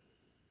 3.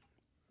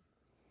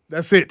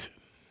 That's it.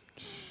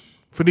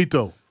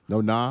 Finito.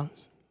 No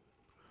Nas.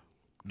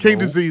 King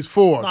Disease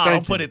 4. Nah, Thank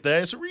don't you. put it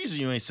there. It's a reason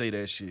you ain't say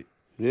that shit.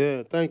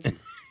 Yeah, thank you.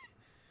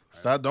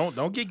 Stop.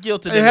 Don't get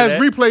guilty. It has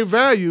replay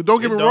value.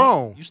 Don't get me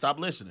wrong. You stop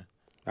listening.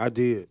 I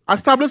did. I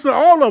stopped listening to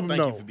all of them,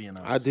 Thank though. you for being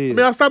honest. I did. I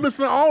mean, I stopped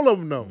listening to all of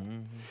them, though.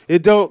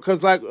 It don't,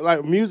 cause like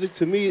music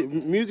to me,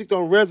 music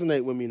don't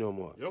resonate with me no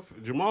more.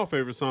 Jamal's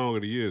favorite song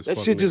of the year is That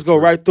Fuck shit Nigga just go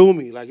Free. right through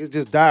me. Like it's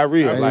just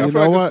diarrhea. Hey, Like, you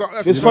know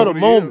what? it's for the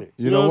moment.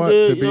 You know what? I'm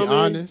To saying? be You know what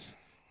I mean? honest,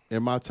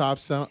 in my top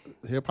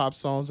hip hop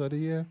songs of the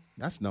year,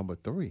 that's number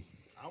 3.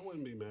 I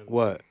wouldn't be mad.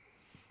 What?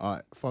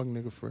 Fuck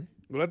Nigga Free.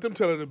 Let them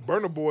tell it that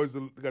Burna Boy's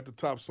got the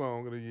top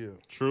song of the year.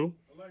 True.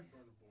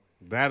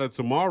 That or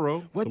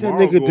Tomorrow. What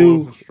Tomorrow that nigga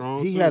going do?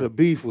 strong, He too. had a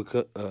beef with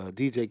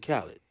DJ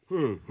Khaled.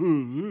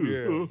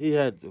 Yeah. He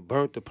had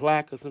burnt the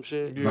plaque or some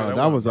shit. Yeah,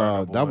 No,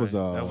 that was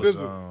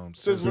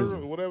Scissor,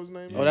 whatever his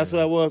name is. Oh, that's what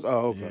that was.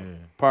 Oh, okay. Yeah.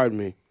 Pardon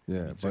me.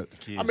 yeah, but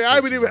I mean, I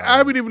haven't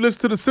even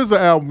listened to the Scissor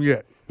album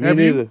yet. Me Have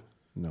you? neither.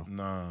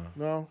 Nah.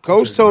 No.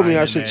 Coach told me I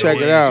Right, should man. check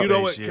it Yeah, out. You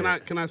know what? Yeah.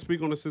 Can I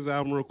speak on the SZA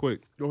album real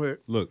quick? Go ahead.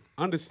 Look,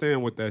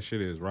 understand what that shit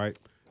is, right?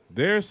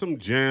 There's some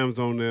jams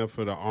on there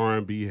for the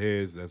R&B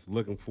heads that's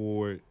looking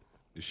for it.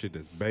 The shit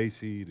that's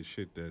bassy, the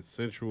shit that's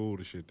sensual,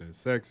 the shit that's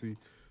sexy.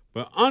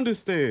 But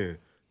understand,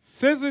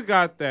 SZA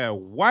got that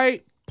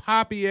white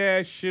poppy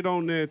ass shit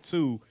on there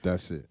too.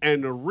 that's it.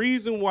 And the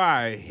reason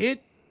why it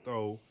hit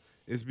though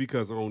is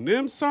because on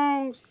them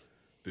songs,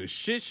 the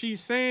shit she's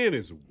saying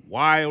is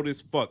wild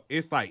as fuck.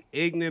 It's like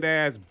ignorant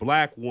ass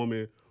black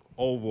woman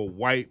over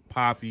white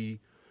poppy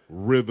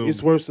rhythm.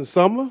 It's worse than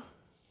summer.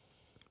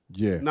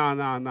 Yeah. Nah.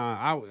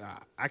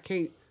 I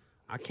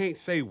can't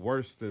say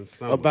worse than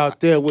some.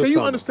 About there with Can you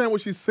summer. understand what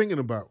she's singing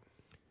about?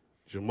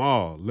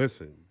 Jamal,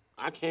 listen.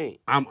 I can't.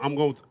 I'm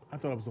going to I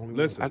thought it was only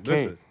listen. I can't.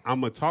 Listen. I'm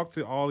gonna talk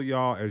to all of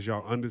y'all as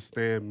y'all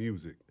understand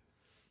music.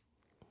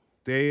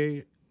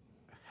 They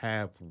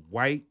have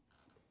white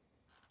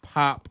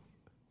pop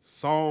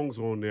songs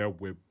on there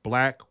with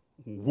black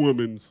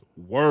women's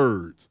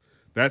words.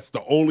 That's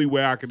the only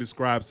way I can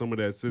describe some of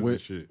that SZA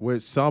shit.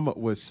 With Summer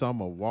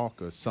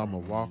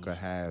Walker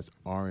has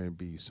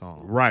R&B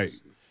songs. Right.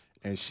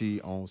 And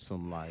she on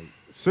some like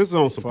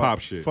SZA on some pop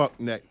shit. Fuck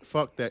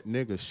that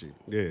nigga shit.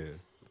 Yeah.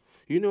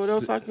 You know what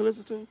else I can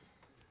listen to?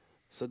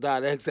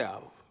 Sadat X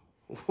album.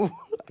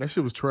 That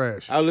shit was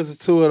trash. I listened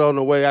to it on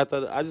the way. I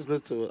just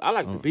listened to it. I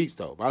like the beats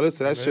though. I listened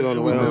to that shit on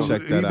the way home.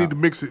 Check that You out. need to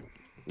mix it.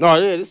 No,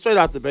 yeah, it's straight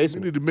out the You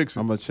basement. need to mix it.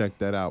 I'm gonna check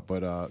that out.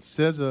 But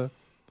SZA,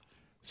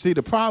 see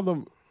the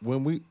problem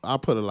when I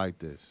put it like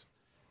this.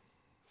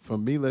 For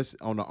me,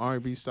 on the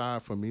R&B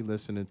side, for me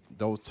listening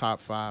those top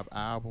 5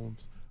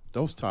 albums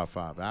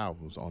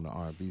on the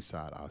R&B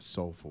side are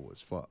soulful as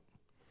fuck.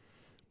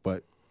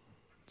 But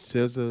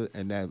SZA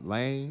and that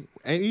lane,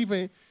 and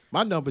even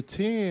my number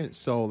 10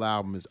 soul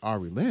album is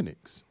Ari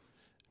Lennox,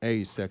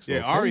 Age, Sex,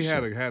 Yeah, Location.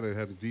 Ari had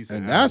a decent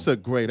and album. that's a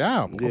great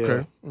album. Yeah.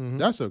 Okay.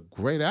 That's a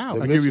great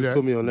album. I give you that.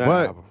 Put me on that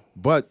But album.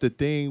 but the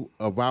thing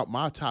about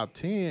my top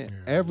 10,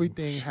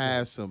 everything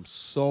has some That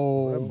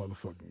soul.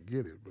 motherfucking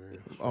get it, man.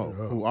 Oh,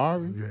 who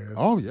Ari? Yes.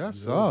 Oh yes,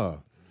 sir.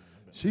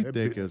 She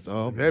think it's That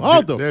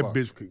motherfucker. that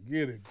bitch could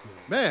get it.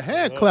 Man,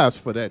 hand claps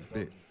for that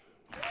bitch.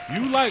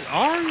 You like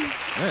Ari?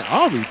 Man,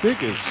 Ari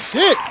think it's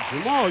shit.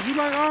 Jamal, you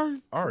like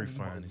Ari? Ari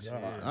fine as shit.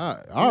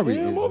 Ari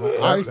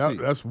is icy.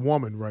 That's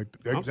woman right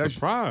there. I'm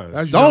surprised.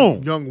 That's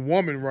Stone. young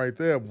woman right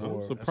there,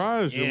 boy. I'm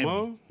surprised,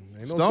 Jamal.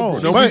 Ain't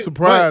Stone. Don't But- be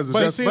surprised. but-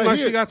 if It that's- seems like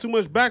she got too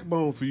much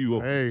backbone for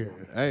you. Hey,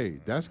 Hey,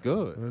 that's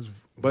good. that's-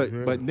 But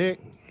yeah. but Nick,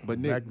 Back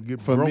and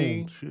get for grown,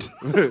 me, shit.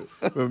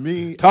 for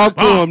me, Talk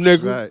to him,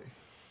 nigga. right.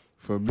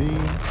 For me,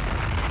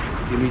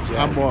 Give me Jack.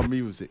 I'm more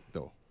music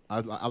though.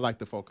 I like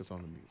to focus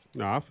on the music.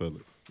 No, I feel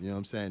it. You know what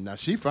I'm saying? Now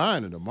she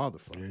fine in the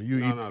motherfucker. You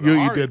No, eat, no, you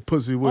Ari- eat that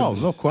pussy with Oh,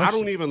 me. no question. I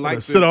don't even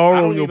like sit all I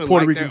on don't your even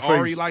Puerto like Rican that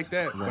Ari face. like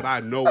that, but I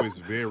know it's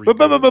very But-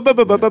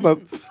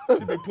 good.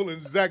 She be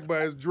pulling Zach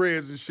by his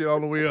dreads and shit all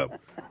the way up,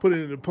 put it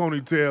in the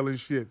ponytail and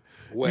shit.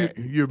 Wet.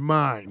 You're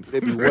mine.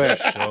 They be wet.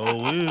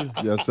 So is.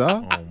 Yes,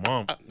 sir. Oh,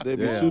 mom. They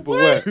be Yeah. super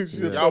wet.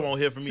 Y'all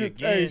won't hear from me Hey,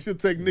 again. she'll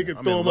take Nick and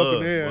I'm throw in him up in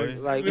love, the air.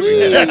 boy. Like,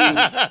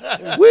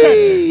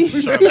 wee.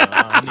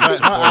 I need to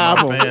support my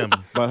album, family.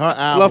 but her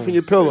album, Fluffing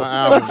your pillow. her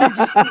album,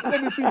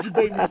 Let me feed you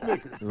baby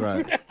Snickers.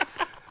 right?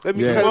 Let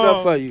me Yeah. cut it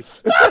up for you.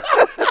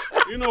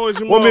 You know what,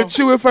 Jamal? Want me to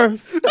chew it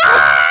first?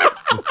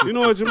 You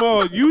know what,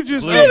 Jamal? You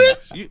just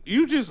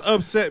you just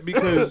upset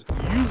because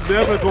you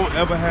never gonna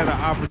ever had an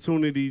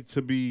opportunity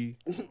to be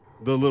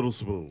the little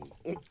spoon.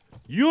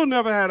 You'll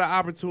never had an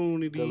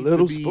opportunity The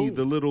little to be spoon.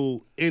 the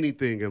little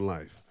anything in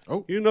life.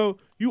 Oh. You know,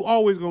 you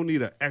always gonna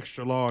need an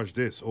extra large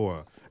this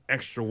or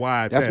extra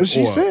wide That's that. what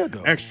she or said,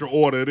 though. Extra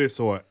order this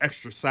or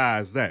extra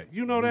size that.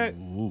 You know that?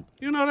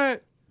 You know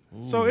that?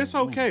 So it's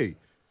okay.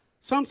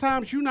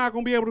 Sometimes you're not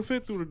gonna be able to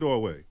fit through the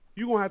doorway.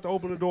 You're gonna have to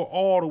open the door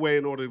all the way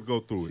in order to go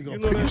through it. You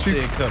know You that?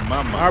 said cut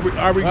my mouth.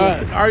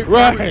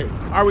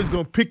 Ari's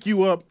gonna pick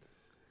you up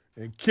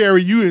and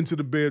carry you into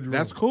the bedroom.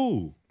 That's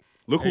cool.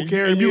 Look who and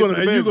carried me you're into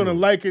gonna, the and you're bedroom. gonna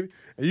like it,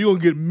 and you're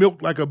gonna get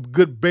milked like a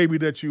good baby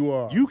that you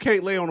are. You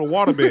can't lay on a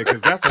waterbed because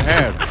that's a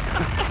hazard.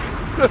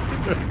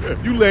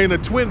 You lay in a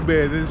twin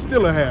bed and it's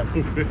still a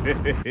hazard.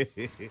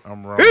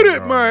 I'm wrong. Hit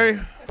it,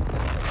 man.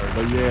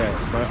 But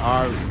yeah,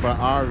 but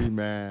Ari,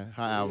 man,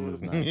 her album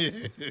is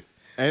nice.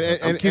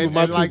 And keeping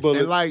my two like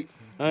bullets. and like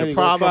I ain't the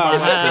gonna problem I fire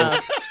like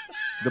have,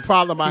 the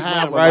problem I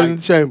have, with, Right in like,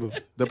 the chamber.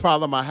 the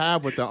problem I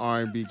have with the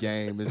R&B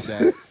game is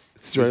that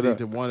Straight it's up.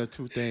 either one or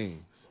two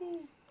things.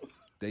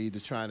 They either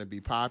trying to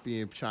be poppy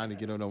and trying to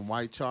get on them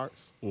white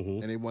charts,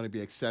 and they want to be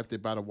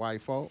accepted by the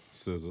white folk,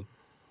 Scissor.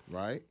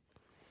 right?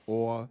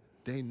 Or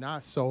they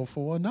not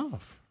soulful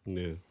enough.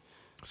 Yeah.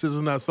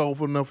 Scissor's not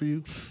soulful enough for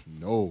you?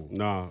 No.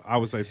 Nah, I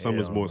would say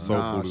Summer's more soulful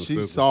Nah, than she's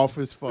Scissor. soft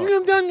as fuck.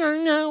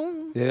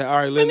 Yeah,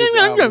 Ari Lennox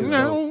album is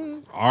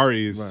dope.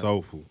 Ari is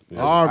soulful.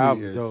 Yeah. Ari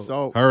Album is dope.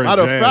 so. Her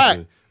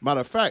and Matter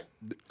of fact,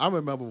 I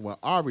remember when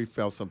Ari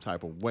felt some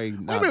type of way.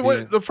 Not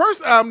being, The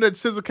first album that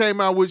SZA came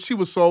out with, she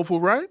was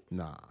soulful, right?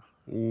 nah.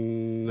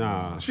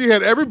 Nah. She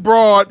had every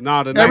broad,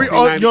 Nah, the every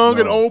 1990 young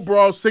and no. old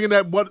broad singing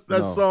that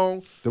No.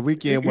 song. The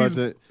Weeknd He's-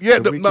 wasn't. Yeah,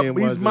 the Weeknd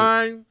he's wasn't.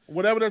 mine.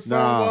 Whatever that song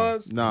Nah,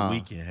 was. nah.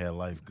 Weekend had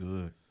life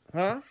good.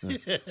 Huh?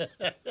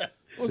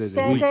 What's the Said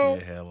song called?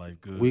 Weekend had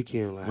life good.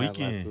 Weekend. Like,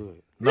 Weekend.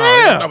 good. No, Yeah.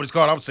 that's not what it's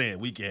called. I'm saying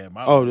Weekend had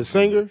my Oh, life the good.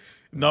 singer?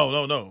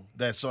 No.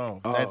 That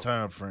song, Oh. that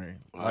time frame.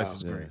 Life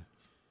was great.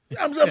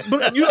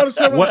 But you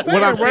understand What I'm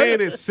right?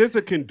 saying is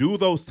SZA can do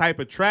those type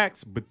of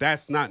tracks, but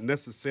that's not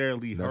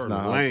necessarily That's her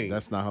not her- lane.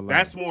 that's not her lane.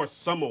 That's more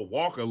Summer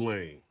Walker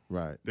lane,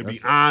 Right. to be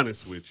That's-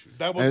 honest with you.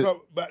 That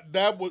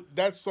was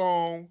that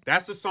song.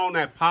 That's the song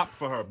that popped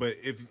for her. But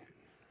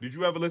did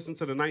you ever listen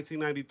to the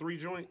 1993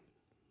 joint?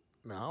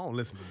 No, I don't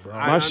listen to bro.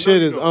 My know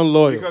shit you is don't.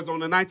 unloyal. Because on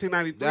the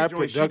 1993 That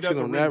joint, she production does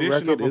a on that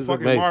rendition record of a is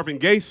fucking amazing. Marvin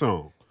Gaye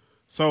song.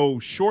 So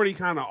Shorty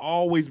kind of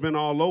always been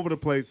all over the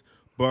place,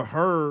 but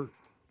her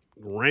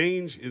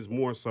range is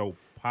more so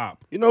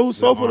pop. You know who's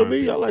soulful to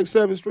R&B. me? I like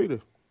 7th Streeter.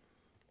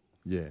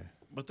 Yeah.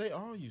 But they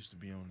all used to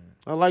be on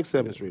that. I like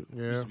 7th Streeter.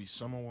 Used to be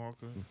Summer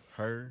Walker,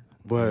 her.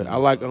 But I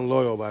like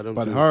Unloyal by them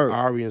But two. her,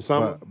 Ari and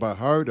Summer. but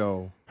her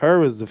though.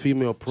 Her is the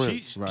female She,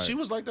 prince. Right. she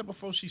was like that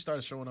before she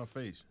started showing her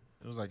face.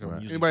 It was like her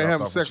music Anybody dropped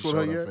having off when sex she with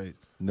her showed yet? face.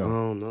 No.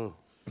 Oh, no.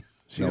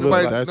 She No, look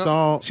Nobody- like, that no.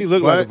 song. She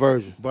looked like a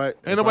virgin. But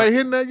Ain't nobody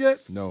hitting that yet?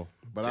 No.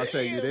 But I'll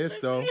tell you this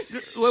though.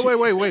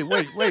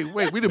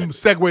 Wait. We didn't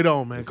segued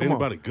on, man. Come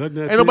anybody on. gutting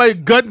that Ain't nobody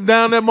gutting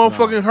down that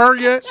motherfucking her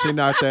yet? She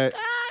not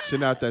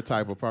that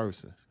type of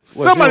person.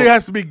 Somebody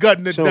has to be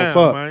gutting it down,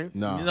 fuck. man.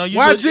 No. You know, you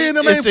Why just- G and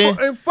them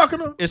ain't fucking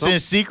her? It's in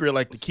secret,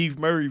 like the Keith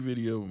Murray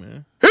video,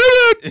 man.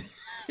 Hit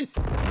it!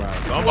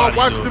 Somebody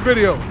Watch do the it.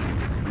 video.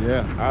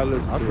 Yeah.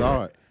 I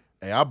saw it.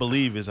 Hey, I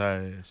believe his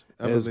ass.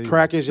 As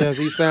crackish as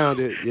he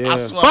sounded, yeah.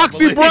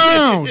 Foxy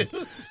Brown,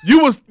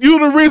 you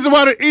the reason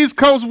why the East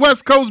Coast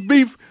West Coast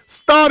beef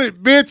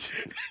started, bitch.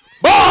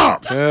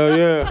 Bombs. Hell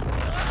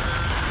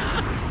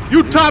yeah.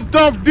 You topped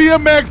off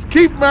DMX,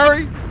 Keith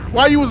Murray,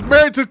 while you was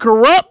married to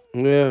Corrupt.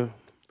 Yeah.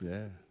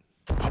 Yeah.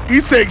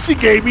 He said she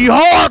gave me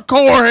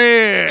hardcore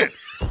head.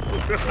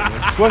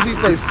 What he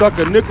say? Suck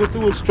a nickel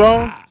through a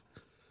straw.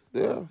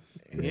 Yeah.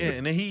 Yeah,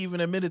 and then he even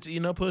admitted to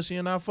eating up pussy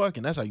and not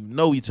fucking. That's how you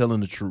know he telling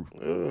the truth.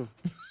 Yeah.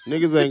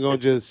 Niggas ain't gonna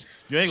just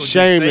You ain't gonna just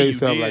shame say you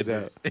themselves did like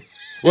that.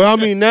 Well, I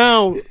mean,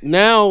 now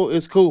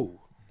it's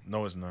cool.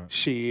 No, it's not.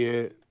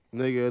 Shit.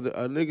 Nigga,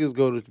 niggas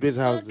go to bitch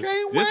houses.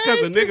 Just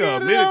because a nigga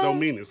admit it don't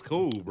mean it's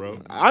cool, bro.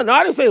 I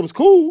didn't say it was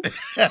cool.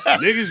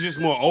 Niggas just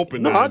more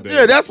open nowadays.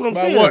 Yeah, that's what I'm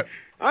About saying. what?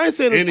 I ain't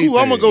saying it's Anything. cool.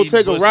 I'm gonna go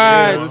take a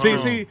ride,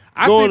 See,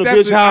 I go think in a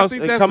that's bitch I house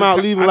think and that's come a out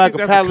co- leaving I like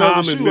think a that's paddle of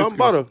common shoe. I'm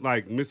butter.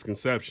 like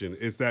misconception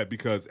is that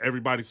because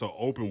everybody's so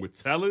open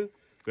with telling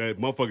that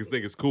motherfuckers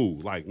think it's cool.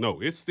 Like, no,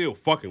 it's still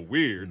fucking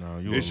weird. No,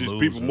 you it's a just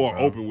loser, people more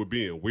bro. open with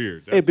being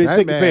weird. Hey, That's bitch,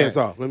 take your pants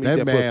off. Let me that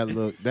get man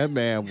pussy. That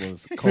man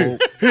was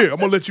cold. Here, I'm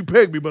gonna let you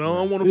peg me, but I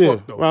don't want to Yeah,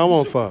 fuck though. well, I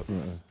want to fuck.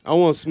 I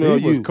want to smell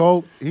He was you.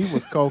 coke. He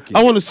was cokey.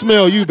 I want to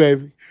smell you,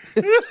 baby.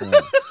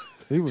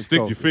 He was Stick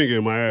cokey. your finger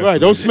in my ass.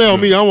 Right, don't smell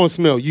me. I want to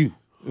smell you.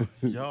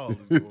 Y'all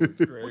is going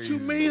crazy. What you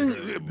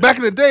mean? Back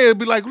in the day, it'd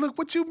be like, look,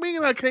 what you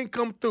mean I can't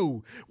come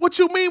through? What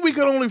you mean we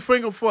could only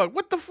finger fuck?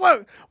 What the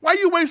fuck? Why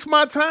you waste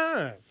my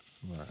time?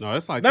 No,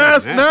 it's like Now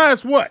that.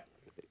 it's what?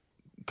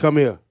 Come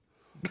here.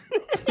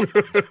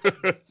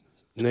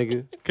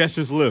 Nigga. Catch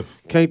this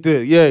lift. Can't do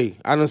it. Yay.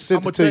 I done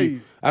sent I'ma it to tell you.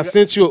 you. I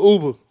sent you an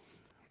Uber.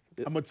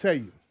 I'm gonna tell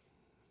you.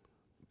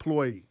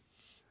 Employee,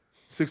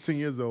 16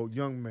 years old,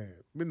 young man.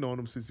 Been knowing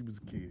him since he was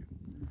a kid.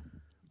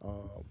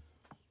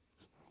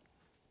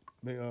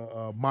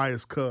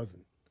 Maya's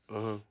cousin.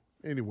 Uh-huh.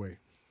 Anyway,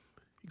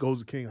 he goes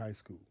to King High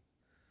School.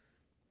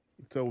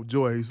 He told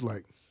Joy, he's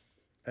like,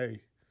 hey,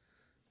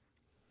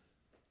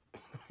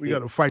 we got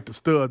to fight the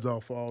studs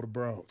off for all the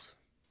bros.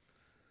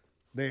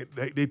 They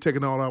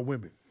taking all our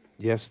women.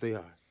 Yes, they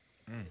are.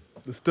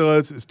 The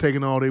studs is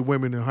taking all their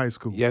women in high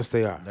school. Yes,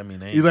 they are. I mean,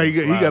 they He's like, ain't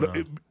he gonna got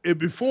fly it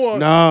before.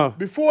 Nah.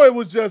 Before it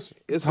was just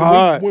It's when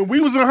hard. when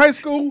we was in high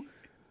school,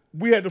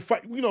 we had to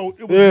fight. You know,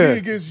 it was Yeah. me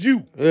against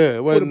you Yeah, it for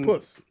the wasn't.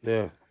 puss.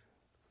 Yeah.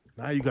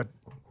 Now you got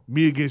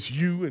me against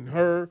you and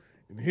her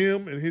and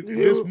him and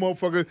this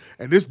motherfucker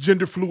and this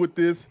gender fluid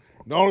this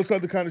and all this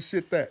other kind of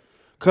shit that.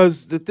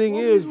 Because the thing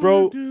is,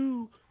 bro,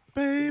 the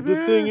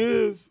thing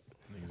is,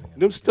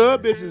 them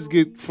stud bitches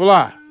get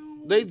fly.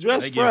 They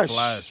dress They get fresh.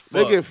 fly as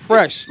They fuck. get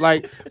fresh.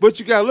 Like, but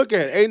you gotta look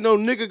at it. Ain't no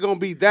nigga gonna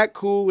be that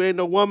cool. Ain't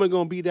no woman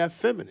gonna be that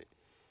feminine.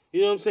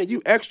 You know what I'm saying?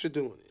 You extra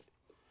doing it.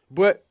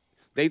 But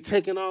they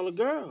taking all the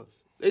girls.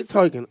 They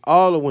taking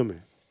all the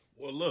women.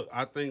 Well, look,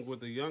 I think with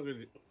the younger,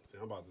 see,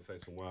 I'm about to say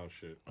some wild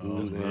shit.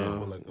 Rewind.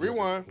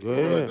 I'm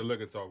gonna let the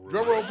liquor talk. Real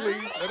Drum quick. roll,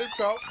 please. Let it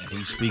talk. He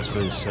speaks for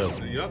himself.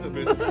 The younger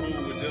bitches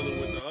cool with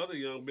dealing with the other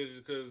young bitches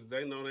because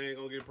they know they ain't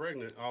gonna get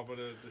pregnant off of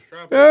the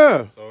strap.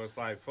 Yeah. So it's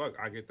like, fuck,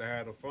 I get to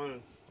have the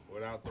fun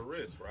without the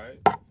risk, right?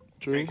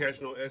 True. Ain't catch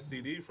no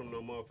STD from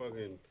no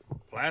motherfucking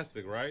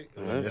plastic, right?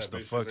 Unless That's that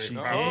the bitch fuck just she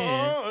ain't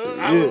can.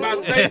 I was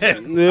about to say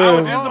that. Yeah. I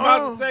was just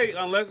about to say,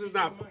 unless it's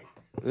not,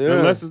 Yeah.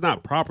 unless it's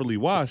not properly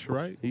washed,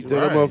 right? He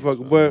tell that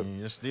motherfucker. But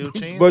There's still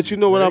chances. but you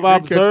know what I've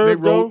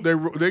observed though?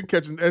 They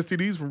catching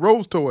STDs from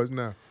Rose toys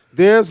now.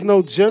 There's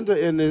no gender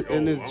in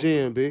this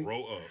gym, B.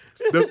 Roll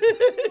up.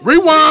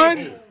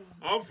 Rewind.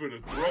 I'm finna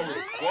throw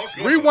the fuck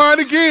up. Rewind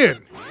again.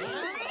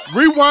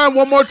 Rewind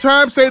one more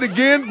time. Say it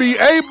again. Be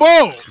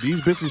able.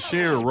 These bitches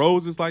sharing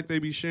roses like they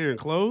be sharing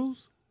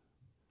clothes?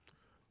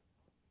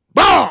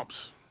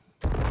 Bombs.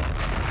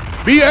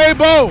 Be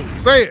able.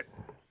 Say it.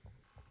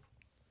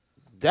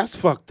 That's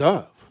fucked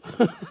up.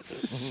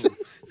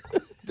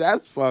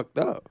 That's fucked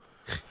up.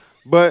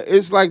 But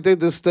it's like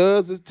the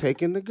studs is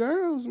taking the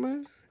girls,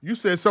 man. You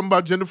said something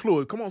about gender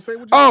fluid. Come on, say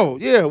what you Oh,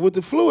 yeah, with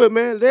the fluid,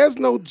 man, there's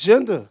no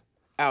gender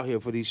out here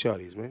for these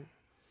shorties, man.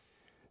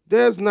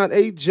 There's not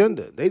a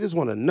gender. They just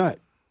want a nut.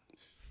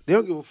 They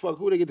don't give a fuck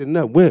who they get the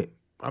nut with.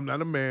 I'm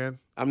not a man.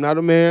 I'm not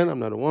a man. I'm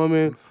not a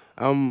woman.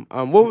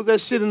 What was that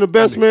shit in the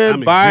best man?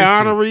 I'm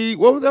Binary.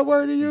 What was that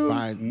word he used?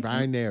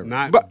 Binary.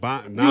 Not You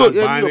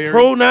non-binary. a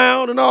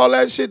pronoun and all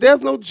that shit.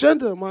 There's no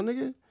gender, my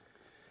nigga.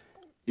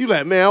 You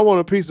like, man, I want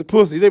a piece of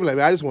pussy. They be like,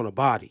 man, I just want a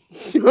body.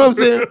 You know what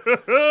I'm saying?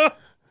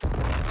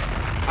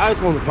 I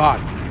just want a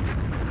body.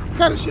 What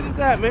kind of shit is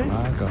that, man?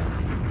 My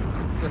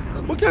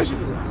God. What kind of shit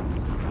is that?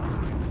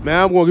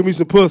 Man, I'm gonna give me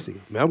some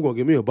pussy. Man, I'm gonna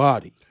give me a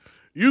body.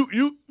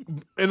 You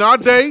in our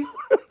day,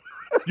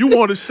 you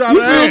want a shot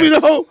You of feel me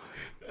ass. though?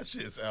 That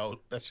shit's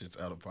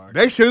out of pocket.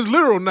 That shit is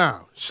literal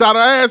now. Shot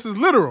her ass is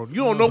literal.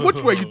 You don't know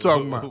which way you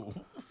talking about.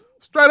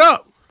 Straight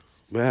up.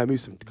 Man, I had me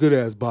some good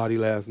ass body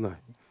last night.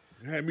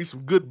 Had me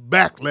some good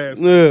back last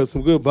night. Yeah,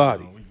 some good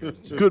body.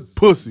 Good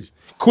pussy.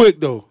 Quick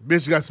though.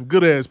 Bitch got some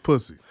good ass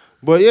pussy.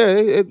 But yeah,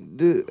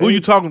 who you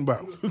talking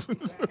about?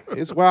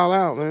 It's wild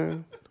out,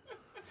 man.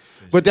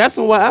 But that's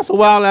a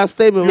wild ass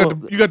statement.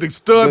 You got the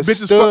stud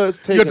bitches. Studs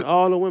taking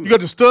all the women. You got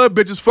the stud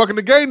bitches fucking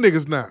the gay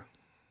niggas now.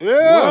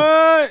 Yeah.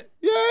 What?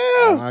 Yeah.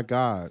 Oh my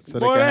God. So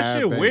Boy, they can that have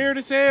shit babies. weird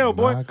as hell,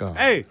 boy. My God.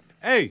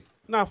 Hey,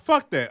 nah,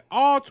 fuck that.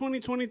 All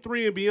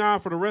 2023 and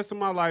beyond for the rest of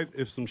my life,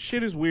 if some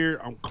shit is weird,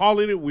 I'm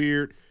calling it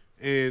weird,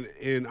 and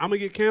I'm gonna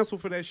get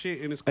canceled for that shit,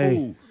 and it's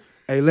cool.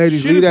 Hey,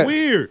 ladies, shit leave is that.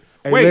 weird.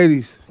 Hey, Wait,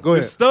 ladies, go the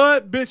ahead.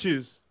 stud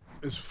bitches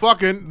It's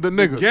fucking the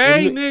niggas.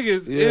 gay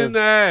niggas in the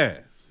ass.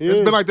 It's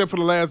been like that for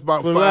the last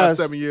about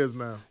 5-7 years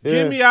now.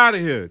 Get me out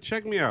of here.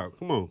 Check me out.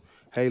 Come on.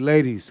 Hey,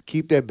 ladies,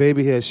 keep that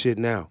baby hair shit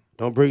now.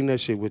 Don't bring that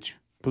shit with you.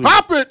 Please.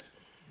 Pop it.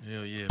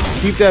 Hell yeah.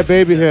 Keep that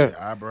baby hair.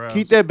 Eyebrows.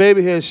 Keep that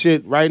baby hair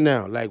shit right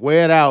now. Like,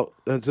 wear it out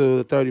until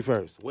the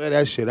 31st. Wear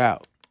that shit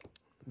out.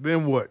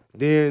 Then what?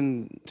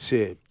 Then,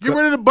 shit. Get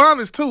rid of the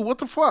bonnets too. What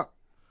the fuck?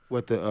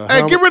 What the?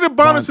 Hey, get rid of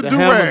bonnets and the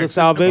helmets of do-rags.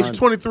 salvation.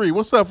 23.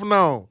 What's up for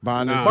now?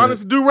 Bonnets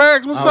and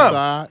do-rags? What's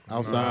up?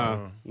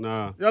 Outside.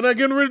 Nah. Y'all not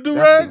getting rid of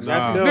do-rags?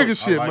 Nah. Nigga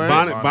shit, man.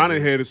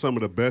 Bonnet head is some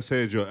of the best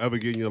heads you'll ever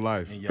get in your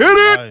life. Hit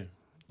it!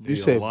 You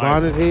said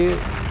bonnet head?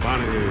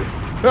 Bonnet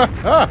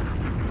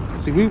head.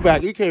 See, we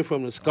came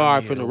from the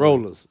scarf and the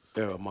rollers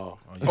era, Ma.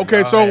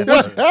 Okay, so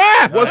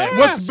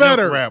what's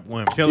better?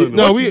 Killing them.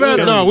 No,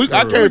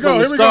 I came from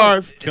the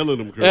scarf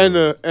Killing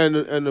them.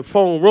 and the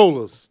foam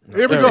rollers.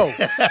 Here we go.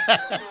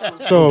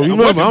 So you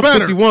remember, I'm better?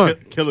 51.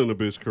 Killing the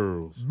bitch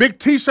curls. Big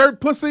T-shirt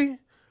pussy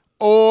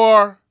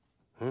or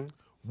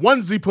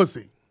onesie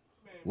pussy?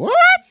 What?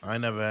 I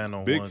ain't never had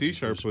no Big onesie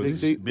T-shirt pussy.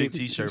 pussy. Big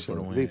T-shirt for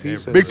the win. Big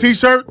T-shirt. Big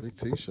T-shirt? Big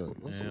T-shirt.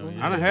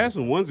 I done had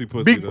some onesie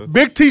pussy though.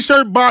 Big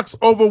T-shirt box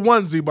over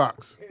onesie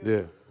box.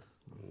 Yeah.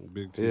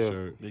 Big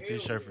T-shirt. Big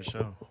T-shirt for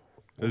sure.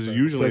 There's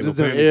usually Because no it's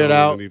done panties aired on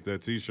out. underneath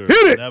that T-shirt.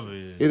 Hit it! Never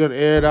is. It done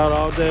aired out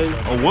all day.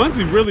 A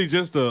onesie really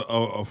just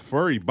a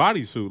furry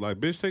bodysuit. Like,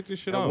 bitch, take this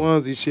shit That off.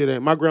 onesie shit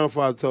ain't. My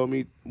grandfather told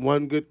me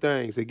one good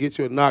thing. He said, get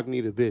you a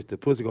knock-kneader, bitch. The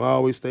pussy gonna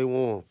always stay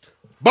warm.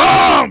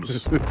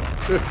 Bombs! He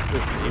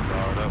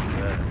borrowed up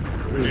for that.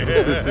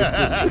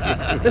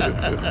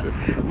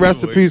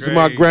 Rest in peace to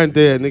my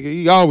granddad, nigga.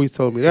 He always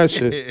told me that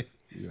shit.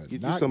 Get you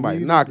knock-kneed somebody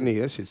knock-knee.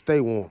 That shit stay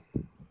warm.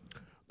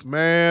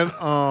 Man,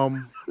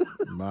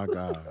 My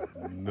God.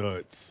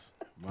 Nuts.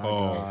 My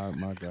God.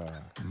 My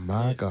God.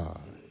 My God.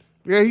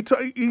 yeah, he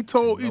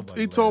told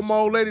my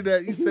old lady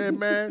that. He said,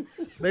 man,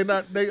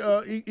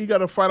 he got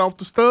to fight off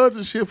the studs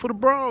and shit for the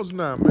bras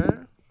now,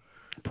 man.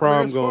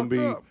 Prom That's gonna fucked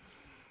be up.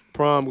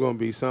 prom gonna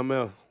be something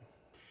else.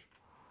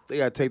 They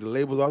gotta take the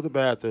labels off the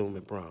bathroom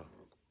at prom.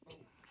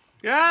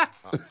 Yeah.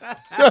 You say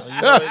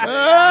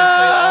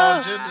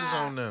all genders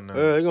on there now.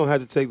 They're gonna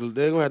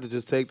have to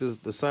just take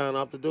the sign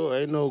off the door.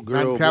 Ain't no Not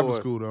girl in Catholic boy.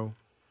 school though.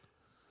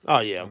 Oh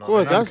yeah, of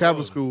course. Not in That's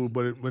Catholic school,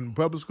 but when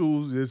public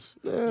schools, it's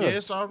Yeah,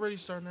 it's already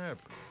starting to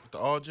happen. The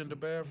all gender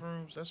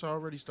bathrooms, that's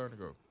already starting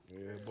to go.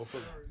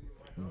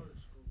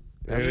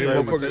 That's They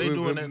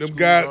doing that in them schools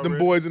guys, them already.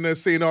 boys in there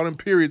seeing all them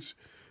period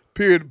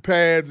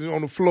pads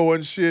on the floor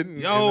and shit. And,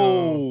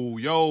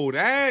 Yo,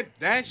 that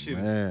shit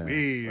Man. is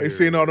weird. they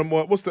seeing all them.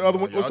 What's the other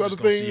one? What's the other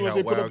thing? See What how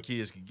they put wild up?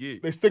 kids can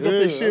get. They stick up Yeah,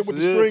 their shit with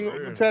the that's string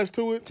it. attached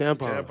to it.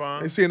 tampon.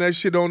 Tampon. They seeing that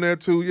shit on there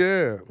too.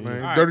 Yeah, man.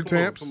 All right, Dirty come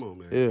on, tamps. Come on,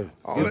 man. Yeah.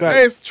 Oh, Get it's, back.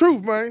 hey, it's the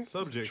truth, man.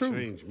 Subject It's the truth.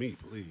 change me,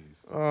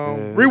 please.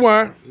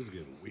 Rewind. This is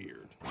getting weird.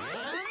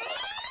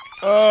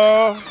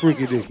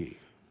 Freaky dicky.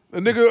 The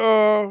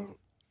nigga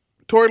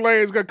Tory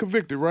Lanez got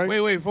convicted, right?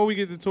 Wait, before we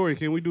get to Tory,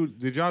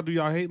 did y'all do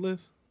y'all hate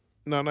list?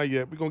 No, not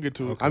yet. We're gonna get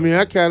to it. I mean,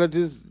 I kind of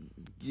just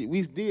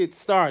we did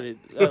start it,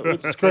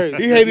 which is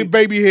crazy. He hated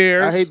baby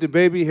hairs. I hate the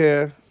baby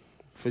hair,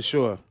 for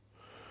sure.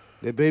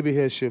 The baby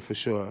hair shit for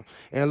sure.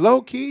 And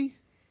low key,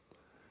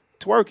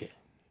 twerking.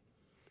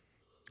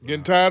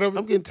 Getting tired of it?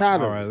 I'm getting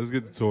tired All of right, it. let's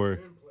get to Tory.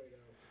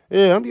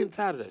 Yeah, I'm getting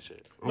tired of that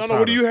shit. No,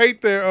 what do you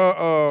hate there,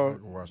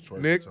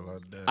 Nick?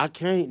 I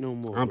can't no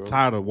more. I'm bro.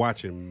 tired of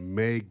watching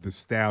Meg the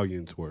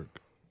Stallion twerk.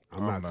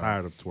 I'm not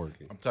tired of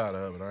twerking. I'm tired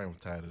of it. I ain't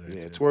tired of that.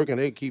 Yeah, shit. twerking,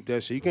 they keep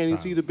that shit. You can't even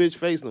see the bitch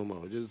face no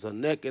more. Just a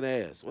neck and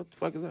ass. What the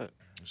fuck is that?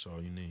 That's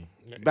all you need.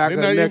 Back They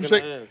of not the neck even and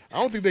shake- ass. I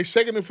don't think they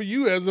shaking it for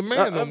you as a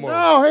man no more.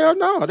 No, hell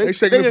no. They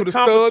shaking it for in the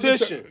studs. and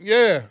competition.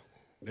 yeah.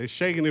 They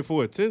shaking it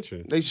for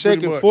attention. They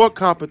shaking much. for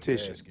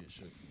competition.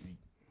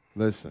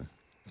 Listen,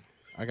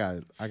 I got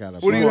a.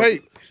 What do you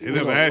hate? They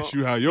never asked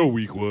you how your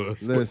week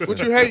was. Listen,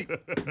 What you hate,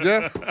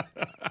 Jeff?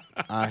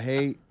 I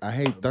hate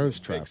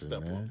thirst trapping,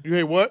 man. You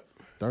hate what?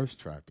 Thirst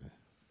trapping.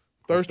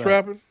 Thirst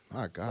trapping?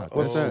 My God,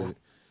 What's that?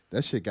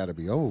 That shit got to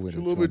be over with. You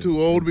a in little bit 20.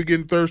 too old to be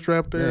getting thirst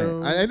trapped there.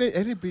 Man,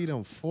 and it be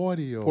them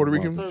 40-year-old Puerto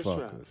Rican?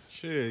 motherfuckers.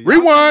 Shit.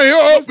 Rewind.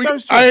 Here,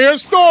 I hear a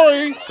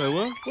story. Say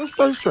what? What's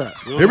thirst trap?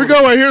 Here we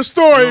go. I hear a You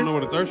story. don't know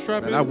what a thirst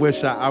trap And is? I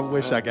wish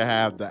I could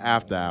have the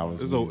after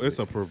hours. It's music.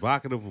 a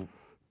provocative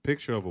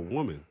picture of a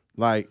woman.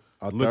 Like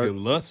looking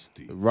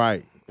lusty.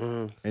 Right.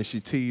 And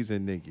she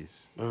teasing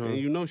niggas. And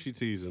you know she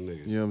teasing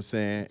niggas. You know what I'm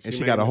saying? And she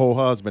She got a making whole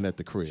husband at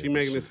the crib. She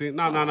making it seem.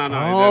 No.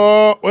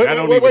 Oh, wait.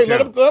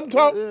 Let him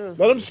talk.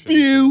 Let him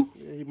spew.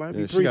 Yeah, he might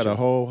Yeah, be she got a preaching.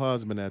 whole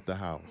husband at the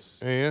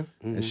house. And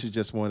she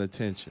just want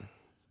attention.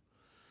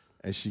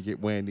 And she get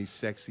wearing these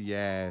sexy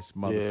ass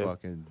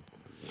motherfucking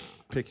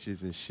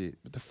pictures and shit.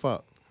 What the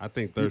fuck? I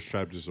think thirst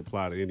trap just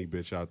apply to any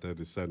bitch out there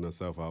that's setting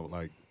herself out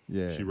like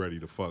Yeah. she ready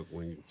to fuck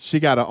when you. She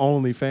got an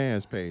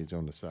OnlyFans page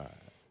on the side.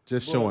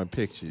 Just showing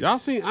pictures. Y'all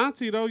seen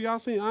Auntie though? Y'all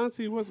seen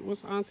Auntie?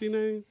 What's Auntie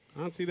name?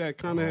 Auntie that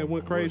kind of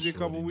went crazy a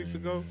couple weeks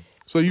ago.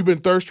 so you been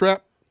thirst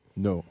trapped?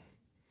 No.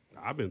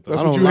 I've been. That's I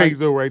what don't you like- hate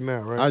though right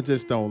now, right? I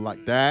just don't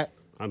like that.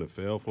 I done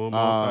fell for him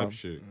all type of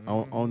shit.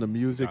 On the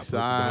music Got pussy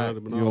side, behind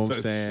him you and know all what I'm type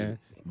of saying?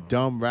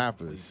 Dumb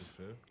rappers.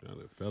 I done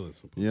fell in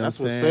some You know That's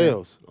what what I'm saying?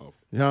 sells.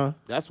 Huh?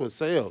 That's what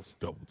sells.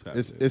 double tap.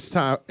 It's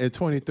time in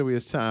 23.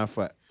 It's time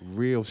for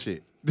real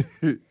shit.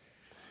 no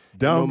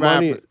Dumb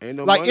money- rappers. ain't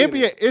no like money in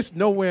NBA, it's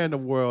nowhere in the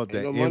world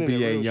that Ain't no money in the NBA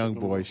real young shit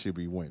no boy more. should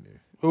be winning.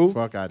 Who?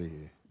 Fuck out of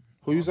here.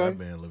 Who you say? That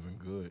man living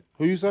good.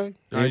 Who you say?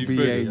 How you NBA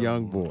figure?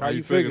 young boy. How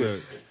you figure?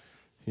 that?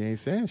 He ain't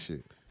saying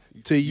shit.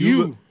 To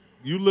you.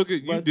 You look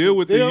at you But deal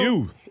with the them-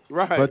 youth.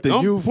 Right. But the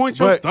Don't youth, point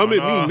your but, thumb at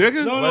me,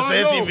 nigga. No, What's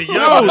that even No,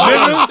 young?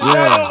 nigga.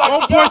 Yeah.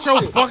 Don't point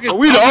your fucking.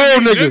 we the thumb at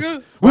old me,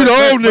 niggas. We the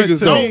old niggas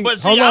to though. me- No, but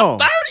see, Hold I'm on.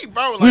 30,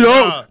 bro. Like, We the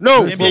old.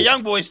 No, NBA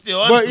young boy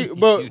still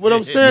but what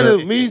I'm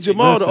saying is, me and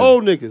Jamal, Listen. the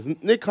old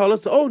niggas. Nick call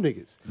us the old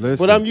niggas.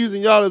 Listen. But I'm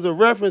using y'all as a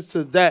reference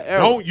to that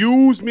era. Don't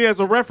use me as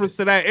a reference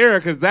to that era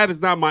because that is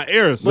not my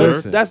era, But sir.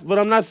 Listen. But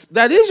I'm not.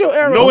 That is your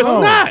era. No, it's Hold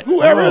on. not.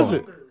 Who era Hold is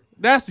on. it?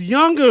 That's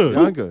younger.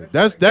 Younger.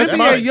 That's This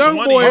my is young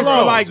 20 boys years are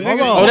old. like Hold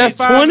niggas. on. Oh, that's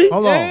 25. 20?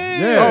 Hold on.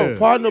 Yeah. Oh,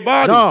 pardon the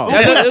body. No.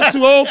 It's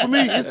too old for me.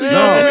 It's too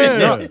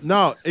young for me.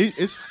 No.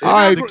 It's All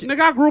right, the- nigga,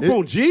 I grew up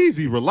on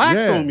Jeezy. Relax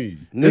Yeah. on me.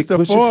 Nick, it's the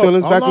put your fourth-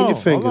 feelings back hold in your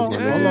on, fingers, hold my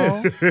on,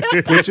 man. hold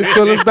on. Put your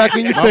feelings back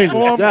in your fingers.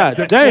 fourth- God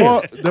the damn.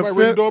 fourth- the Somebody ring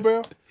the fifth-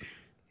 doorbell?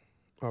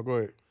 Oh, go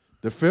ahead.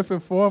 The 5th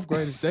and 4th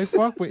graders, they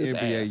fuck with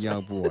NBA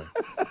young boy.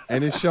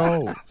 And it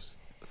shows.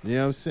 You know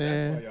what I'm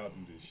saying?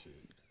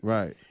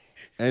 Right.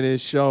 And it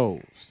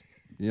shows.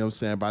 You know what I'm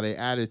saying? By their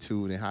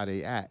attitude and how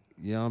they act.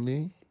 You know what I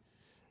mean?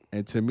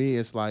 And to me,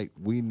 it's like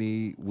we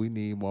need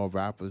more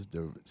rappers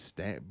to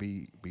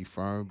be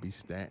firm,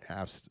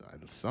 have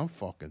some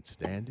fucking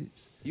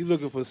standards. You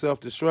looking for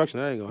self-destruction.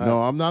 That ain't gonna happen.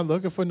 No, I'm not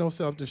looking for no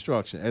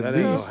self-destruction. At That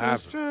ain't least, gonna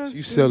happen.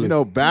 You silly. you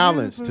know,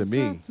 balance to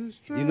me.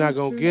 You're not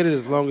gonna get it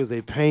as long as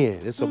they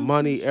paying. It's a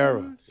money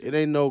era. It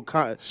ain't no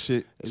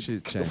Shit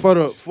change. for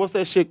the what's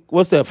that shit?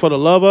 What's that for the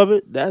love of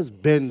it? That's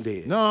been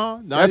dead. No,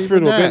 not that even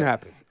funeral that. been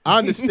happened. I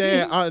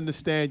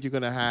understand you're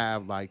gonna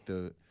have like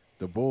the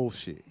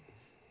bullshit,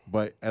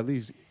 but at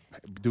least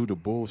do the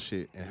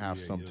bullshit and have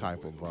some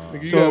type of. One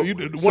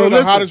of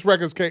the hottest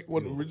records came.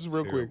 Just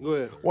real quick. Go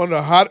ahead. One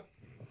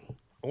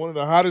of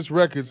the hottest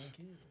records.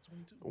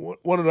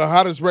 One of the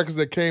hottest records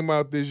that came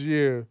out this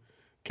year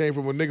came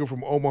from a nigga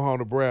from Omaha,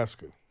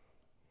 Nebraska.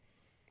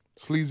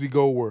 Sleazy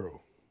Go World.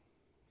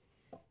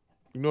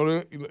 You know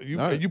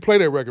that? You play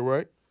that record,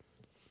 right?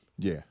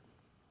 Yeah.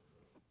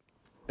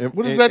 And,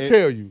 What does that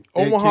tell you?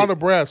 Omaha,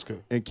 Nebraska.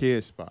 And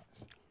kid spots.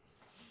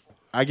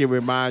 I get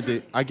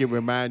reminded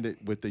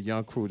with the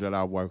young crew that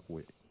I work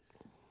with.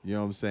 You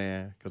know what I'm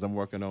saying? Because I'm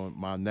working on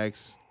my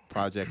next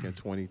project in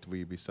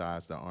 23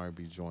 besides the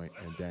R&B joint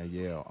and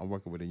Danielle. I'm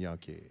working with a young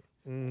kid.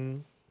 Mm-hmm.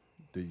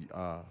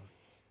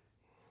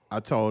 I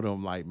told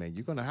him, like, man,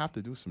 you're going to have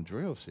to do some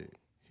drill shit.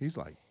 He's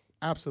like,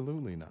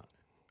 absolutely not.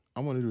 I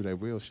want to do that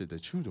real shit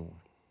that you doing.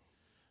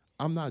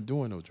 I'm not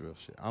doing no drill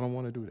shit. I don't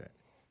want to do that.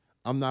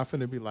 I'm not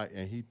finna be like,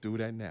 and he threw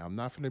that now. I'm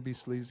not finna be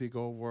Sleazy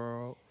Go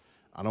World.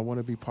 I don't want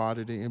to be part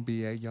of the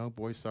NBA young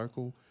boy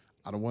circle.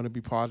 I don't want to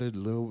be part of the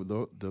Lil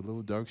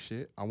Durk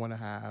shit. I want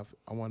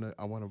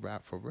to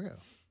rap for real.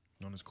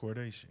 On this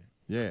Corday shit.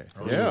 Yeah,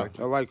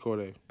 I like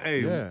Corday.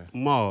 Hey, Yeah.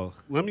 Maul,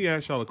 let me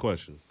ask y'all a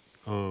question.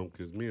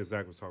 Because me and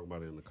Zach was talking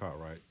about it in the car,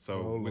 right?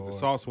 So with the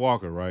Sauce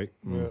Walker, right?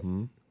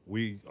 Mm-hmm.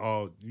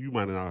 You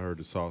might have not heard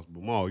the Sauce,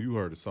 but Maul, you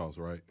heard the Sauce,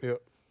 right?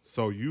 Yep.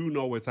 So you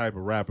know what type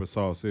of rapper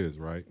Sauce is,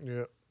 right?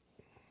 Yeah.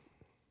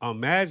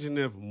 Imagine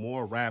if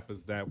more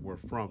rappers that were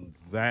from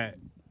that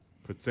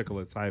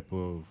particular type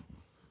of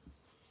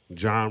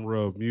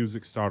genre of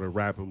music started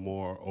rapping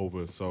more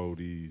over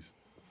these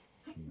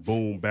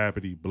boom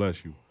bappity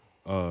bless you,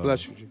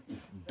 Bless you.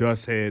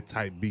 dust head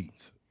type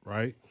beats,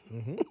 right?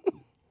 Mm-hmm.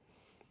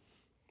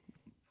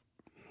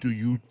 Do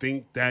you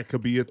think that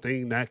could be a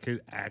thing that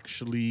could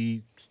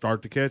actually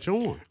start to catch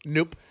on?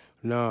 Nope.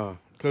 Nah.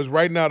 Because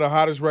right now, the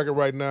hottest record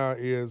right now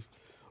is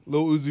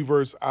Lil Uzi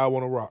Vert's I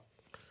Wanna Rock.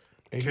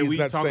 And Can he's we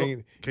not talk?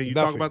 saying Can you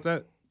nothing. talk about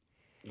that?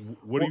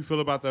 What do you feel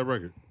about that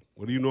record?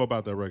 What do you know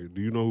about that record?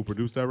 Do you know who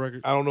produced that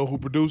record? I don't know who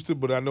produced it,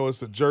 but I know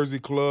it's a Jersey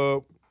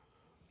Club.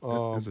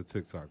 It's a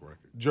TikTok record.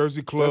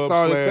 Jersey Club That's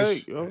all slash. it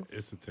take, yo.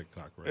 It's a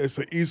TikTok record. It's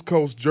an East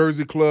Coast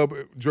Jersey Club,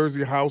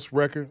 Jersey House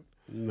record.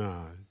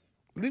 Nah.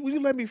 Will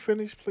you let me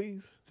finish,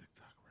 please?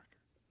 TikTok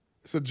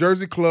record. It's a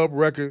Jersey Club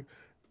record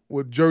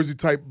with Jersey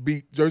type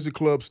beat, Jersey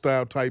Club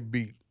style type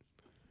beat.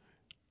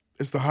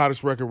 it's the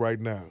hottest record right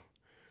now.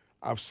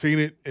 I've seen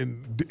it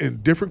in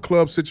different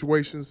club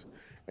situations,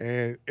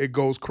 and it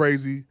goes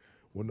crazy.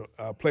 When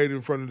I played it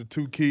in front of the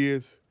 2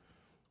 kids,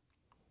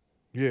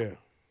 yeah.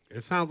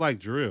 It sounds like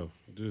drill.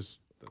 Just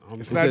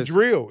It's not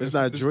drill. It's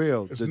not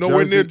drill. It's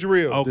nowhere near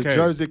drill. Okay. The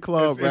Jersey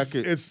Club It's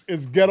record.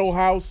 it's ghetto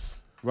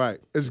house. Right.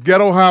 It's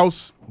ghetto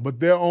house, but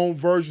their own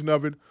version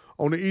of it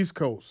on the East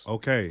Coast.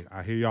 Okay,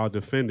 I hear y'all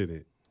defending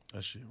it.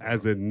 That shit.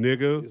 As a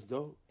nigga It's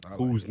dope.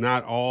 who's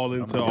not all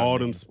into all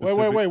them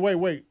specific.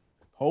 Wait.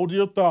 Hold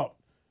your thought.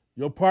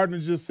 Your partner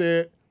just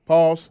said,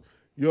 pause.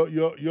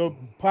 Your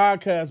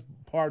podcast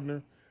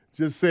partner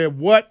just said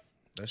what?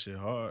 That shit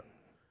hard.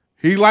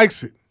 He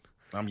likes it.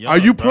 I'm young, Are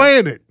you bro.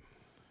 playing it?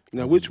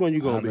 Now, which one you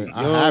gonna be?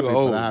 I have it, Young or but I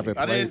old? haven't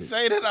I played didn't it.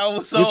 say that I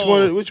was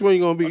old. Which one you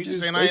gonna be? I'm just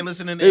saying I ain't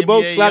listening to They NBA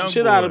both slap Young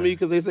shit out of Boy. me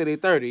because they say they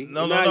 30.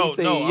 No. Now you I'm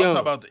say talking young.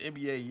 about the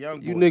NBA Young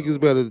Boy. You niggas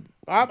better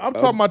I'm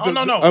talking about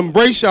the. no.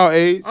 embrace y'all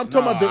age. I'm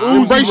talking about the Nah,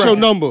 Uzi Embrace your record.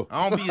 number.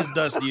 I don't be as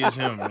dusty as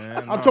him, man.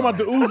 I'm talking about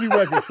the Uzi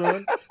record,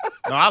 son.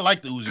 No, I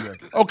like the Uzi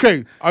record.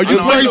 Okay, are you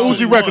know, playing the I know Uzi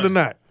you record or won.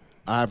 not?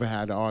 I haven't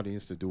had the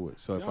audience to do it.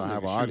 So if I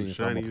have an niggas audience,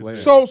 shooting I'm gonna shiny play as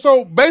it.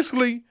 So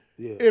basically,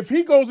 if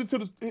he goes into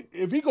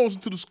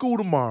the school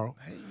tomorrow,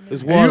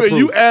 It's and you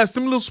waterproof. ask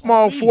them little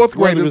small fourth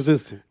Water graders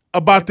resistant.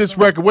 about this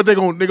record, what they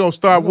gonna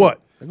start what?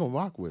 They're gonna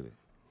rock with it.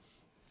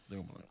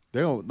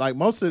 They gonna like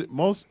most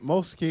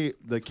kids,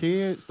 the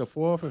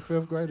 4th and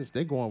 5th graders,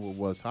 they going with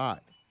what's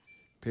hot.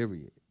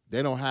 Period.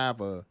 They don't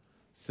have a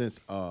sense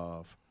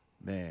of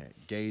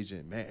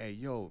gauging. Man, hey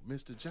yo,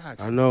 Mr.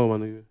 Jackson. I know, my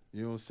nigga.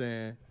 You know what I'm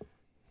saying?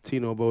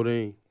 Tino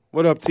Bodine.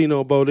 What up,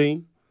 Tino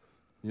Bodine?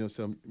 You know,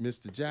 some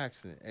Mr.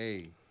 Jackson.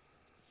 Hey,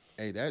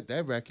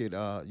 that record.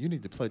 You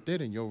need to put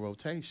that in your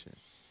rotation.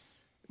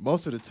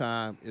 Most of the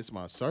time, it's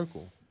my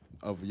circle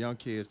of young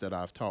kids that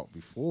I've taught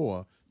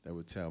before that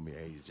would tell me,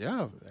 "Hey,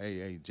 Jeff,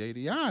 hey,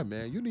 JDI,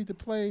 man, you need to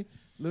play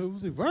Lil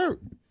Uzi Vert.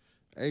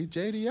 Hey,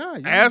 JDI,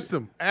 you Ask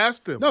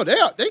them. No,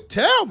 they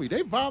tell me.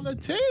 They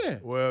volunteer.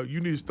 Well, you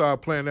need to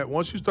start playing that.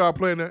 Once you start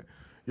playing that,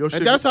 your shit,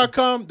 And that's how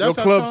come. That's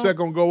your how club come. set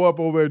gonna go up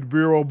over at the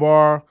Bureau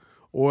Bar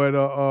or at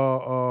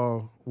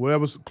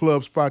whatever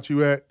club spot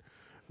you at.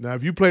 Now,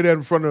 if you play that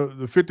in front of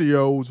the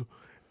 50-year-olds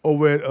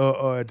over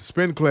at the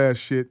spin class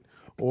shit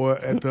or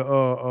at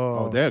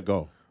the there it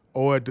go.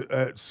 or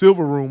at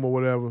Silver Room or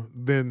whatever,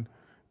 then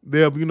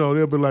they'll be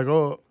like,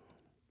 oh,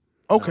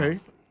 okay.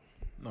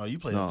 No, you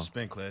play the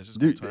spin class. It's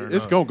Dude, gonna turn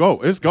it's up. gonna go.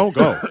 It's gonna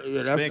go.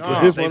 Yeah, Spin that's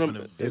class, this they one.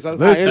 finna- It's they high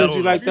Listen.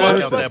 energy like Fuck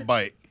that. out that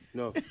bite.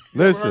 No.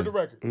 Listen, the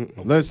record.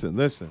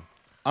 listen.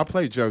 I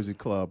play Jersey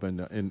Club in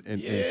spin class.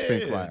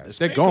 The They're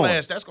spin going.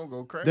 class, that's gonna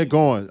go crazy. They're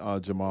going,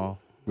 Jamal.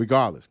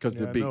 Regardless, because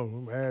Yeah, the I beat. know.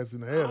 Them ass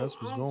in the air. That's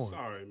what's I'm going.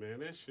 sorry, man.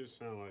 That shit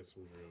sound like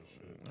some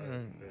real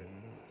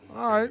shit.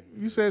 All right.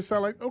 You said it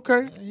sound like,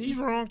 okay. He's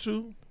wrong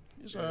too.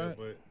 It's all right.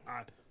 But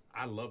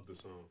I love the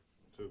song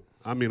too.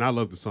 I mean, I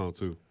love the song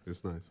too.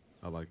 It's nice.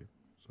 I like it.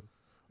 So.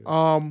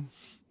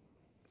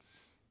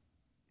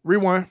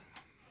 Rewind.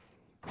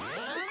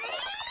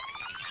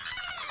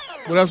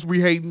 What else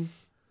we hating?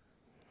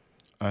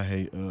 I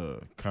hate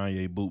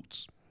Kanye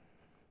boots.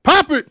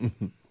 Pop it.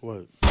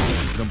 What?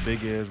 Them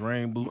big ass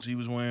rain boots he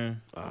was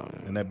wearing,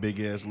 and that big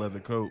ass leather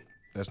coat.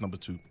 That's number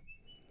 2.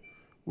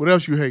 What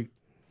else you hate?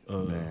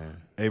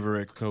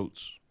 Avirex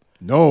coats.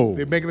 No.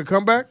 They making a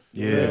comeback?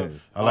 Yeah,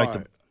 I like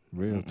the.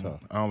 Real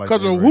tough. I don't like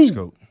 'Cause the of Avirex who?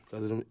 coat.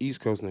 Because of them East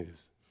Coast niggas.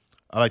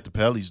 I like the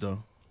Pellies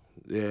though.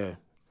 Yeah.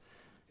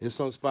 It's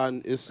some spot.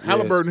 It's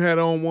Halliburton had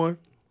on one.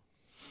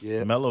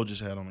 Yeah. Mello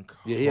just had on a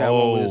Yeah, he had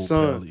one with his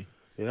son. Pelly.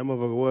 Yeah, that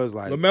motherfucker was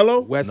like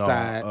LaMelo? West No,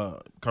 Side.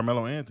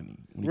 Carmelo Anthony.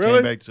 When he Really?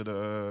 came back to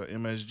the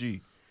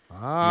MSG.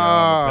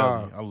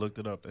 Ah. I looked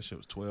it up. That shit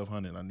was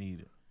 $1,200. I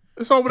need it.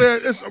 It's over there.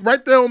 It's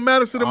right there on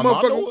Madison and I know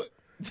motherfucker. it.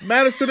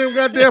 Madison and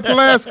goddamn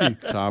Pulaski.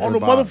 Top On and the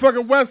bottom.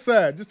 motherfucking west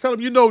side. Just tell them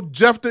you know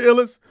Jeff the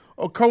Illest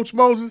or Coach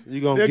Moses.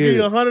 You gonna They'll get give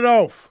you it. $100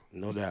 off.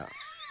 No doubt.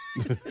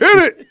 Hit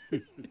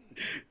it.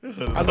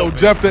 I know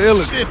Jeff the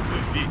Illest. Shit for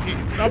me.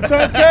 I'm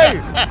trying to tell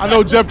you. I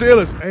know Jeff the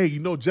Illest. Hey, you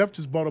know Jeff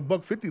just bought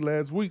 $150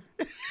 last week.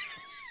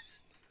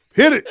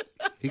 Hit it.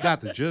 He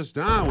got the Just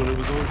Dine when it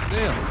was on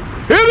sale.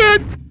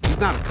 Hit it. He's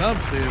not a Cubs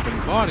fan, but he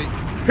bought it.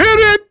 Hit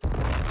it.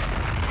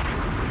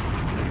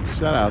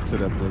 Shout out to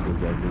them niggas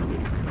that do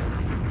this,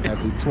 man.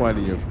 Happy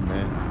 20th,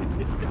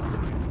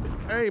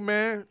 man. Hey,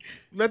 man.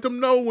 Let them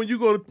know when you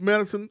go to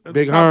Madison.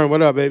 Big Hearn,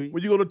 what up, baby?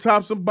 When you go to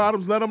Tops and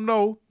Bottoms, let them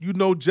know you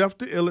know Jeff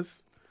the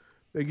Illest.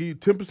 They give you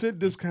 10%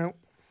 discount.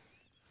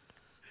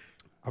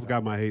 I've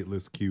got my hate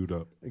list queued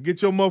up. And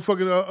get your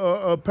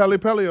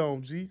motherfucking Pele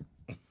on, G.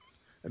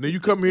 And then you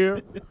come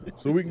here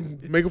so we can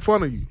make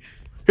fun of you.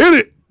 Hit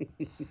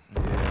it.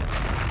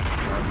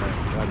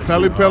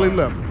 Pele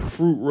leather.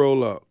 Fruit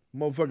roll up.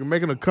 Motherfucking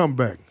making a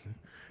comeback.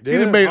 He Yeah.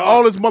 done made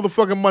all his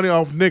motherfucking money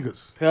off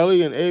niggas.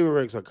 Pelly and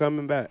Avirex are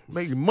coming back.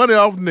 Making money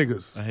off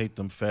niggas. I hate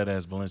them fat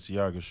ass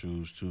Balenciaga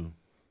shoes too.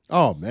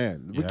 Oh,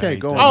 man. We Yeah, I can't hate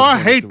go them. on. Oh, I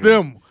to hate 23.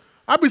 them.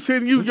 I be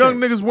seeing you young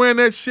niggas wearing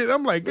that shit.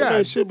 I'm like, That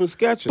God, shit was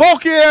sketchy.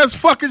 bulky ass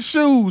fucking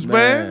shoes,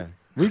 man.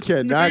 We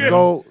cannot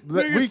go.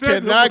 We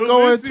cannot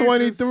go in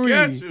 23.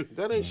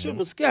 That ain't shit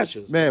but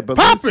Skechers. Man,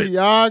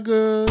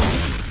 Balenciagas.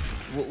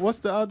 What's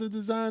the other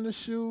designer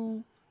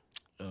shoe?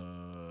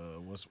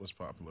 What's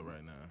popular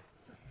right now?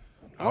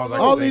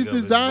 All these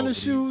designer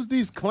shoes,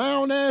 these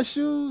clown ass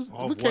shoes.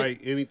 Off-white,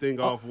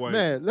 anything off-white.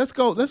 Man, let's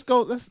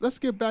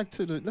get back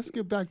to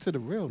the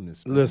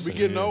realness. Man. Listen, We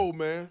getting old,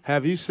 man.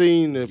 have you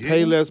seen the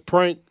Payless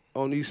prank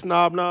on these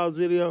Snob Knobs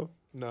video?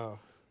 No.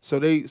 So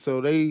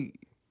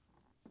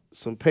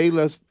some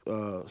Payless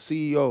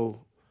CEO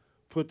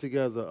put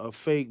together a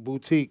fake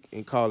boutique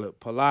and call it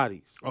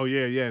Pilates. Oh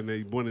yeah, and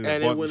they went in And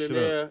and they bought went the in shit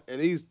there, up.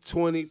 and these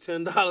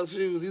 $10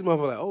 shoes, these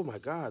motherfuckers like, oh my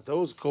God,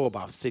 those go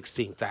about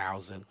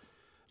 16,000.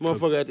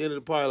 Motherfucker at the end of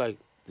the party like,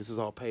 this is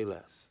all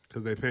Payless.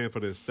 Because they paying for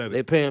the aesthetic.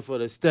 They paying for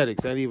the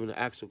aesthetics and even the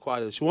actual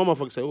quality of the shoe. One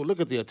motherfucker said, oh, look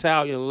at the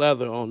Italian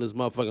leather on this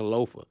motherfucking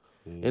loafer.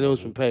 And it was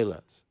from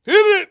Payless. Hit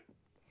it.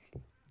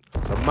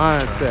 It's a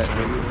mindset,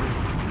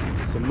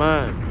 nigga. It's a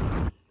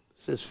mind.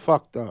 It's just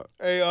fucked up.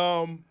 Hey,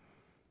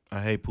 I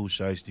hate Pooh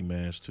Shiesty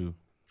mans too.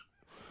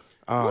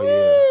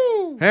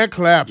 Oh, Hand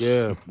claps.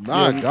 yeah.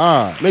 My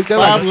God. Make that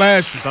Five like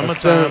lashes.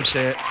 Summertime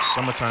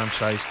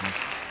Shiesties.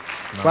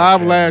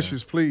 Five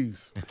lashes,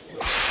 please.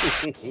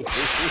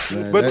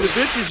 Man, But the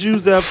bitches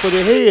use that for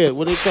the head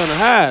when they trying to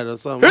hide or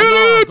something.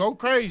 Go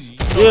crazy.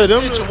 Yeah,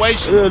 them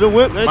situational. Yeah, the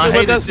whip. My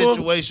hate is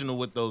situational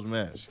with those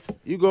masks.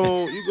 You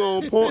gon'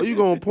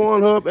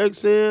 Pornhub,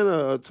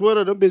 XN,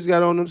 Twitter. Them bitches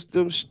got on them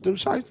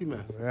shiesty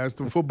masks. Ask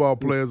them football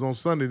players on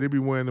Sunday. They be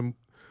wearing them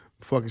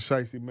fucking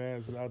shiesty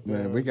masks out there.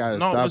 Man, we gotta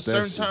No, stop but that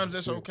certain shit. times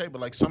that's okay,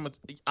 but like summer,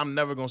 I'm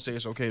never gonna say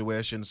it's okay to wear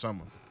that shit in the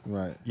summer.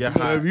 Right. Yeah,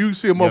 If you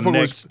see a Your motherfucker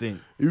neck with, stink.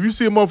 if you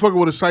see a motherfucker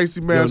with a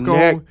shiesty mask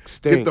neck on,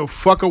 stink. get the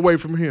fuck away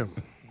from him.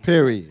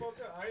 Period. I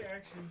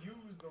actually use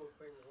those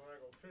things when I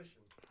go fishing.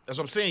 That's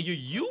what I'm saying. You're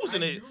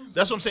using it.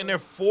 That's what I'm saying. They're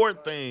for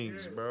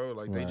things, bro.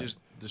 Like they just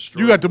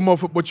destroy. You got the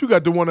motherfucker, but you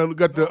got the one that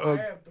got the. I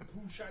have the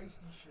Pooh Shiesty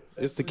shit.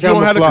 It's the You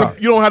don't have camouflage.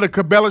 the you don't have the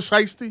Cabela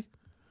shiesty.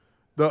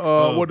 The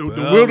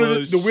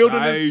wilderness.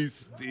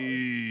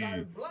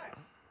 Shiesty. Black.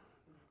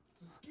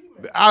 It's a ski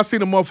mask. I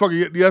seen a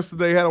motherfucker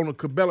yesterday had on a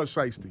Cabela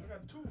shiesty.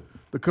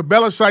 The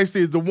Cabela shiesty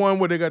is the one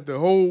where they got the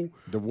whole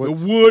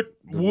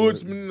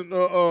woodsman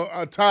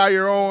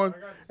attire on,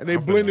 and they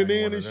blend it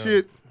in and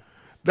shit.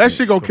 That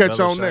shit gonna catch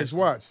on next.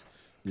 Watch.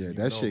 Yeah,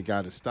 that shit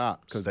got to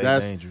stop because Stay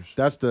that's dangerous.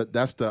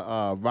 that's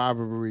the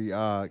rivalry.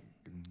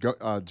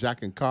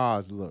 Jack and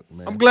Cars look,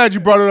 man. I'm glad you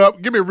brought it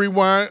up. Give me a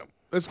rewind.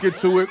 Let's get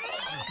to it.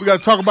 We got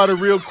to talk about it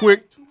real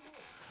quick.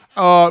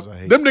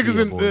 Them niggas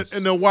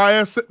in the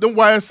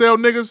YSL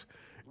niggas,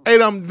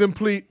 8 of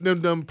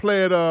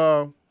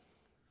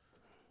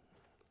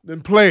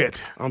them play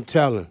it. I'm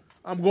telling.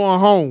 I'm going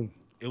home.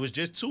 It was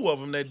just 2 of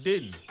them that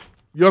didn't.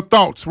 Your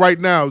thoughts right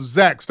now,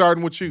 Zach,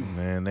 starting with you.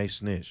 Man, they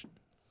snitched.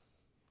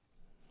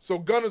 So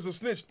Gunna's a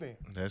snitch then.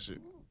 That's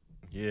it.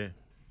 Yeah.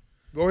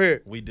 Go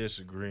ahead. We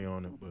disagree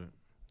on it, but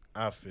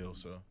I feel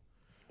so.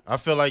 I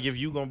feel like if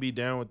you gonna be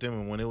down with them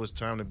and when it was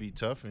time to be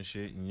tough and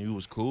shit and you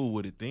was cool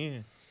with it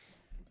then,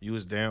 you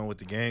was down with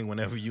the gang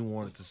whenever you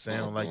wanted to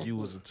sound like you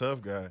was a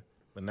tough guy.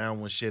 But now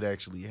when shit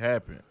actually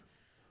happened,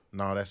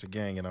 no, that's a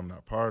gang and I'm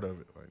not part of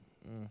it. Like,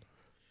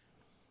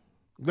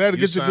 Glad to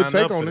you get your good signed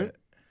take up on for it.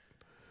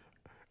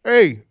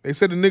 Hey, they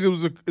said the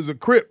nigga is a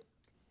Crip.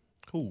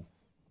 Who?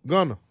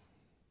 Gunna.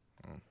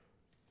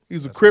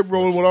 He's a Crip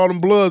rolling with all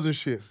them bloods and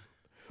shit.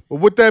 But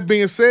with that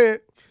being said,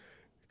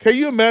 can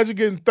you imagine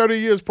getting 30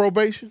 years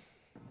probation?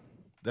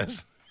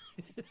 That's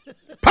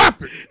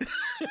pop it.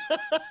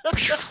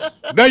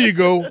 There you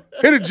go.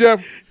 Hit it,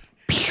 Jeff.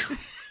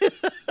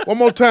 One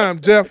more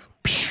time, Jeff.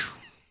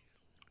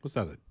 What's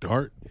that, a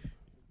dart?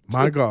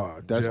 My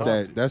God. That's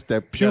Jeff. that's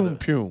that pum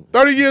pum.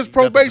 30 years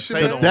probation.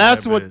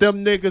 That's what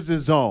them niggas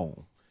is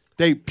on.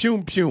 They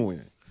pum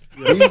puming.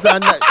 These are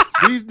not.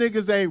 These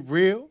niggas ain't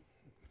real.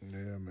 Yeah,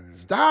 man.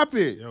 Stop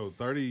it. Yo,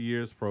 30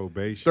 years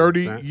probation.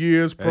 30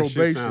 years That shit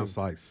probation. sounds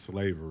like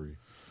slavery.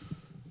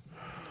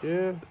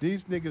 Yeah.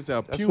 These niggas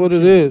are That's pum what it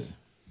pum. is.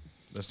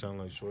 That sound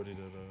like Shorty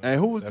that. And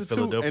who was that the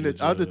two? And Philadelphia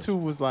the other judge. two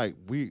was like,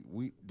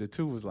 the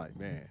two was like,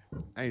 man,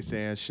 I ain't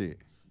saying shit.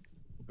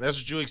 That's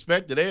what you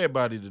expected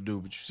everybody to do,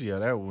 but you see how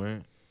that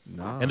went.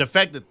 Nah. And the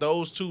fact that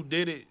those two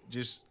did it,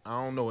 just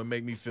I don't know, it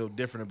make me feel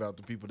different about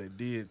the people that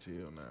did till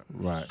now.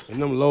 Right.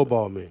 And them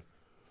lowball men.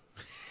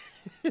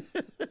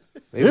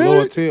 They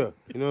lower tier.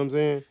 You know what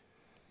I'm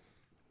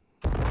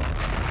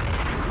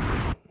saying?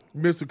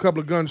 Missed a couple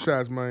of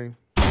gunshots, man.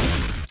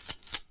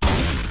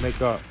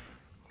 Make up.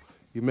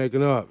 You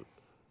making up.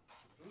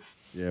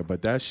 Yeah,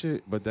 but that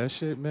shit,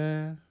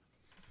 man.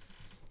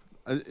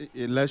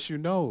 It lets you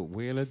know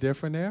we in a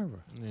different era.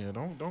 Yeah,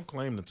 don't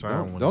claim the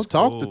time. Don't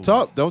talk the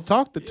talk. Don't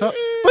talk the talk.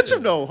 But you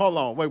know, hold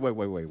on,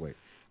 wait.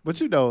 But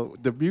you know,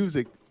 the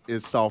music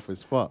is soft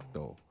as fuck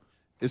though.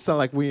 It sound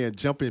like we in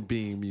jumping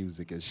bean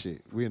music and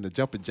shit. We in the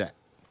jumping jack.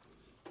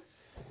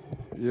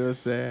 You know what I'm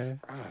saying?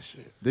 Ah,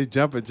 shit. They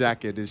jumping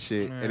jack at this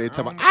shit, and they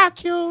talk about, I'll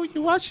kill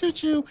you, I'll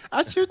shoot you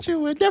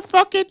in the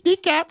fucking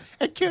kneecap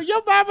and kill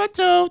your mama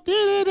too.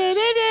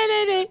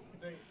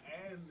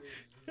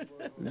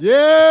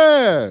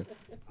 Yeah.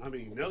 I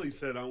mean, Nelly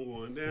said, I'm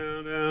going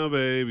down, down,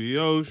 baby.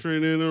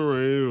 Ocean in the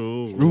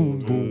rain. Boom,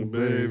 boom,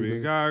 baby.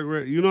 God,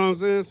 you know what I'm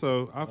saying?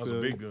 So I That's feel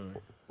a big gun.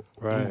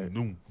 Right.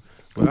 Doom.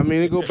 But I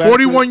mean, it go back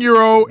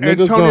 41-year-old to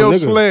niggas Antonio gone, nigga.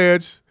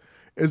 Sledge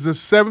is the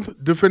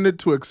 7th defendant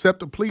to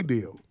accept a plea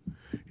deal.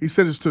 He's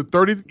sentenced to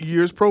 30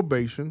 years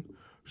probation,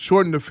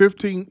 shortened to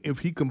 15 if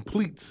he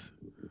completes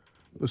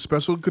the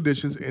special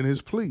conditions in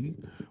his plea,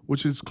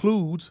 which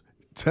includes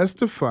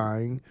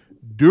testifying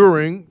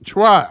during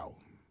trial.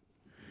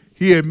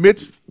 He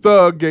admits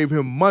Thug gave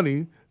him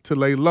money to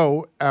lay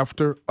low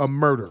after a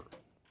murder.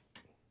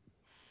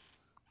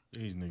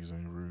 These niggas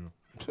ain't real.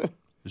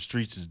 The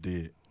streets is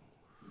dead.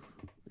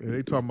 Yeah,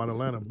 they talking about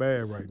Atlanta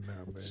bad right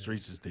now, man. The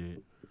streets is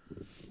dead.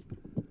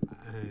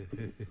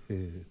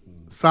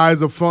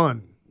 Size of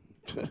fun.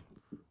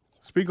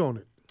 Speak on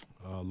it.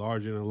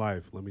 Larger than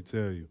life, let me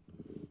tell you.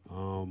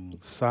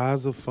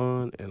 Size of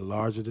Fun and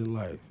Larger Than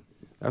Life.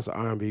 That's an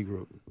R&B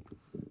group.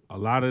 A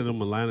lot of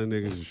them Atlanta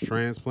niggas is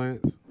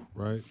transplants,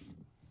 right?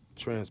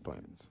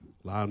 Transplants.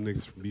 A lot of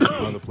niggas be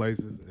from other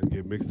places and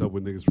get mixed up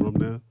with niggas from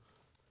there.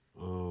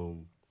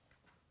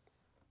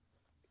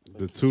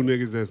 The two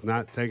niggas that's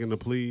not taking the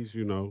pleas,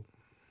 you know,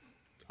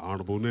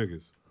 honorable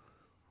niggas.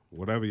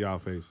 Whatever y'all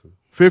facing.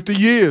 50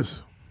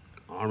 years.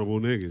 Honorable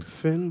niggas.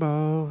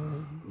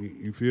 Finball.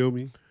 You feel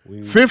me?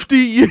 50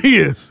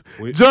 years.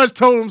 Judge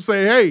told him,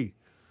 say, hey,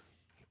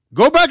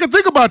 go back and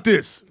think about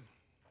this.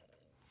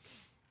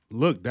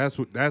 Look, that's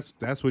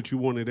what you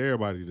wanted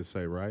everybody to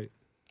say, right?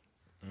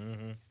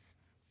 Mm-hmm.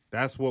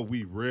 That's what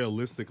we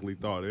realistically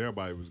thought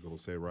everybody was gonna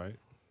say, right?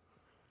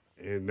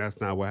 And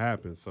that's not what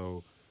happened.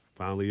 So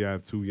finally you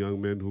have two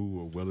young men who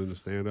are willing to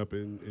stand up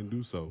and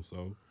do so.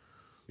 So,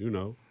 you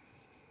know,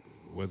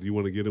 whether you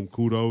want to give them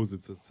kudos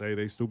and to say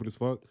they stupid as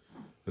fuck,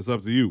 it's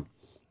up to you.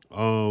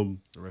 The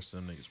rest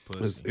of them niggas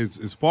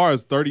pussy. As far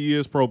as 30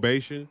 years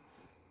probation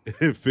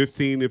and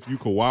 15 if you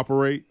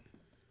cooperate,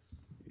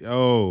 His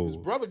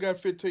brother got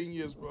 15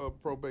 years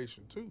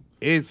probation, too.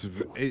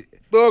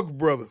 Thug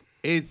brother.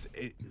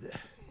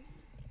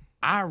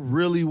 I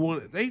really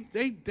want they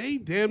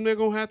damn near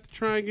gonna have to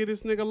try and get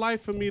this nigga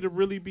life for me to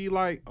really be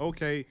like,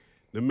 okay,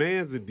 the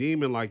man's a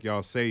demon like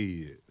y'all say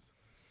he is.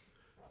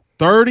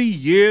 30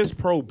 years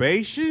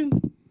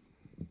probation?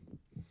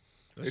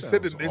 They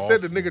said the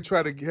nigga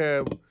tried to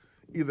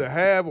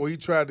have or he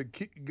tried to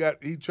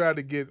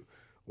get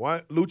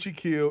Lucci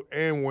killed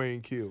and Wayne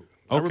killed.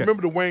 I Okay.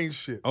 remember the Wayne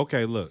shit.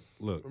 Okay, look.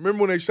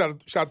 Remember when they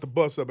shot the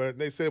bus up and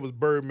they said it was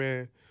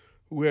Birdman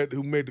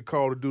who made the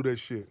call to do that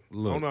shit.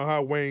 Look. I don't know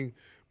how Wayne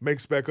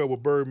makes back up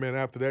with Birdman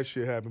after that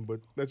shit happened, but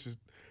that's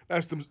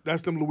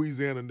them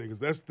Louisiana niggas.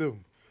 That's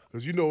them.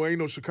 Cause you know ain't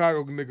no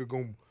Chicago nigga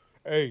gonna,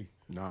 hey,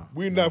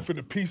 we not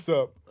finna piece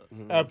up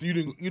after you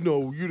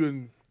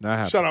didn't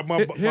shut out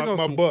my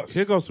bus.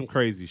 Here goes some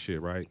crazy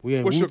shit, right?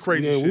 What's your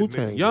crazy shit,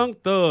 nigga? Young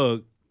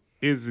Thug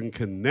is in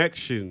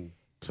connection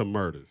to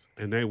murders,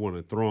 and they want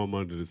to throw him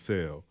under the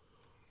cell.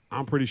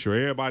 I'm pretty sure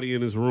everybody in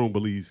this room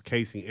believes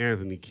Casey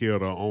Anthony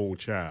killed her own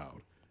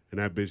child, and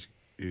that bitch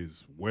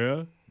is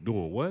where?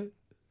 Doing what?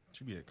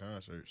 She be at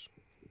concerts.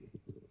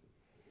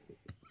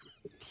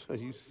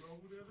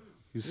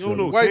 You don't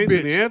know who White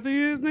Casey bitch. Anthony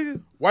is,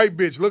 nigga? White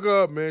bitch, look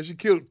her up, man. She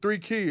killed 3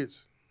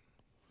 kids.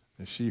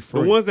 And she The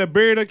free. ones that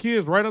buried her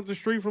kids right up the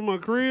street from her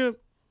crib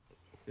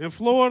in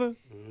Florida.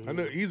 I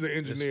know he's an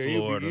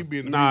engineer. He'd be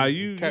in the Nah, music.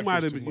 you Catfish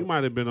might have too been much.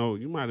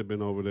 you might have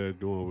been over there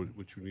doing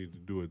what you needed to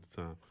do at the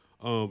time.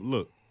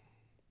 Look,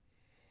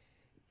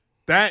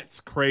 that's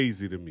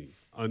crazy to me.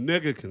 A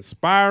nigga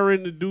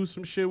conspiring to do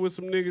some shit with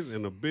some niggas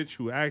and a bitch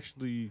who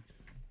actually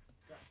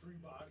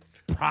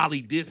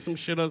probably did some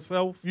shit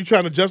herself. You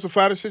trying to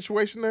justify the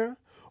situation there?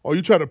 Or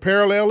you trying to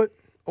parallel it?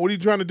 Or what are you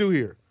trying to do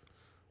here?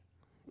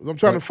 I'm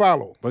trying to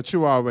follow. But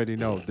you already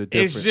know the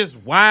difference. It's just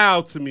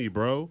wild to me,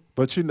 bro.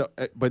 But you know,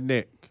 but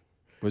Nick.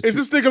 Is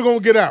this nigga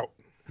gonna get out?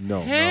 No.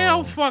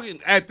 Hell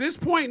fucking, at this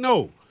point,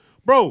 no.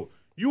 Bro,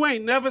 you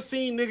ain't never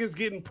seen niggas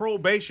getting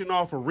probation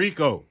off of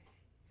RICO.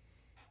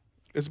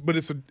 It's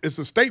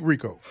a state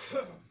RICO.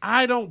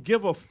 I don't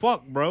give a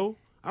fuck, bro.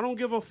 I don't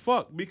give a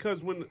fuck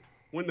because when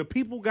the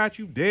people got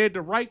you dead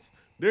to rights,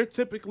 they're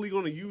typically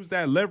going to use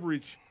that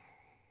leverage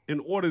in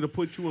order to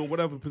put you in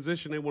whatever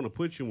position they want to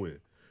put you in.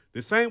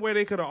 The same way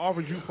they could have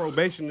offered you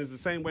probation is the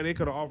same way they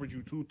could have offered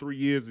you 2-3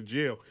 years in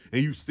jail,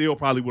 and you still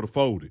probably would have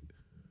folded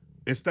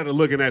instead of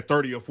looking at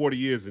 30 or 40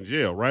 years in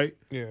jail, right?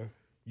 Yeah.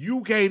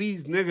 You gave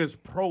these niggas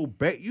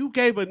probation. You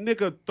gave a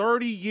nigga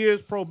 30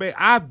 years probation.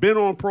 I've been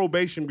on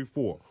probation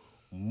before,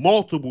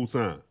 multiple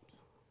times.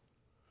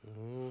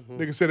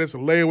 Nigga said that's a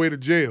layaway to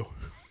jail.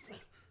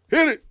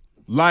 Hit it.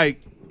 Like,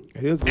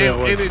 It is and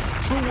it's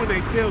true when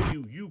they tell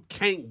you you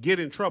can't get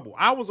in trouble.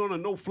 I was on a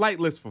no-flight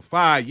list for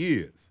 5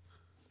 years.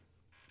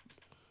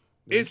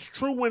 It's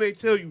true when they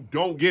tell you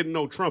don't get in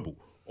no trouble.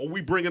 Or we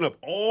bringing up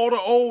all the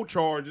old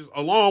charges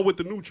along with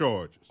the new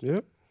charges.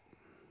 Yep.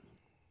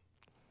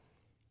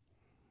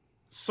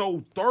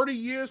 So 30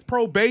 years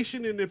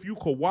probation, and if you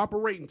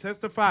cooperate and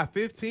testify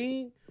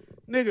 15,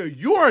 nigga,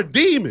 you're a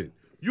demon.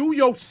 You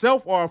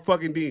yourself are a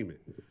fucking demon.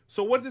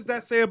 So what does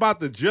that say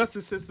about the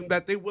justice system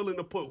that they willing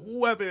to put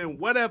whoever and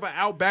whatever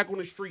out back on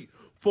the street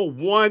for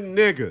one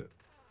nigga?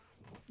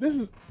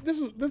 This.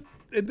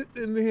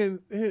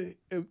 And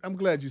I'm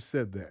glad you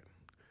said that.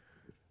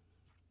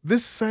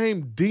 This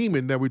same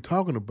demon that we're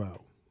talking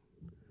about,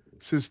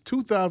 since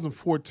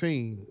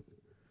 2014,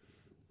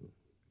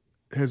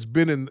 has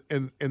been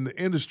in the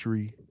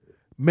industry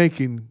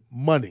making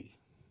money.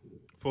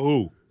 For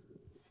who?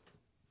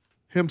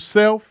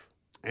 Himself.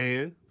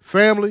 And?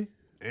 Family.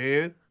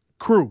 And?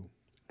 Crew.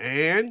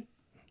 And?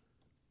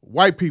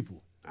 White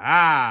people.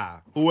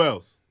 Who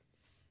else?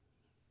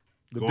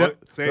 The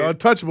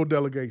untouchable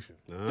delegation.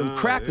 Them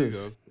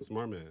crackers.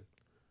 Smart man.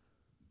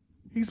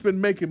 He's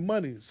been making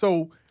money.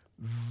 So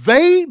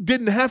they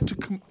didn't have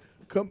to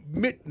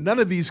commit none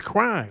of these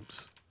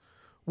crimes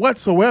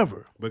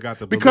whatsoever. But got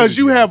the because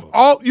you have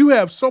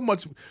so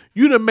much,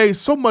 you done made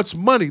so much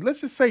money.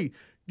 Let's just say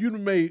you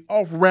done made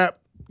off rap,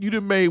 you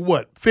done made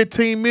what,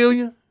 15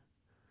 million?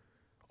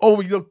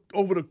 Over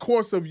the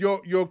course of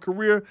your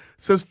career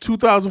since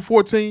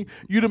 2014,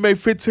 you done made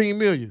 15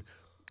 million.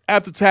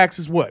 After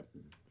taxes, what?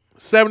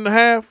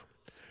 7.5?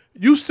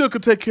 You still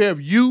could take care of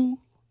you,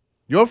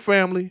 your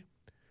family,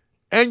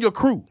 and your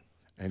crew.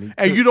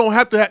 And you don't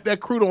have to that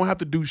crew don't have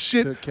to do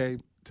shit.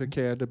 Took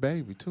care of the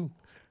baby too.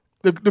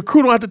 The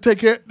crew don't have to take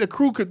care. The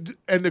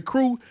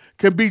crew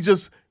can be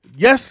just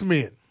yes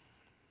men.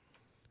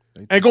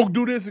 And go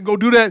do this and go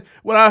do that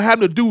without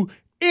having to do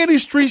any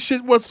street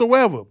shit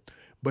whatsoever.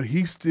 But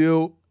he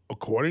still,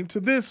 according to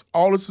this,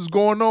 all this is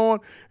going on,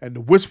 and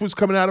the whispers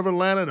coming out of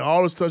Atlanta and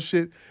all this stuff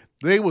shit,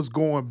 they was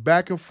going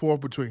back and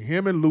forth between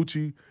him and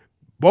Lucci,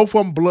 both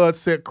of them blood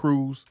set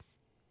crews.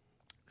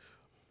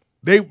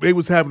 They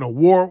was having a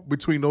war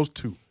between those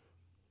two.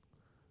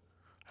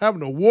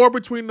 Having a war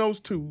between those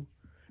two,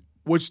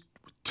 which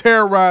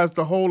terrorized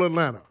the whole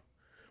Atlanta.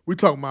 We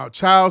talking about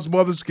child's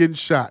mothers getting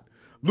shot.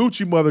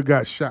 Lucci mother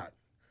got shot.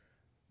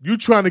 You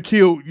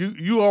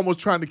almost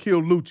trying to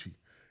kill Lucci.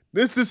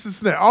 This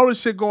and that. All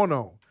this shit going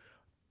on.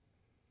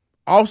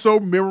 Also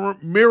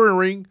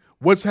mirroring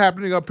what's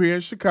happening up here in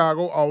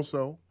Chicago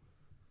also.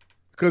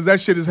 Because that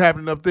shit is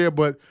happening up there,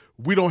 but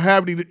we don't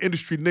have any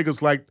industry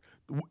niggas like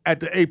at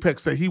the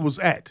apex that he was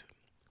at.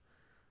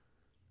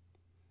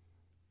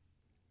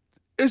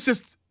 It's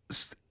just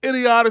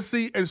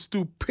idiocy and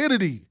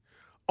stupidity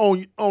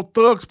on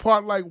Thug's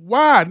part. Like,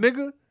 why,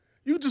 nigga?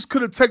 You just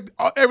could have taken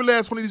every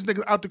last one of these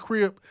niggas out the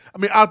crib,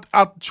 out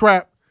the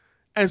trap,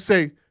 and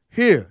say,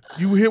 here,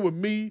 you here with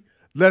me,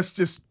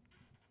 let's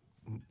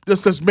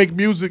make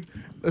music,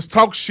 let's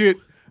talk shit,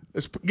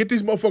 let's get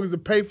these motherfuckers to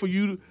pay for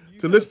you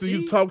to listen to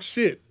you talk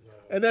shit.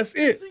 And that's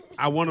it.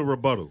 I want a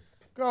rebuttal.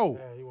 Go.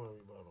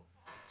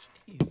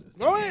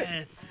 Go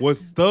ahead.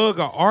 Was Thug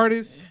an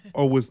artist,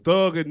 or was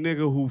Thug a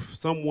nigga who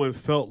someone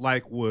felt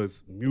like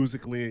was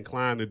musically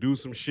inclined to do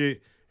some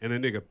shit, and a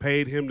nigga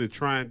paid him to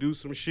try and do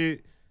some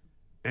shit?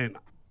 And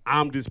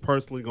I'm just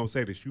personally gonna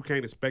say this: you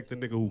can't expect a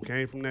nigga who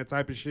came from that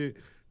type of shit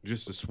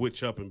just to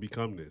switch up and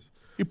become this.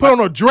 He put on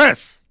a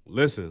dress.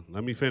 Listen,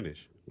 let me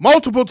finish.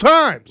 Multiple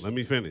times. Let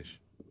me finish.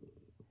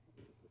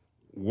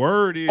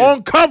 Word is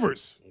on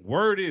covers.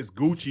 Word is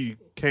Gucci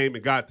came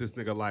and got this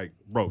nigga like,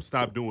 bro,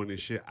 stop doing this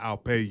shit. I'll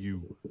pay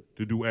you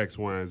to do X,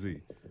 Y, and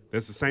Z.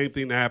 That's the same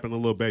thing that happened to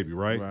Lil Baby,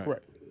 right?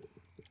 Right.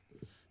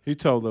 He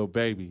told Lil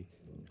Baby,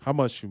 how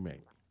much you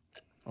make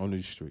on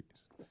these streets?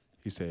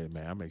 He said,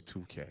 man, I make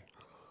 2K.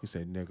 He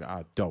said, nigga,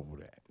 I'll double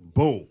that.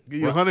 Boom. Give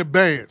you 100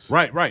 bands.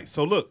 Right.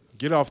 So look.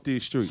 Get off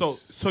these streets.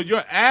 So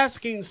you're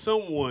asking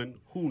someone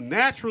who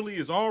naturally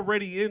is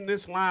already in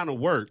this line of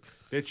work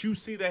that you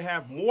see they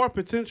have more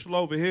potential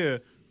over here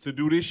to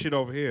do this shit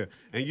over here,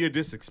 and you're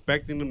just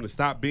expecting them to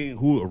stop being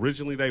who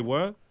originally they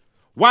were?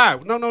 Why?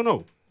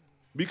 No.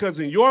 Because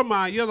in your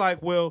mind, you're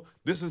like, well,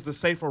 this is the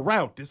safer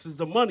route. This is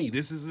the money.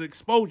 This is the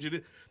exposure.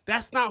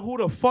 That's not who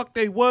the fuck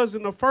they was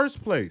in the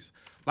first place.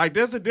 Like,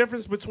 there's a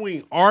difference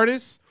between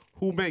artists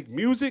who make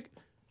music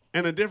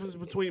and a difference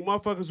between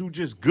motherfuckers who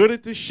just good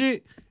at this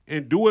shit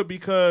and do it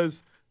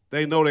because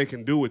they know they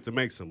can do it to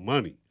make some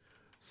money.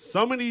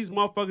 Some of these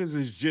motherfuckers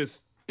is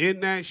just in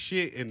that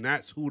shit, and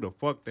that's who the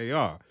fuck they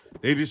are.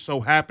 They just so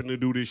happen to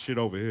do this shit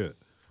over here.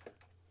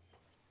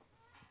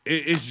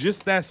 It's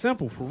just that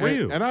simple, for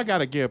real. And I got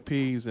to give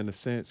peas in a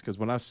sense, because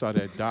when I saw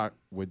that doc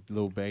with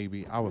Lil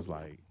Baby, I was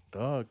like,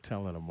 Thug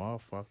telling a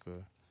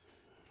motherfucker,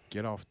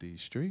 get off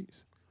these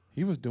streets.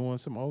 He was doing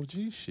some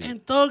OG shit.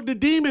 And Thug the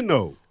Demon,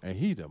 though. And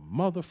he the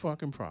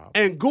motherfucking problem.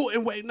 And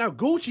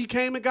Gucci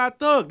came and got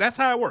Thug. That's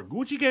how it worked.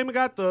 Gucci came and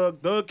got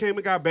Thug. Thug came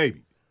and got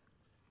Baby.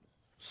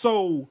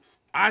 So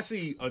I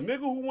see a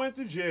nigga who went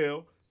to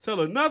jail tell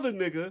another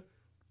nigga,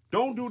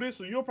 don't do this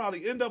or you'll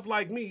probably end up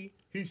like me.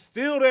 He's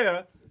still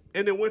there.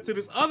 And then went to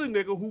this other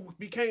nigga who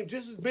became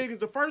just as big as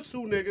the first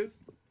two niggas.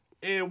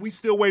 And we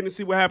still waiting to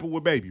see what happened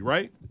with Baby,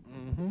 right?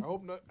 Mm-hmm. I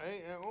hope not.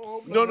 I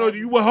hope No,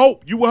 you would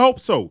hope. You would hope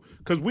so.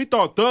 Because we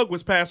thought Thug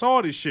was past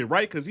all this shit,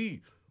 right? Because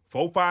he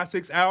 4, 5,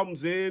 6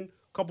 albums in,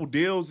 couple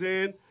deals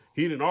in.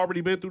 He done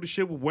already been through the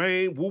shit with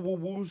Wayne. Woo woo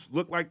woos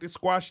look like this,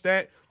 squash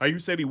that. Like you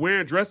said, he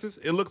wearing dresses.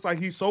 It looks like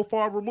he's so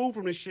far removed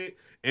from this shit.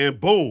 And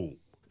boom,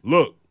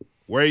 look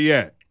where he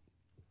at.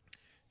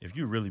 If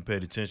you really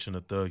paid attention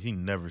to Thug, he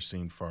never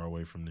seemed far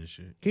away from this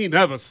shit. He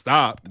never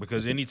stopped.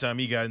 Because anytime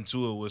he got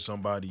into it with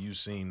somebody, you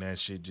seen that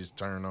shit just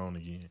turn on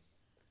again.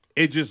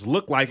 It just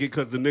looked like it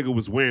because the nigga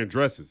was wearing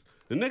dresses.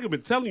 The nigga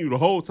been telling you the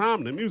whole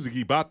time the music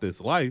he about this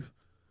life.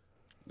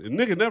 The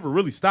nigga never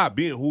really stopped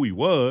being who he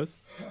was.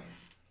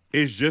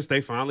 It's just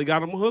they finally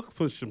got him a hook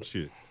for some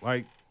shit.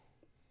 Like,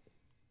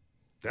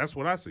 that's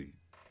what I see.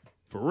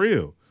 For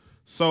real.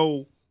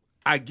 So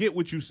I get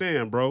what you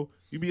saying, bro.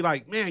 You be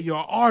like, man, you're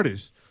an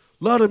artist.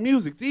 Love the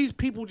music. These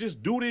people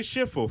just do this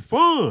shit for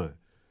fun.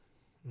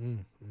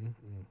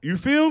 You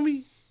feel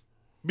me?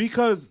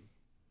 Because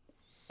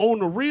on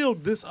the real,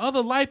 this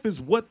other life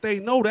is what they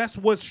know. That's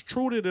what's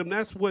true to them.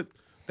 That's what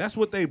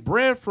they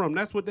bred from.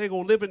 That's what they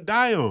gonna live and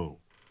die on.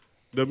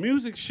 The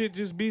music should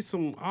just be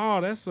some,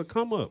 that's a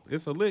come up.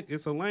 It's a lick.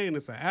 It's a lane.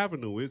 It's an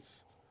avenue.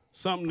 It's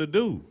something to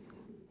do.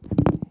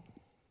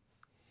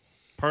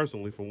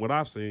 Personally, from what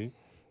I've seen.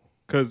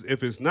 Because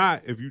if it's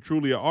not, if you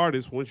truly an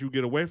artist, once you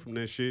get away from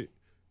that shit,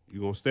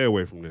 you're going to stay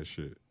away from that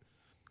shit.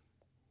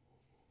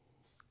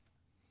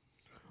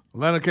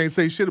 Atlanta can't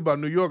say shit about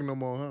New York no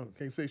more, huh?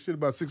 Can't say shit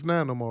about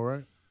 6ix9ine no more,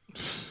 right?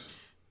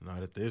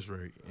 Not at this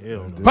rate.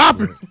 Hell no.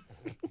 Pop it!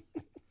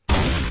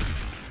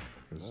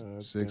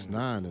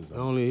 6ix9ine is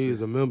only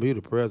he's a member, he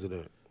the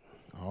president.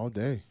 All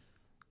day.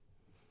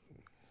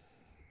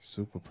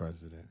 Super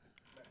president.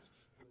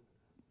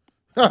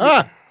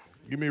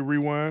 Give me a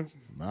rewind.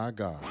 My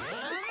God.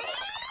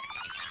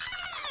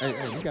 Hey,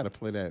 you got to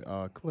play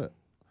that clip.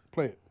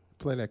 Play it.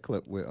 Play that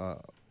clip with, I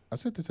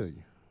sent it to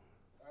you.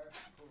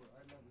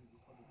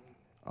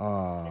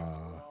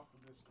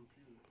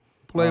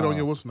 Play it on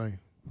your what's name?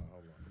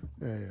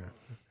 Yeah.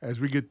 As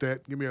we get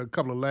that, give me a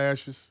couple of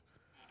lashes.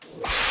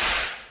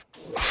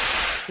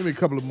 Give me a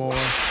couple of more.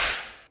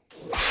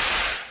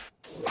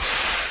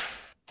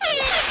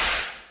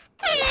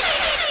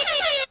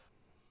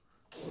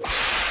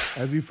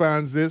 As he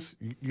finds this,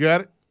 you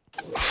got it?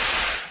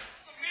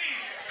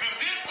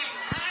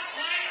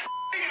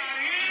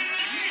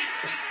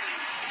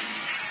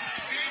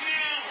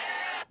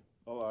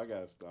 Hold on, I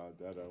gotta start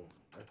that over.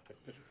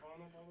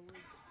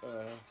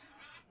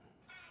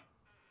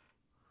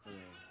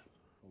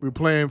 We're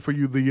playing for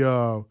you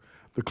the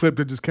clip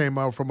that just came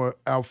out from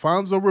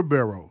Alfonso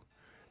Ribeiro,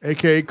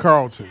 a.k.a.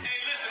 Carlton.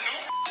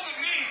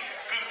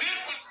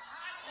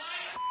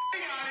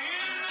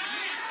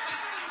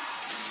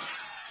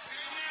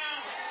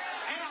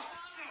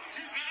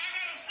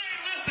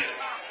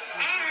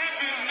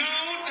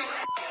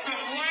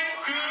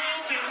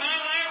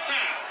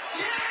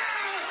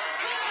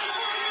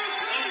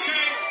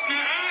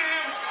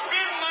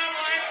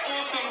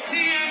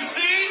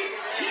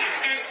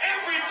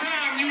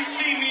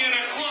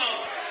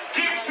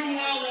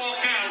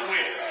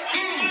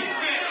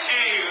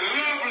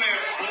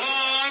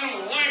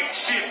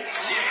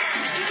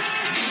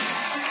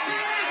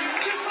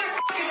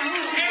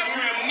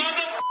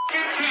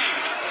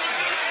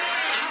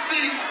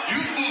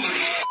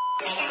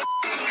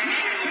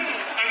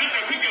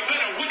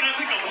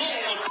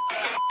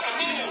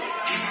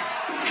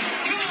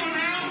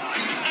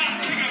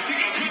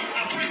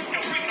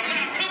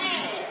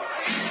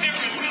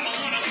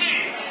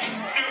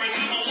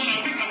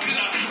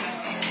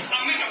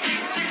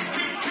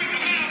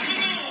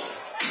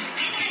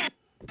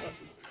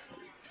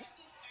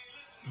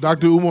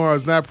 Dr. Umar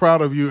is not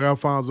proud of you,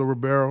 Alfonso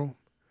Ribeiro.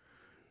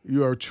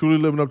 You are truly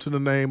living up to the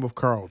name of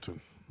Carlton.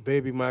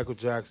 Baby Michael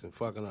Jackson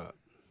fucking up.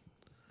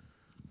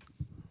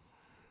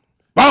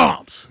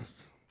 Bombs!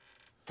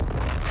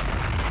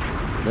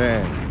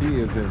 Man, he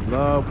is in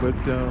love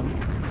with them.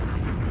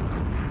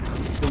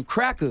 Them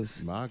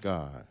crackers. My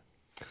God.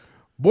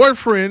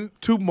 Boyfriend,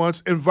 2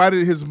 months,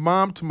 invited his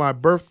mom to my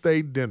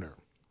birthday dinner.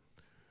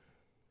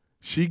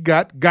 She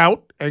got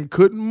gout and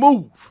couldn't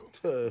move.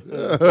 She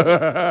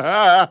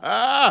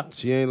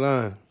ain't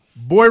lying.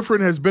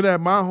 Boyfriend has been at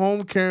my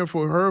home caring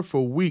for her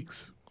for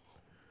weeks.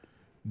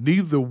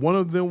 Neither one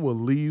of them will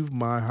leave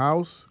my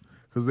house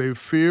because they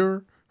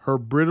fear her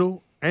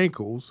brittle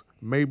ankles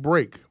may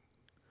break.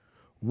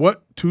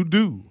 What to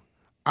do?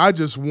 I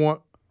just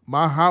want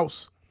my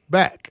house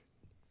back.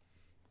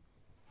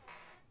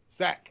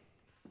 Zach.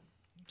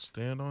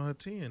 Stand on her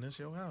 10. That's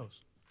your house.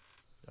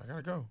 I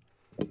gotta go.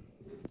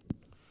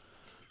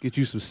 Get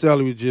you some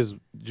celery juice,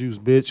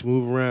 bitch.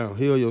 Move around.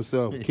 Heal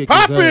yourself. Kick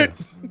Pop his it!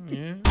 ass.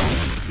 Yeah.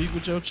 Speak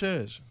with your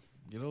chest.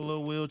 Get a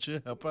little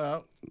wheelchair. Help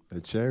out.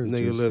 The cherry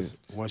Nigga, juice. listen.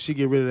 Once she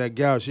get rid of that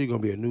gout, she gonna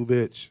be a new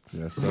bitch.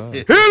 Yes, sir.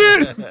 Hit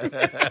it!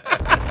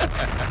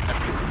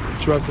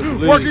 Trust and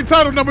believe. Working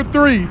title number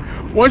 3.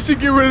 Once she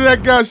get rid of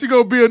that guy, she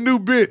gonna be a new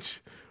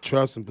bitch.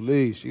 Trust and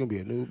believe. She gonna be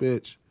a new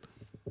bitch.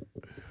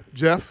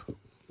 Jeff?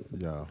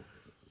 Yo.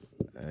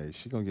 Hey,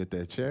 she gonna get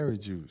that cherry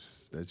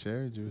juice. That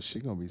cherry juice, she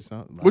gonna be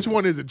something. Like Which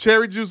one is it?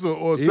 Cherry juice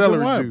or Either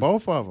celery one, juice?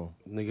 both of them.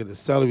 Nigga, the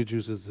celery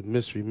juice is a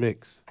mystery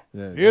mix.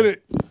 Yeah, Hit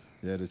it.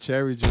 Yeah, the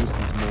cherry juice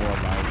is more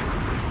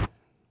like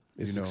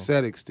It's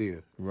aesthetic still.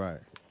 Right.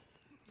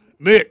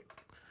 Nick,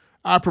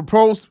 I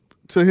proposed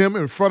to him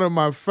in front of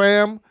my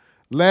fam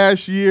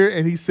last year,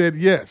 and he said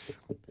yes.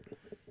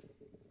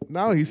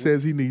 Now he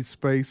says he needs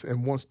space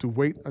and wants to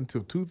wait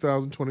until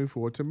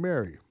 2024 to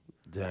marry.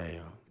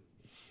 Damn.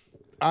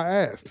 I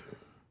asked,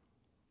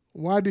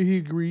 why did he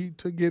agree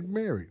to get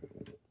married?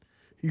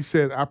 He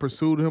said, I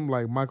pursued him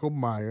like Michael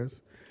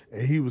Myers,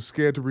 and he was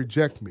scared to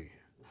reject me.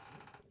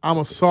 I'm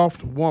a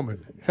soft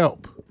woman.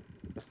 Help.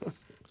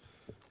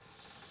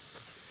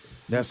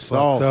 That's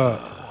soft.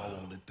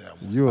 fucked up.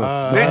 You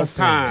a Next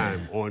time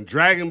on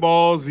Dragon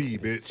Ball Z,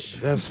 bitch.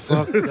 That's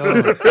fucked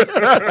up.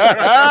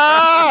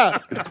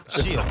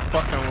 She a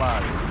fucking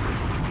liar.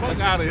 Fuck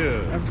out of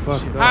here. That's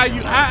fucked up.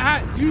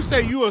 How you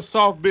say you a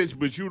soft bitch,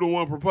 but you the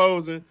one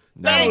proposing?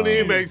 That don't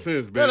even make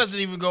sense, bitch. That doesn't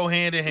even go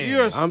hand in hand.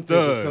 You're a I'm stud.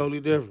 thinking totally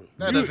different.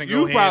 That doesn't go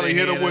You hand probably in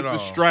hit hand him with at the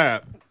all.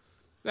 strap.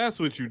 That's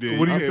what you did.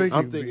 What do you think?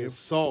 I'm thinking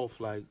soft,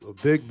 like a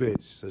big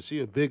bitch. So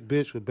she a big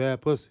bitch with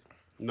bad pussy.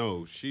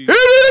 No, she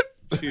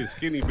a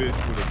skinny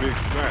bitch with a big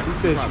strap. She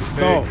said she's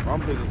soft.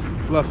 I'm thinking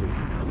she's fluffy.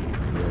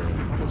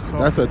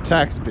 That's a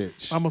tax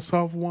bitch. I'm a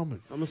soft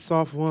woman. I'm a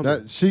soft woman.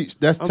 That's I'm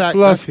tax.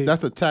 fluffy.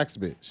 That's a tax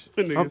bitch.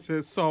 The nigga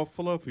said soft,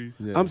 fluffy.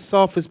 Yeah. I'm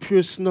soft as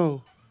pure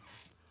snow.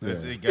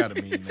 It gotta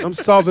mean that. I'm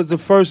soft as the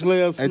first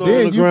layer of snow And on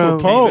then the you ground.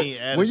 propose.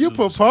 Mean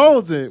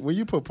When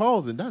you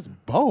proposing, that's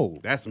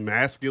bold. That's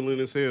masculine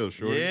as hell,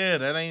 shorty. Yeah,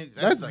 that ain't.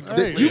 That's like the-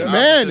 complete you opposite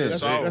man of it.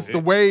 soft. That's the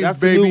wave, That's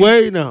baby. the new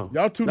way now.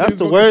 Y'all two That's niggas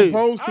the gonna way.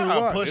 propose to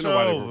I'll what? push Ain't her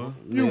nobody over.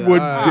 You Yeah,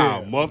 wouldn't Ah,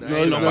 dare. muff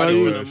Ain't nobody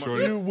you, finna-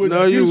 shorty. You wouldn't.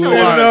 No, you you wouldn't.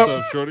 standing What's up.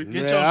 up, shorty? Get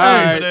Yeah, your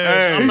alright. stupid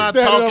ass. I'm He not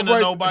standing talking to up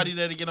right- nobody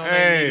that'll get on that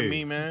Hey. nigga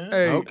me, man.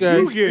 Hey, Okay.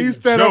 You get he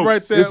stand up jokes.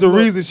 right there. It's the look.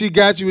 reason she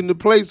got you in the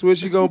place where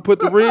she gonna put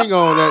the ring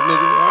on that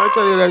nigga. I ain't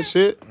telling you that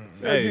shit.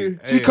 Hey,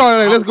 She calling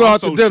like, let's go I'm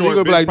out to so dinner. You short,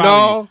 gonna be bitch like,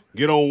 probably no.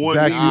 Get on one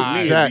Zach, knee with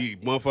me Zach, and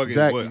be motherfucking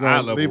Zach, what, you eye gonna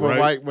level, leave her right?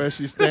 right where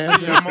she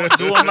standing? I'm gonna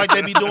do them like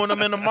they be doing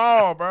them in the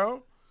mall,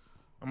 bro.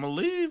 I'm gonna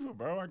leave her,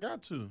 bro. I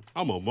got to.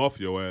 I'm gonna muff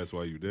your ass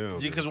while you down.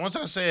 Because once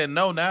I said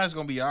no, now it's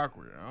gonna be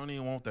awkward. I don't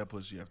even want that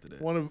pussy after that.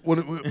 One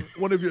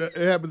of you, it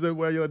happens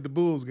everywhere you're at the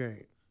Bulls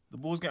game. The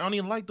Bulls, I don't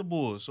even like the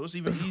Bulls, so it's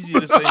even easier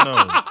to say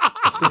no.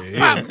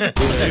 Yeah, a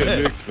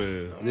Knicks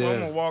fan. I'm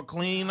gonna walk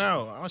clean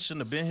out. I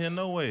shouldn't have been here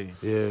no way.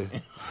 Yeah.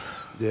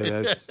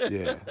 Yeah, that's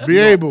Be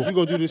able. You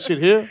gonna do this shit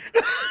here?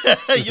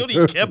 You don't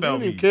even care You about don't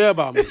me. even care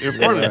about me. In front of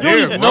You don't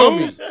Derrick even know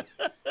me. Rose?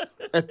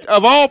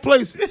 Of all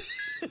places.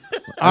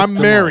 I'm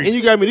And married.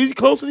 you got me these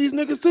close to these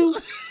niggas too?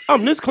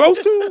 I'm this close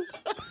to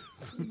them?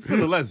 You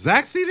finna let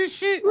Zach see this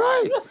shit?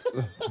 Right.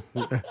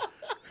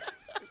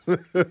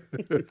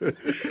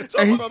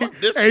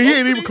 And he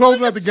ain't even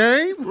closing out the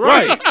game.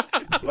 Right.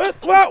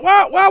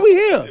 Why we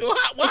here?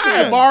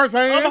 Why? Lamar's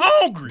hands. I'm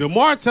hungry.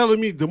 DeMar telling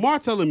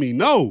me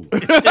no.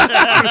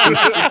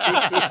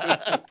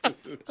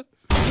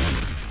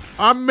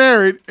 I'm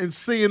married and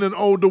seeing an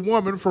older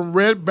woman from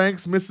Red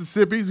Banks,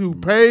 Mississippi, who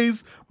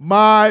pays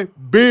my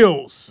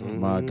bills.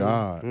 My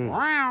God.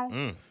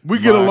 We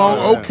get My along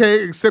God.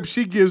 okay, except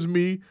she gives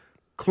me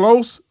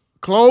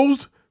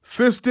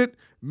closed-fisted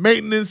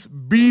maintenance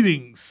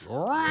beatings.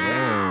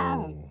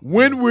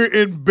 When we're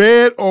in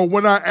bed or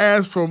when I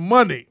ask for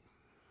money.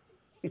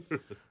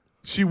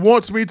 She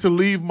wants me to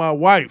leave my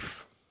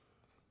wife.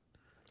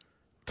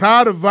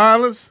 Tired of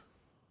violence,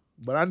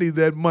 but I need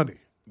that money.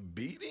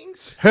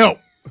 Beatings? Help.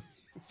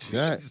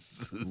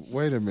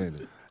 Wait a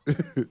minute.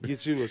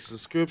 Get you a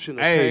subscription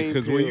of Hey, pain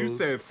because when you pills.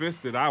 said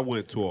fisted, I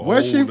went to a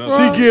Where's whole she nother-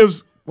 from?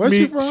 Where's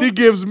she from? She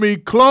gives me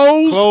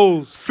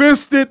closed.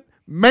 Fisted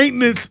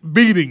maintenance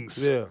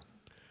beatings. Yeah.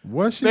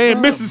 What's she They in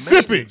from?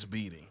 Mississippi. Maintenance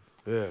beating.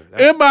 Yeah.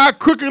 M.I.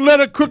 crooked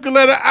letter,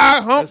 I,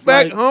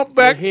 humpback, Like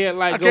humpback. Your head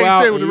like I go can't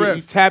out say with the and you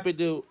rest. tap it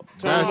to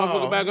turn That's- the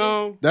motherfucker back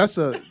on. That's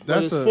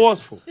It's a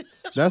forceful.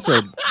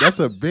 that's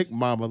a big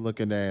mama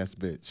looking ass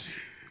bitch.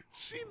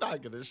 She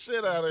knocking the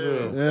shit out of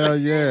him. Hell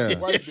yeah.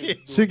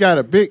 She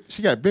got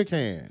big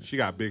hands. She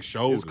got big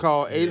shoulders. It's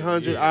called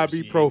 800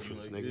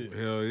 ibuprofens, nigga.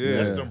 Hell yeah.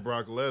 That's Yeah. them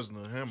Brock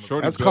Lesnar hammer.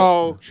 Shorty That's built-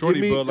 called-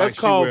 Shorty give me- built that's like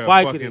she called wear a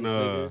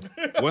Vicodins,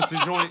 fucking what's the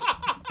joint?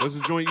 What's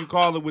the joint you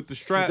call it with the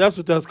strap? That's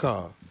what that's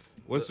called.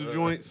 What's the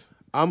joints?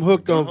 I'm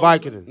hooked on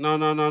Vicodins.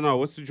 No.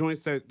 What's the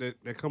joints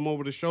that come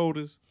over the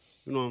shoulders?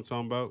 You know what I'm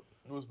talking about?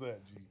 What's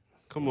that, G?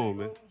 Come on,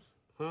 man.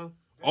 Huh?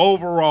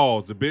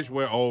 Overalls. The bitch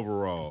wear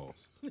overalls.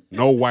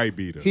 No white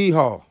beater.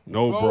 Hee-haw.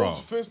 No bra.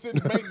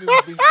 Closed-fisted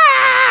maintenance beatings.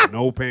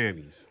 No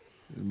panties.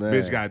 Man.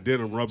 Bitch got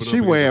denim rubbing She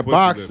up wearing against the pussy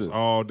boxers. lips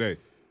all day.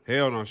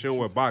 Hell no, she don't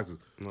wear boxers.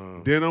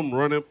 Denim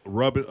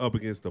rubbing up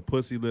against the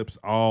pussy lips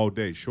all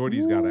day.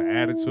 Shorty's got an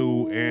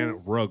attitude and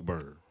rug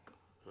burn.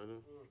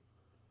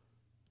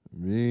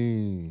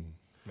 Mean.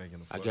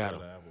 I got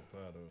him.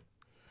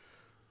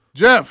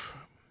 Jeff,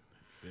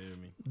 Feel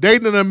me?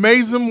 dating an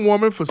amazing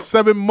woman for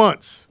 7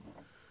 months.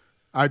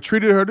 I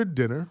treated her to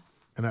dinner,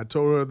 and I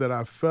told her that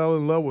I fell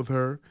in love with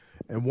her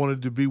and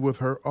wanted to be with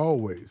her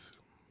always.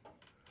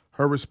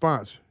 Her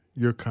response,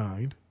 "You're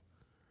kind.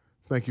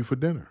 Thank you for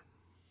dinner."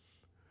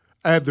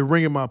 I had the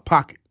ring in my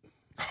pocket.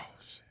 Oh,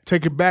 shit.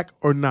 Take it back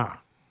or nah?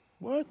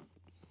 What?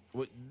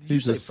 What, you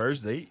He's say a-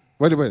 first date?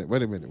 Wait a minute.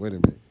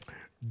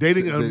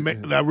 Dating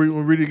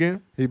read it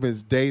again? He been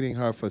dating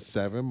her for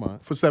 7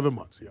 months. For 7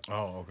 months, yeah.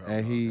 Oh,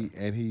 okay.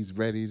 And he's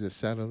ready to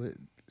settle it.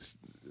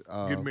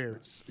 Get married.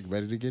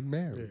 Ready to get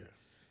married. Yeah.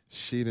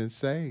 She didn't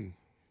say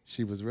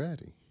she was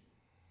ready.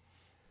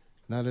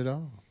 Not at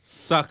all.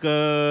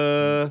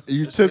 Sucker.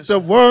 You took the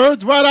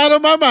words right out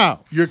of my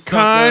mouth. You're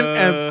kind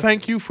and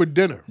thank you for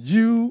dinner.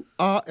 You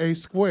are a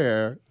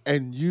square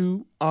and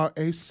you are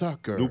a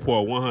sucker.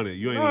 Newport 100.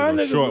 You ain't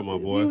even short, my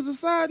boy. He was a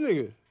side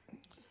nigga.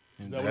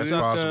 That's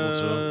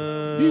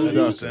possible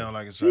too. He sound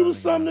like a He was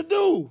something to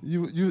do. She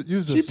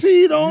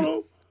peed on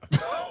him,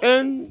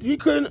 and he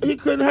couldn't.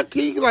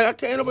 He like, I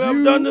can't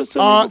nobody done this to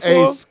me are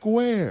before. a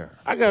square.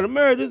 I gotta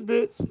marry this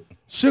bitch.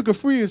 Sugar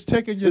Free is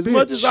taking your As bitch.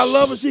 much as I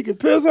love her, she can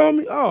piss on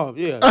me. Oh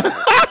yeah.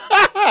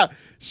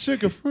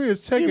 Sugar Free is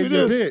taking Give me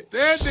your this. bitch.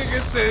 That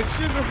nigga said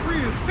Sugar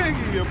Free is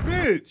taking your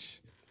bitch.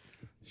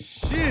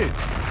 Shit.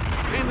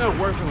 Ain't nothing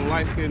worse than a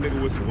light-skinned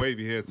nigga with some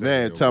wavy hair.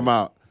 Man, talking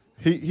about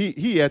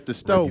he at the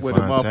stove Ricky with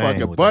a Fontaine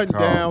motherfucking with button the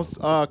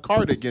down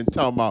cardigan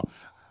talking about,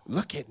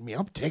 look at me,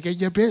 I'm taking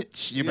your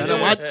bitch. You better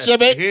watch your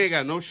bitch. He ain't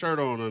got no shirt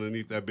on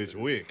underneath that bitch.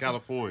 We in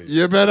California.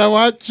 You better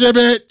watch your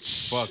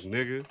bitch. Fuck,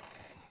 nigga.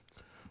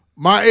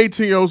 My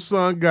 18-year-old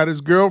son got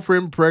his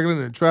girlfriend pregnant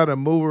and tried to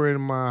move her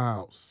in my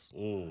house.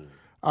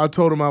 I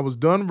told him I was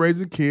done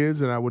raising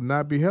kids and I would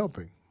not be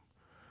helping.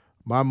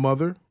 My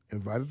mother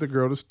invited the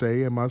girl to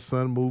stay and my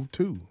son moved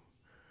too.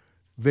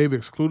 They've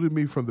excluded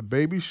me from the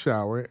baby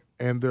shower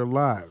and their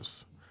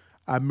lives.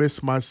 I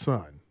miss my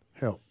son.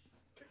 Help.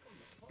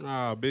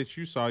 Ah, bitch,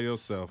 you saw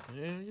yourself.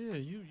 Yeah,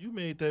 you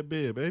made that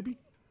bed, baby.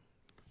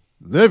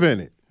 Live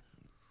in it.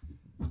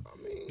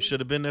 You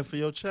should have been there for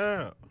your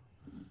child.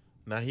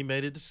 Now he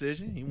made a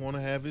decision. He want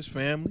to have his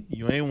family.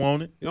 You ain't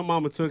want it. Your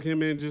mama took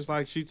him in just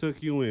like she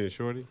took you in,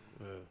 shorty.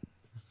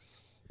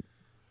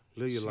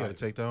 Live your life. Got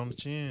to take that on the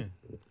chin.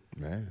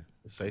 Man.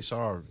 Say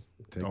sorry.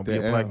 Take Don't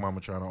that be a black L. mama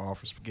trying to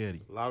offer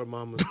spaghetti. A lot of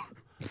mamas.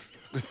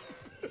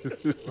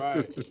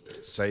 Right.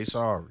 Say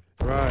sorry.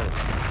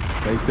 Right.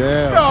 Take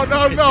that L.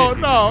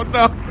 No.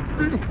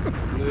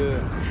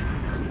 Yeah.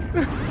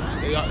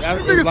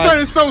 Nigga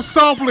say it so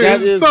softly that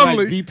and is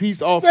subtly. like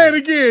DP's offer. Say it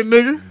again,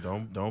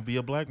 nigga. Don't be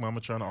a black mama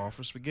trying to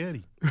offer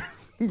spaghetti.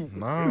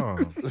 No.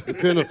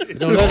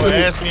 Don't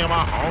ask me am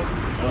I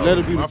hungry. Don't let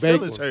it be My the baked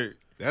feelings one. hurt.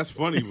 That's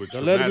funny, but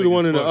Don't let it be the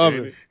one in the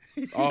oven.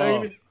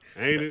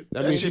 Ain't it?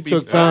 That means she should be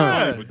took fine.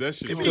 time. But that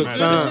shit It be took good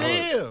time. as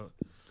hell.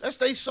 That's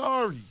they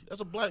sorry.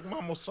 That's a black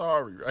mama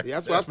sorry, right? Yeah,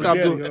 that's why I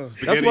stopped doing. That's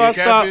Spaghetti why I and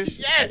stopped. catfish?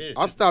 Yeah.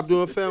 I stopped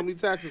doing family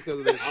taxes because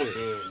of that I'm shit.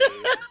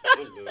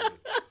 good, man.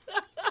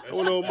 I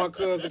went over my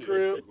cousin's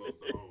crib.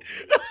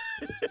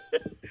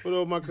 Went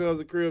over my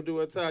cousin's crib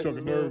doing taxes. Struck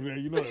a nerve there,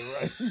 you know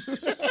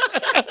that,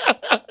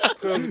 right?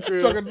 Cousin's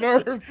crib. Struck a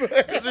nerve there.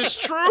 Because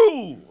it's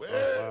true.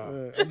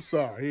 I'm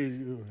sorry.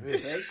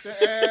 Take the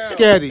L.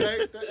 Scatty.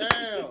 Take the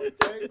L.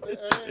 Take the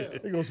L.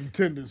 Here goes some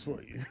tenders for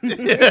you.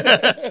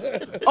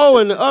 Oh,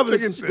 in the oven,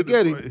 Chicken some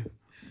tenders spaghetti. for you.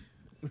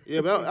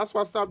 Yeah, but that's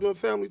why I stopped doing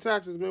family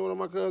taxes, man. When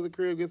my cousin's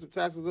crib get some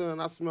taxes in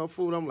and I smell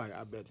food, I'm like,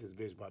 I bet this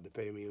bitch about to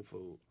pay me in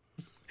food.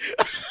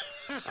 I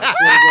swear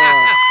to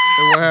God.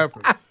 And what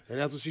happened? And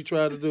that's what she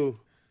tried to do.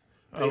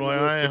 I'm like,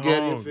 I ain't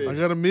Spaghetti and hungry. fish. I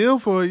got a meal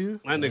for you.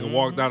 That nigga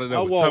walked out of there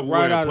I with walked right Tupperware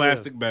out and of there.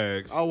 plastic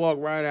bags. I walked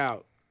right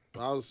out.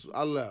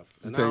 I left.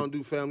 And take- I don't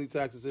do family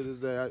taxes to this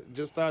day. I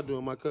just started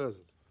doing my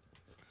cousins.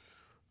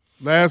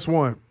 Last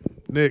one.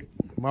 Nick,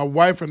 my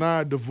wife and I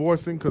are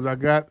divorcing because I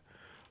got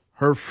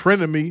her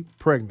frenemy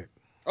pregnant.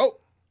 Oh.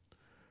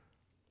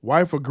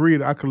 Wife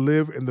agreed I could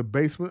live in the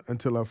basement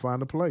until I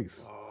find a place.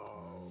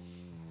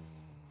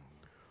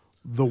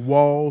 The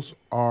walls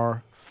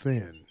are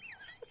thin.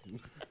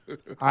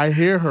 I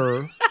hear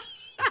her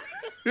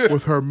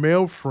with her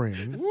male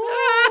friend,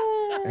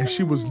 and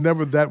she was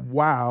never that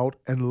wild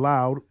and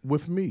loud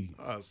with me.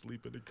 I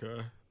sleep in the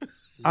car.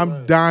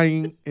 I'm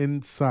dying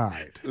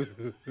inside.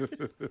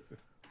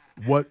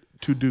 What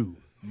to do?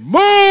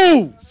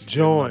 Move!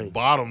 Join.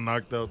 Bottom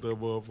knocked out that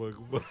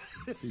motherfucker.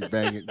 He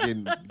banging,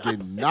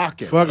 getting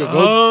knocking. Fuck it.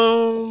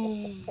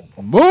 Go,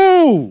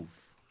 Move!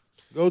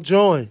 go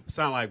join.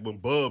 Sound like when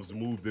Bubs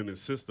moved in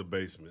his sister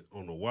basement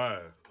on the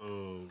wire.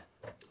 Ooh.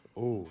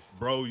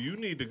 Bro, you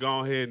need to go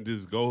ahead and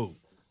just go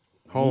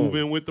Home. move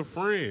in with a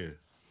friend.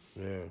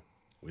 Yeah.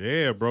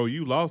 Yeah, bro,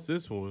 you lost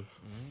this one.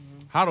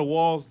 How the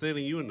walls thin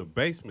and you in the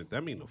basement?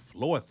 That mean the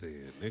floor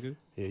thin, nigga.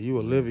 Yeah, you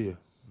Olivia.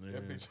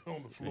 That bitch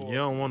on the floor. You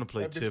don't want to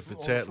play That bitch tit for on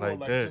the tat floor like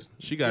like that. this.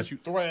 She got you.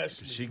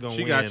 Thrash me. She gonna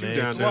She win. got you every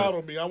down time. there. Proud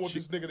of me. I want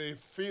this nigga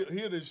to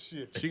hear this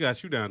shit. She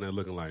got you down there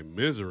looking like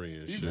misery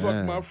and He shit.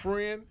 fucked my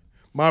friend.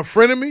 My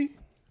frenemy.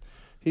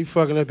 He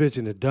fucking that bitch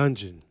in the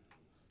dungeon.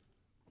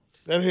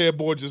 That head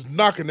boy just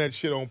knocking that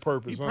shit on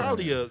purpose. He huh?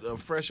 probably a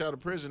fresh out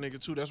of prison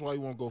nigga too. That's why you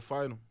want to go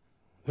fight him.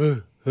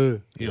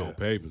 He on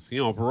papers. He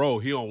on parole.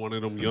 He on one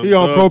of them young He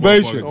on thug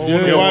probation. motherfuckers.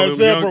 Yeah. He on one of them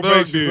YSL young thug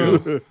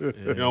probation,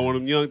 deals. He on one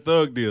of them young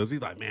thug deals.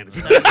 He's like, man, it's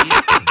 7 years.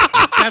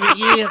 It's 7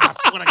 years, I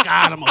swear to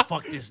God, I'm gonna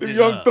fuck this The nigga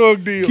Young up.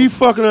 Thug deal. Keep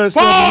fucking her in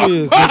 7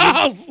 years.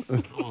 Pops!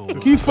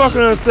 Keep fucking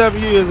her in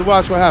 7 years and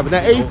watch what happens.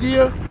 That 8th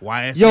year,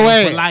 YSL your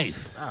ass. for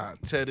life. I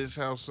tear this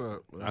house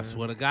up. Man. I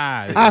swear to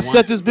God. I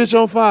set this bitch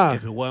on fire.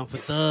 If it wasn't for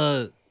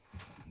Thug.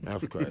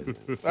 That's crazy.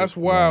 That's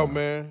wild,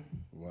 man.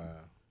 Wow.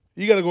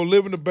 You gotta go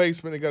live in the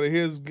basement and gotta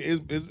hear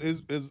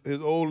his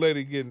old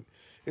lady getting,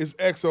 his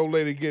ex-old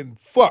lady getting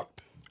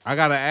fucked. I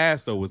gotta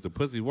ask though, was the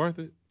pussy worth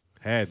it?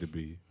 Had to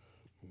be.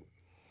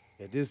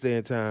 At this day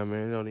and time,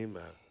 man, it don't even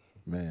matter.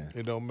 Man.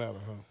 It don't matter,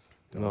 huh?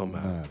 It don't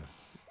matter.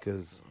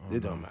 Because it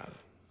don't matter.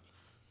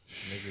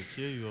 Nigga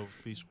kill you over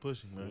a piece of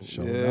pussy, man.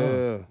 Sure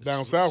Yeah.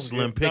 Down south, Slim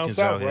down pickings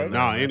south, out here. right?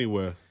 Nah,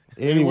 anywhere.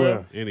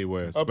 Anywhere.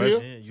 Anywhere. Up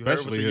here? Yeah, you heard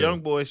what the young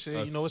boy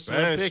said. You know it's slim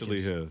Especially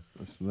pickings. here.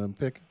 A slim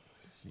pick.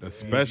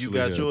 Especially If you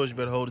got here. yours, you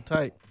better hold it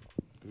tight.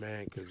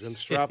 Man, because them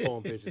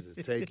strap-on bitches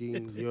is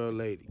taking your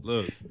lady.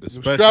 Look,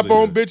 especially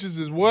Strap-on here. bitches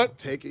is what?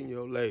 Taking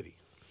your lady.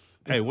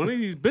 Hey, one of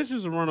these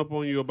bitches will run up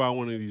on you about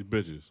one of these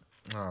bitches.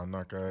 Oh,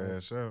 knock her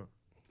ass out.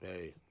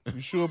 Hey.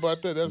 You sure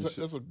about that? That's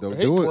a Don't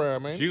hate do it.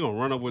 crime, man. She gonna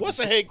run up with. What's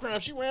a hate crime?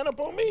 She ran up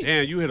on me.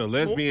 Damn, you hit a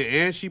lesbian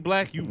and she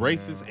black. You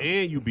racist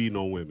and you beating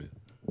on women.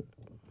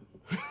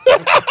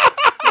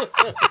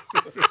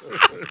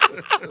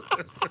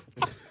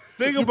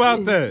 Think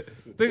about that.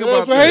 Think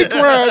about That's a hate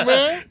crime,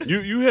 man.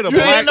 You hit a You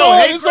black. ain't no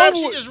hate it's crime. over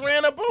She with. just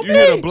ran up on You me.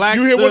 hit a black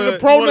You hit stud. with the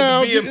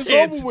pronouns, wanted to be it's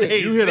a over with.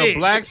 bitch. You hit a Hey,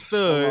 black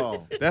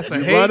stud. That's a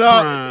You hate run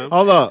up. crime.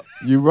 Hold up.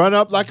 You run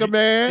up like a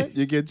man,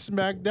 you get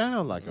smacked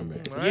down like a man.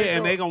 Yeah,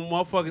 and they gonna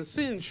motherfucking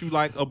sentence you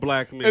like a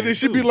black man. And then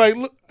she too. be like,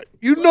 "Look,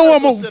 you know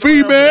I'm a Sit around for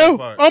female.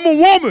 that part. I'm a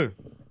woman.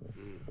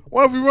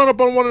 What if you run up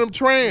on one of them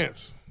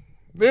trans?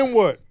 Then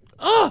what?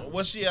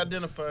 What she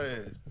identify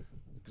as?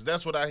 Because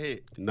that's what I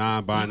hit.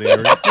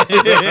 non-binary.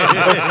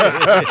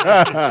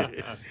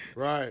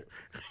 Right.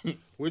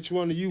 Which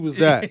one of you was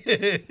that?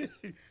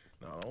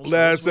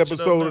 Last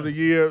episode of the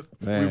year.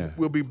 Man.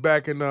 We'll be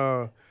back in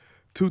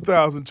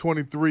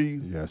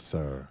 2023. Yes,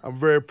 sir. I'm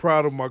very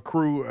proud of my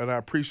crew, and I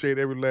appreciate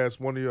every last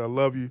one of you. I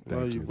love you.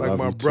 Thank you. Like Love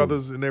my you too.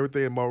 brothers and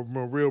everything, and my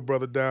real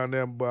brother down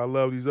there. But I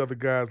love these other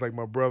guys like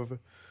my brother.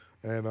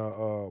 And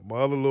my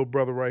other little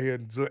brother right here,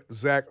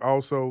 Zach,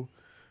 also.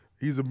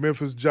 He's a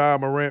Memphis Ja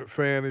Morant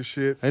fan and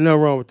shit. Ain't nothing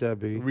wrong with that,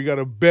 B. We got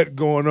a bet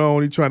going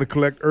on. He trying to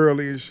collect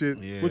early and shit.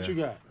 Yeah. What you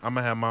got? I'm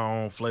going to have my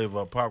own flavor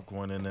of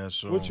popcorn in there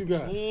soon. What you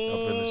got? Up in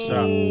the shop.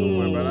 Don't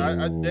worry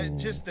about it.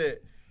 Just that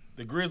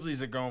the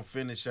Grizzlies are going to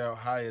finish out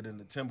higher than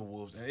the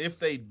Timberwolves. And if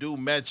they do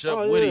match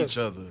up with each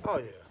other, Oh,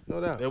 yeah. No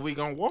doubt. then we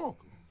going to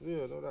walk.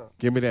 Yeah, no doubt.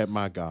 Give me that,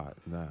 my God.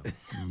 Now,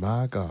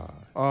 my God.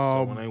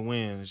 So when they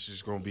win, it's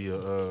just going to be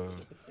a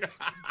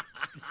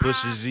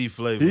Pusha Z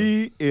flavor.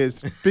 He is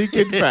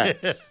speaking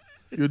facts.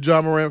 You a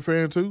Ja Morant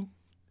fan too?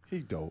 He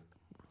dope.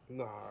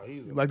 Nah,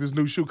 he's Like this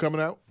new shoe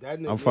coming out? that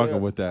nigga, I'm fucking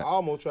with that. I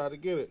almost tried to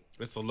get it.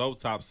 It's a low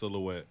top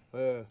silhouette.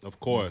 Yeah. Of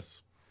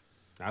course.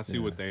 I see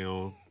what they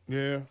on.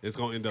 Yeah. It's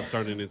gonna end up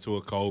turning into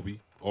a Kobe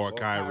or a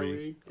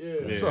Kyrie. Yeah.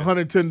 It's Yeah.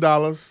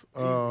 $110.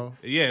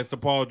 Yeah, it's the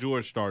Paul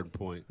George starting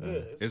point.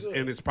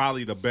 It's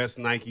probably the best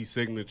Nike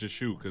signature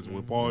shoe because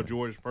when Paul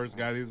George first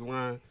got his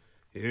line,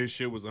 his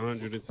shit was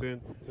 110.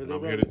 And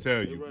I'm here to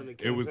tell you,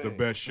 it was the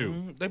best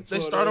shoe. They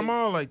start them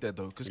all like that,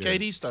 though, because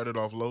KD started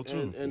off low,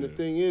 too. And the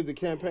thing is, the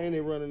campaign they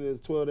running is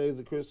 12 Days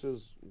of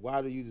Christmas.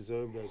 Why do you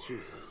deserve that shoe?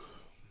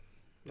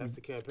 That's the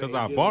campaign. 'Cause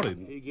I bought it,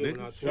 He giving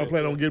nigga. out Y'all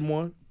plan on getting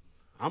one?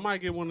 I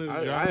might get one of the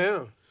I jobs.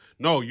 am.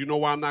 No, you know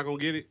why I'm not gonna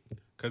get it?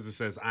 Because it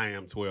says I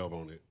am 12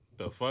 on it.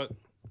 The fuck?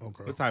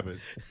 Okay. What type of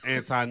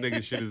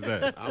anti-nigga shit is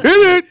that? Hit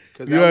it!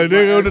 Cause You that got a was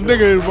nigga, my the nigga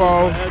address.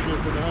 involved. My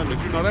address in the hundreds.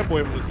 But you know that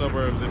boy from the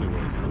suburbs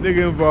anyway. So.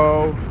 Nigga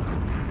involved. No,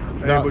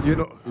 Hey, but you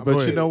know, but go you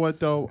ahead. know what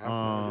though?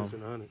 Address in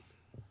the hundreds.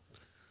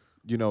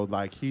 You know,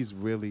 like he's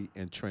really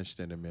entrenched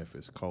in the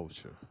Memphis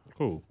culture.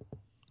 Cool.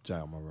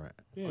 Ja Morant.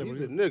 Yeah,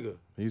 He's a nigga.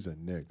 He's a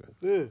nigga.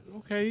 Yeah.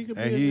 okay, he could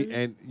be And a he nigga.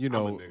 and you I'm a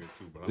know nigga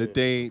too, but the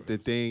I'm-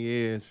 thing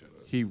is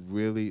he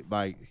really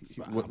like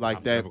I'm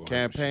like never that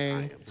gonna have a shit. I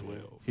campaign. am 12.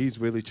 He's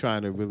really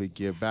trying to really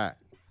give back,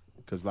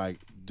 cause like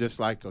just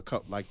like a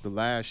couple like the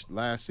last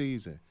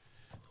season,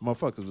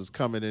 motherfuckers was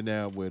coming in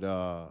there with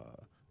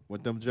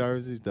them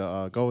jerseys,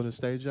 the Golden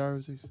State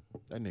jerseys.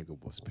 That nigga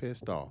was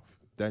pissed off.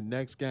 That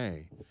next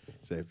game,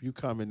 said if you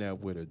come in there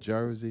with a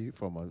jersey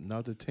from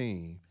another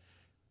team,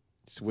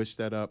 switch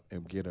that up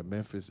and get a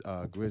Memphis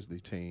Grizzly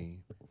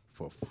team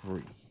for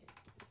free.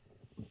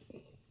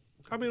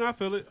 I mean, I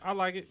feel it. I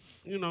like it.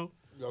 You know.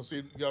 Y'all see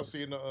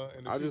in the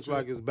in the I just future-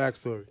 like his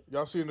backstory.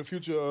 Y'all see in the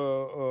future,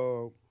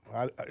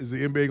 is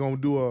the NBA gonna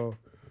do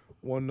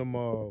one of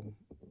them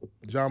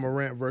Ja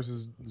Morant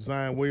versus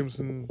Zion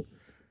Williamson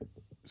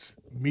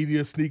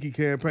media sneaky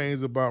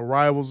campaigns about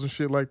rivals and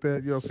shit like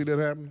that? Y'all see that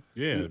happening?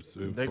 Yeah,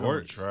 They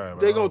going to try. but I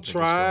They don't gonna think it's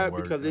try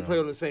work, because they man. play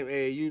on the same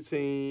AAU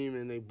team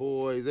and they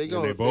boys. They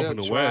gonna they both they'll in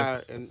the try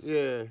West. and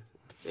yeah,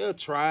 they'll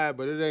try,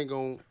 but it ain't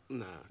gonna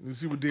nah. You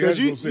see what Cause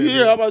D'Angelo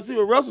said? I'm about to see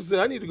what Russell said.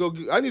 I need to go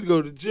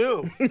to the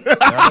gym.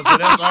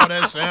 That's all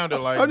that sounded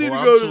like. I need boy, to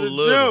I'm go too to the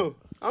little. gym.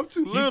 I'm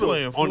too He little.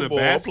 playing On the football,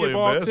 I'm playing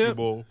basketball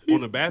basketball.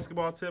 on the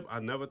basketball tip, I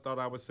never thought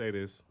I would say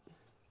this.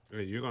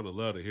 And you're gonna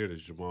love to hear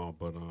this, Jamal,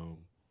 but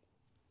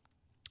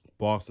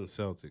Boston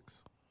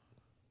Celtics.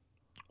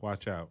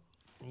 Watch out.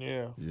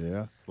 Yeah.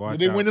 Yeah. Watch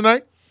Did they out. win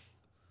tonight?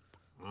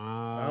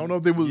 I I don't know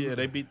if they was. Yeah,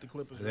 they beat the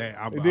Clippers.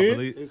 I did?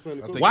 believe.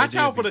 think Watch they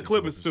out did for the beat the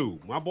Clippers too.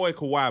 My boy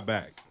Kawhi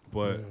back,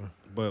 but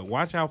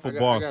watch out for I got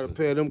Boston. a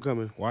pair of them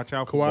coming. Watch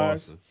out for Kawhis?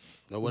 Boston.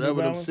 Or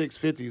whatever them Balance?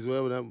 650s,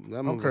 whatever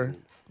that Okay.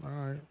 All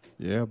right.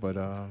 Yeah, but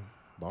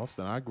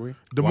Boston, I agree.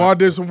 DeMar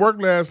did some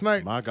work last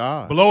night. My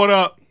God. Blow it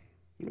up.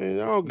 Man,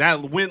 y'all,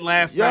 That win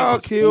last night. y'all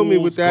was kill me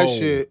with fool's that gold.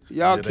 shit.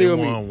 Y'all Yeah, they kill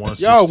won me.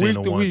 116 Y'all week to to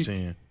week.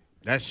 110.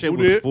 That shit Who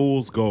was did?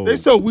 fool's gold. They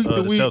so week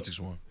The to week. Celtics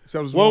won.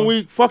 Celtics One won.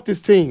 week, fuck this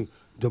team.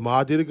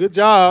 DeMar did a good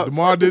job.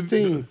 DeMar Fuck this did-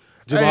 team.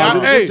 Hey, DeMar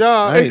did a hey, good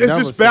job. Hey, it never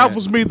just said.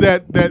 baffles me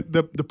that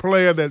the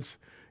player that's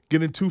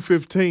getting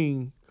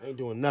 215 Ain't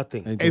doing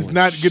nothing. Ain't is doing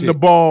not getting the shit.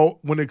 ball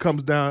when it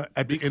comes down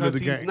at the end of because the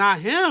he's game. not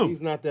him.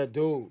 He's not that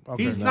dude.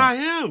 Okay. He's not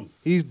him.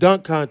 He's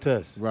dunk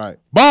contest. Right.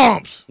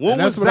 Bombs. When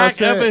And was that's what I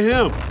Zach ever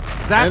said.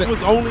 him? Zach And-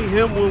 was only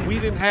him when we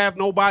didn't have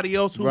nobody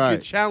else who Right.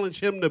 could challenge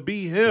him to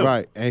be him.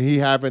 Right. And he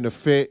having a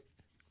fit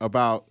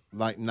about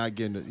like not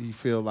getting the, he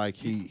feel like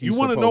he's You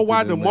want to supposed know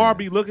why be DeMar winning.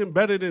 be looking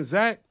better than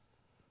Zach?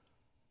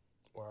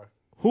 Why?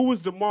 Who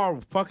was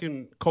DeMar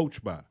fucking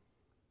coached by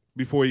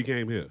before he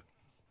came here?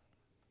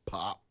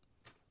 Pop.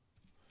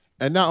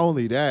 And not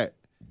only that,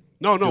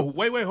 No,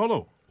 wait, hold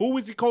on. Who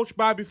was he coached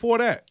by before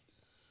that?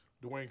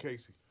 Dwayne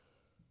Casey.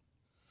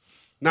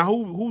 Now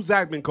who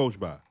Zach been coached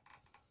by?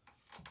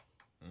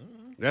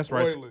 That's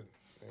right. Boylan.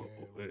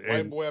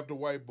 White boy after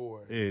white boy.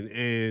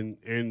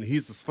 And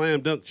he's a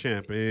slam dunk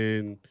champ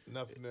and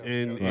Nothing else.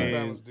 and- Got a and-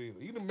 balance deal.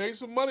 He done made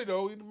some money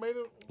though. He done made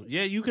it.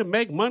 yeah, you can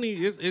make money.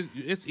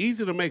 It's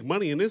easy to make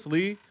money in this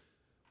league.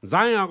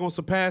 Zion gonna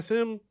surpass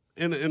him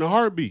in a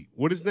heartbeat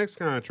with his next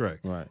contract.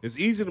 Right. It's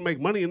easy to make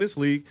money in this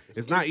league.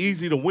 It's not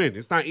easy to win.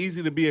 It's not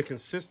easy to be a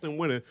consistent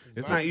winner.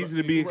 It's not easy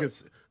to be a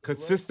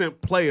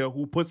consistent player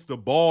who puts the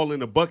ball in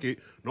the bucket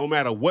no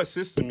matter what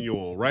system you're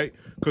on, right?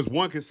 Because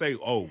one can say,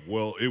 oh,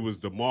 well, it was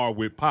DeMar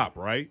with Pop,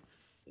 right?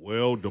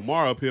 Well,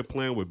 DeMar up here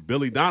playing with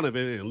Billy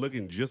Donovan and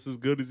looking just as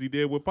good as he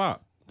did with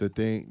Pop. the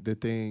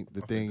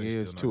thing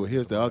is too.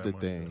 Here's the other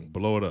thing.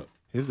 Blow it up.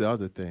 Here's the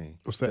other thing.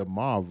 What's that?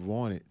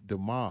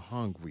 DeMar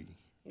hungry.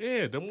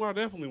 Yeah, DeMar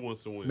definitely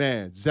wants to win.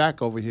 Man,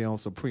 Zach over here on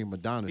some prima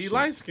donna He shit.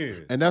 light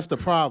skinned. And that's the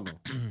problem.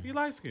 He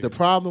light skinned. The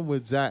problem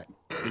with Zach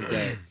is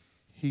that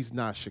he's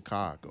not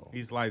Chicago.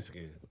 He's light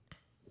skinned.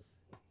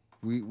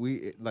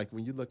 We like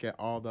when you look at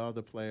all the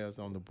other players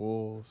on the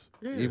Bulls,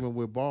 Yeah. even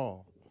with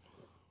Ball,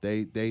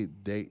 they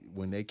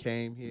when they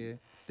came here,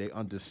 they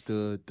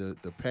understood the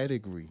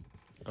pedigree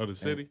Of the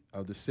city?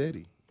 of the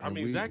city. I And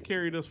mean, Zach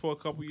carried us for a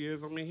couple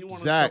years. I mean, he won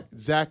Zach,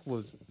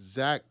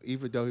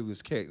 even though he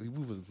was carried,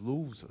 we was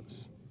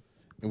losers,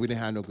 and we didn't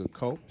have no good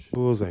coach,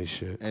 Bulls ain't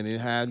shit. and it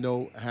had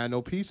no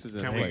pieces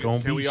in place.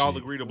 Can we all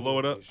agree to blow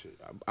it up?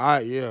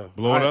 Yeah.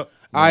 Blow it up?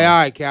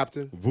 Aye,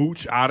 Captain.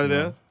 Vooch out of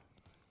there.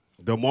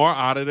 DeMar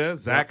out of there.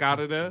 Zach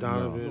out of there.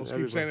 Donovan. Don't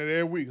keep saying it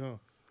every week, huh?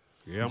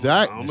 Yeah,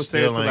 Zach- I'm going to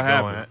say it till it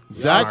happens.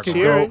 Zach can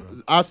cheering. go.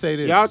 I'll say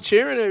this. Y'all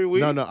cheering every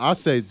week. No, I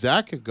say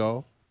Zach could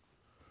go.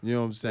 You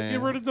know what I'm saying?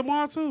 Get rid of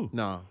DeMar, too.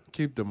 No,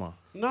 keep DeMar.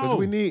 No. Because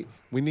we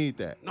need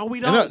that. No, we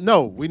And, don't.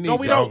 no, we need No,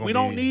 we that. don't. We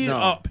don't need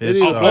No. They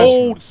need a a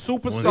old When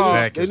superstar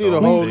Zach They is need a the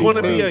whole who's thing. going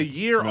to team. be a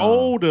year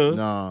older.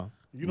 Nah.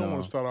 You don't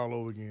want to start all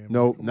over again.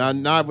 No,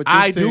 not with this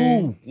I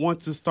team. do want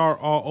to start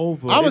all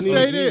over. I'm gonna They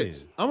say need-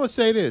 this. I'm gonna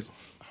say this.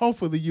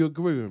 Hopefully you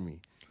agree with me.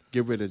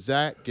 Get rid of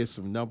Zach. Get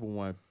some number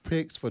one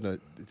picks for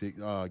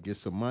get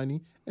some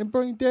money and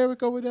bring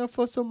Derek over there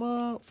for some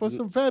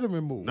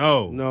veteran moves.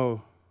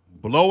 No.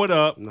 Blow it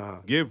up. Nah.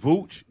 Get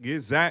Vooch, get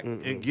Zach,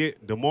 and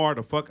get DeMar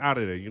the fuck out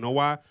of there. You know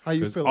why? How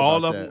you 'Cause feel all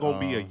about of them that, going to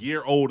be a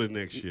year older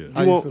next year.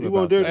 How you feel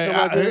about Derek that? to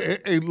come out there?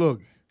 Hey,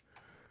 look,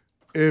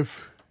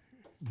 if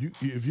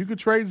you could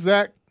trade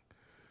Zach,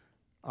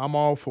 I'm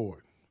all for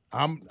it.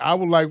 I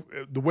would like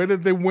the way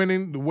that they're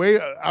winning. The way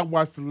I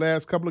watched the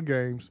last couple of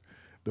games,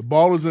 the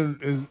ball is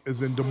in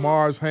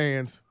DeMar's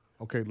hands.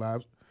 Okay,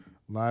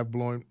 live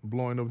blowing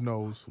of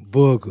nose.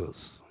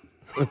 Boogers.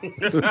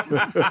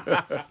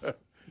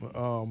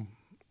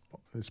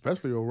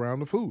 Especially around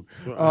the food.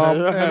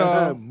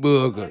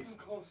 Boogers.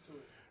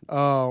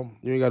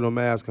 You ain't got no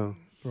mask on.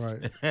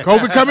 Right.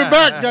 COVID coming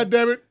back,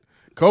 goddammit.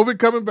 COVID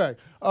coming back.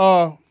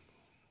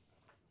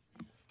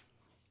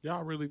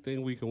 Y'all really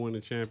think we can win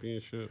the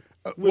championship?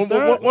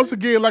 Once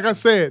again, like I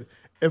said,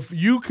 if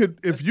you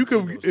could do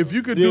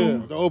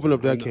to open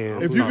up that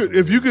can.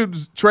 if you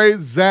could trade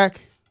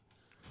Zach,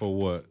 For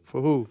what?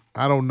 For who?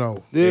 I don't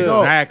know. Yeah.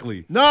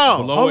 Exactly.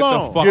 No, Blow hold it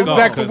on. the fuck Get up,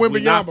 Zach for 'cause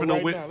we not Wembanyama finna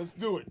right win. now. Let's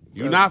do it.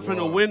 You're not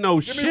finna win no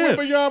Give me shit.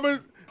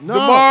 Wembanyama. No,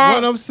 DeMar.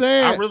 what I'm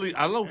saying.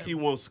 I low key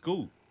want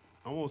Scoot.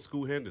 I want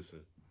Scoot Henderson.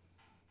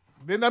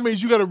 Then that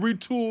means you got to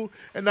retool,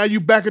 and now you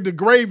back at the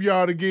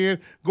graveyard again,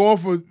 going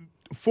for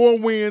 4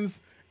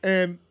 wins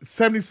and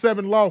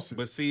 77 losses.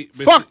 But see,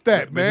 Fuck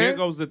that, but man. Here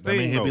goes the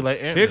thing. he'll be though. like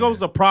Ant-Man. Here goes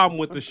the problem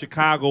with the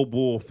Chicago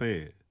Bull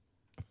fan.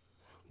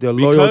 They're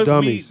loyal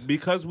dummies.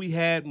 Because we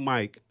had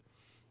Mike,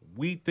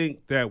 we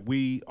think that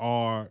we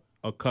are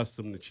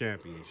accustomed to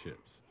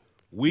championships.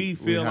 We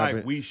feel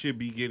like we should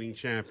be getting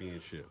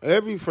championships.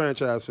 Every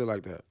franchise feel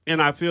like that.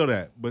 And I feel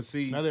that. But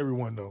see, not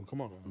everyone though.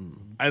 Come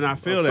on. And I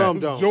feel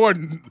Some that.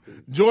 don't.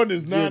 Jordan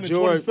is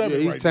 9-27. Yeah,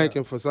 he's right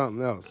tanking now. for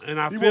something else. And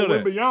I He feel won't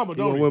that. win Biyama,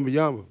 don't he? Win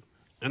Biyama.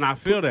 And I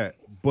feel that.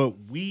 But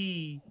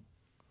we,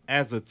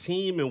 as a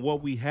team and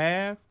what we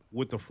have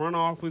with the front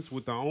office,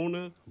 with the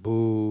owner,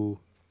 boo.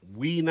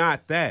 We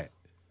not that.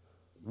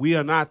 We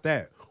are not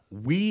that.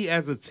 We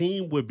as a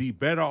team would be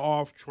better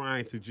off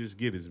trying to just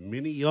get as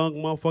many young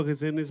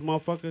motherfuckers in this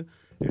motherfucker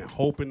and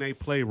hoping they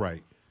play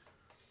right.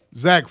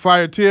 Zach,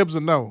 fire Tibbs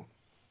or no?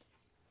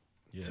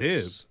 Yes.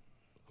 Tibbs?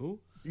 Who?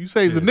 You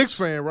say he's a Tibbs. Knicks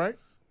fan, right?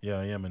 Yeah,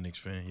 I am a Knicks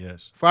fan,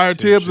 yes. Fire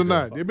Tibbs or should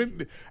not? go.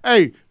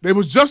 They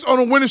was just on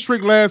a winning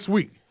streak last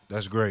week.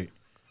 That's great.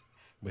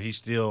 But he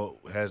still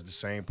has the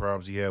same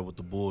problems he had with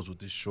the Bulls with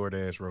this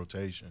short-ass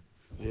rotation.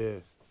 Yeah.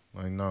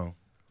 Like, no.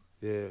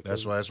 Yeah.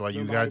 That's why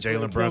you got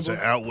Jalen Brunson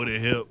out with a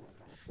hip.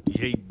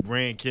 He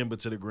ran Kemba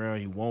to the ground.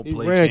 He won't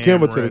play ran Cam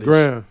Kemba to the Reddish.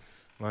 ground.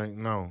 Like,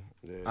 no.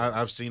 Yeah.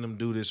 I've seen him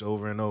do this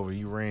over and over.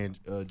 He ran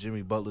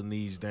Jimmy Butler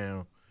knees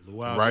down.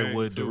 Luol right Deng,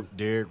 with too.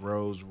 Derrick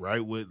Rose, right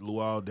with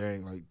Luol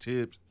Deng. Like,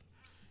 Tibbs.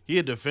 He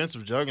a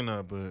defensive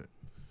juggernaut, but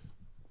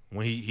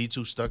when he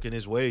too stuck in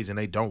his ways and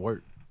they don't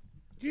work.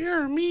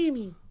 You're a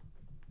meanie.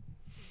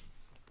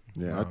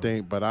 Yeah, I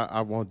think, but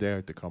I want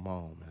Derrick to come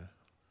home, man.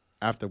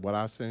 After what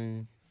I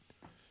seen,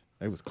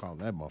 they was calling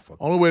that motherfucker.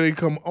 Only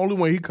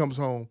way he comes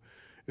home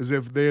is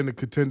if they're in the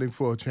contending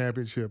for a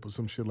championship or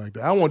some shit like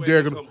that. I want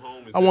Derrick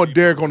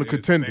on the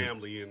contender.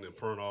 Family in the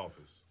front office.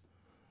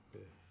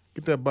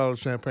 Get that bottle of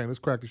champagne. Let's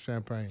crack the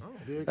champagne.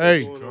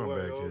 Hey, Hey,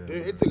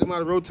 it took him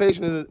out of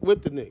rotation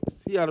with the Knicks.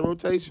 He out of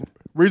rotation.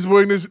 Reasonable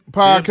Ignorance Tibbs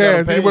got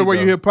podcast. paid, Anywhere where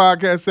you though. hear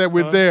podcasts at,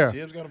 we're there.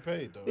 Tibbs got him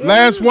paid, though.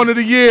 Last one of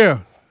the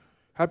year.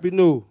 Happy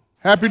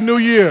New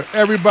Year,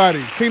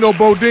 everybody. Tino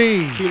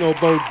Bodine. Tino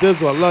Bo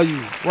Dizzle, I love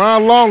you.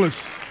 Ron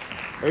Lawless.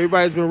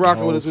 Everybody's been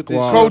rocking with us with this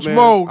shit, Coach man.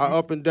 Mo.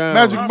 Up and down.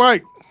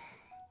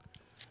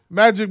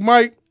 Magic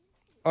Mike.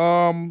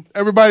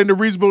 Everybody in the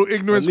Reasonable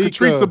Ignorance. Anika.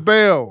 Catrice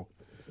Bell.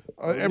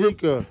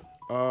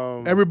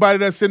 Everybody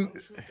that's in.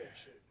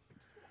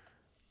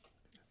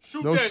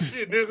 Shoot Don't that shoot-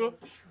 shit, nigga.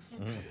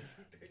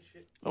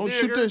 Don't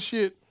shoot Nigger. that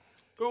shit.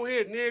 Go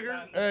ahead,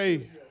 nigger.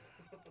 Hey.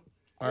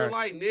 You're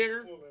like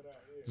nigger.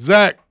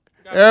 Zach,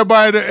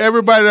 everybody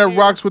that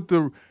rocks with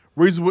the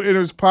Reasonable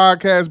Ignorance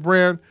podcast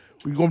brand,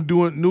 we're gonna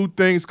do new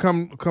things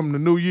come the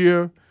new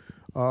year.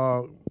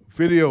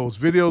 Videos.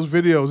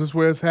 This is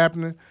where it's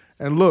happening.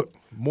 And look,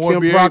 more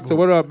Kim NBA. Proctor,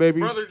 what up, baby?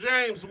 Brother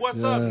James,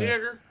 what's up,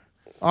 nigger?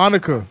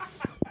 Annika,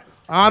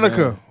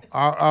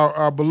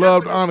 our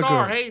beloved Jessica Annika.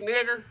 Star, hey,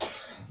 nigger.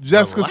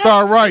 Jessica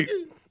Star Wright.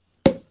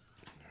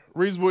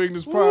 Reasonable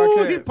Ignorance Ooh,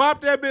 podcast. he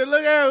popped that bitch.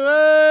 Look at him.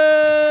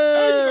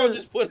 You gonna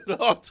just put it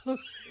off.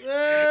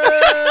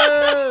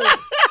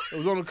 It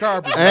was on the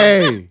carpet.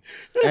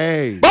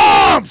 Hey.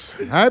 Bombs!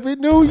 Happy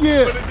New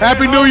Year.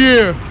 Happy New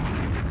Year.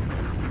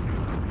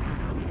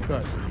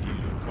 Cut.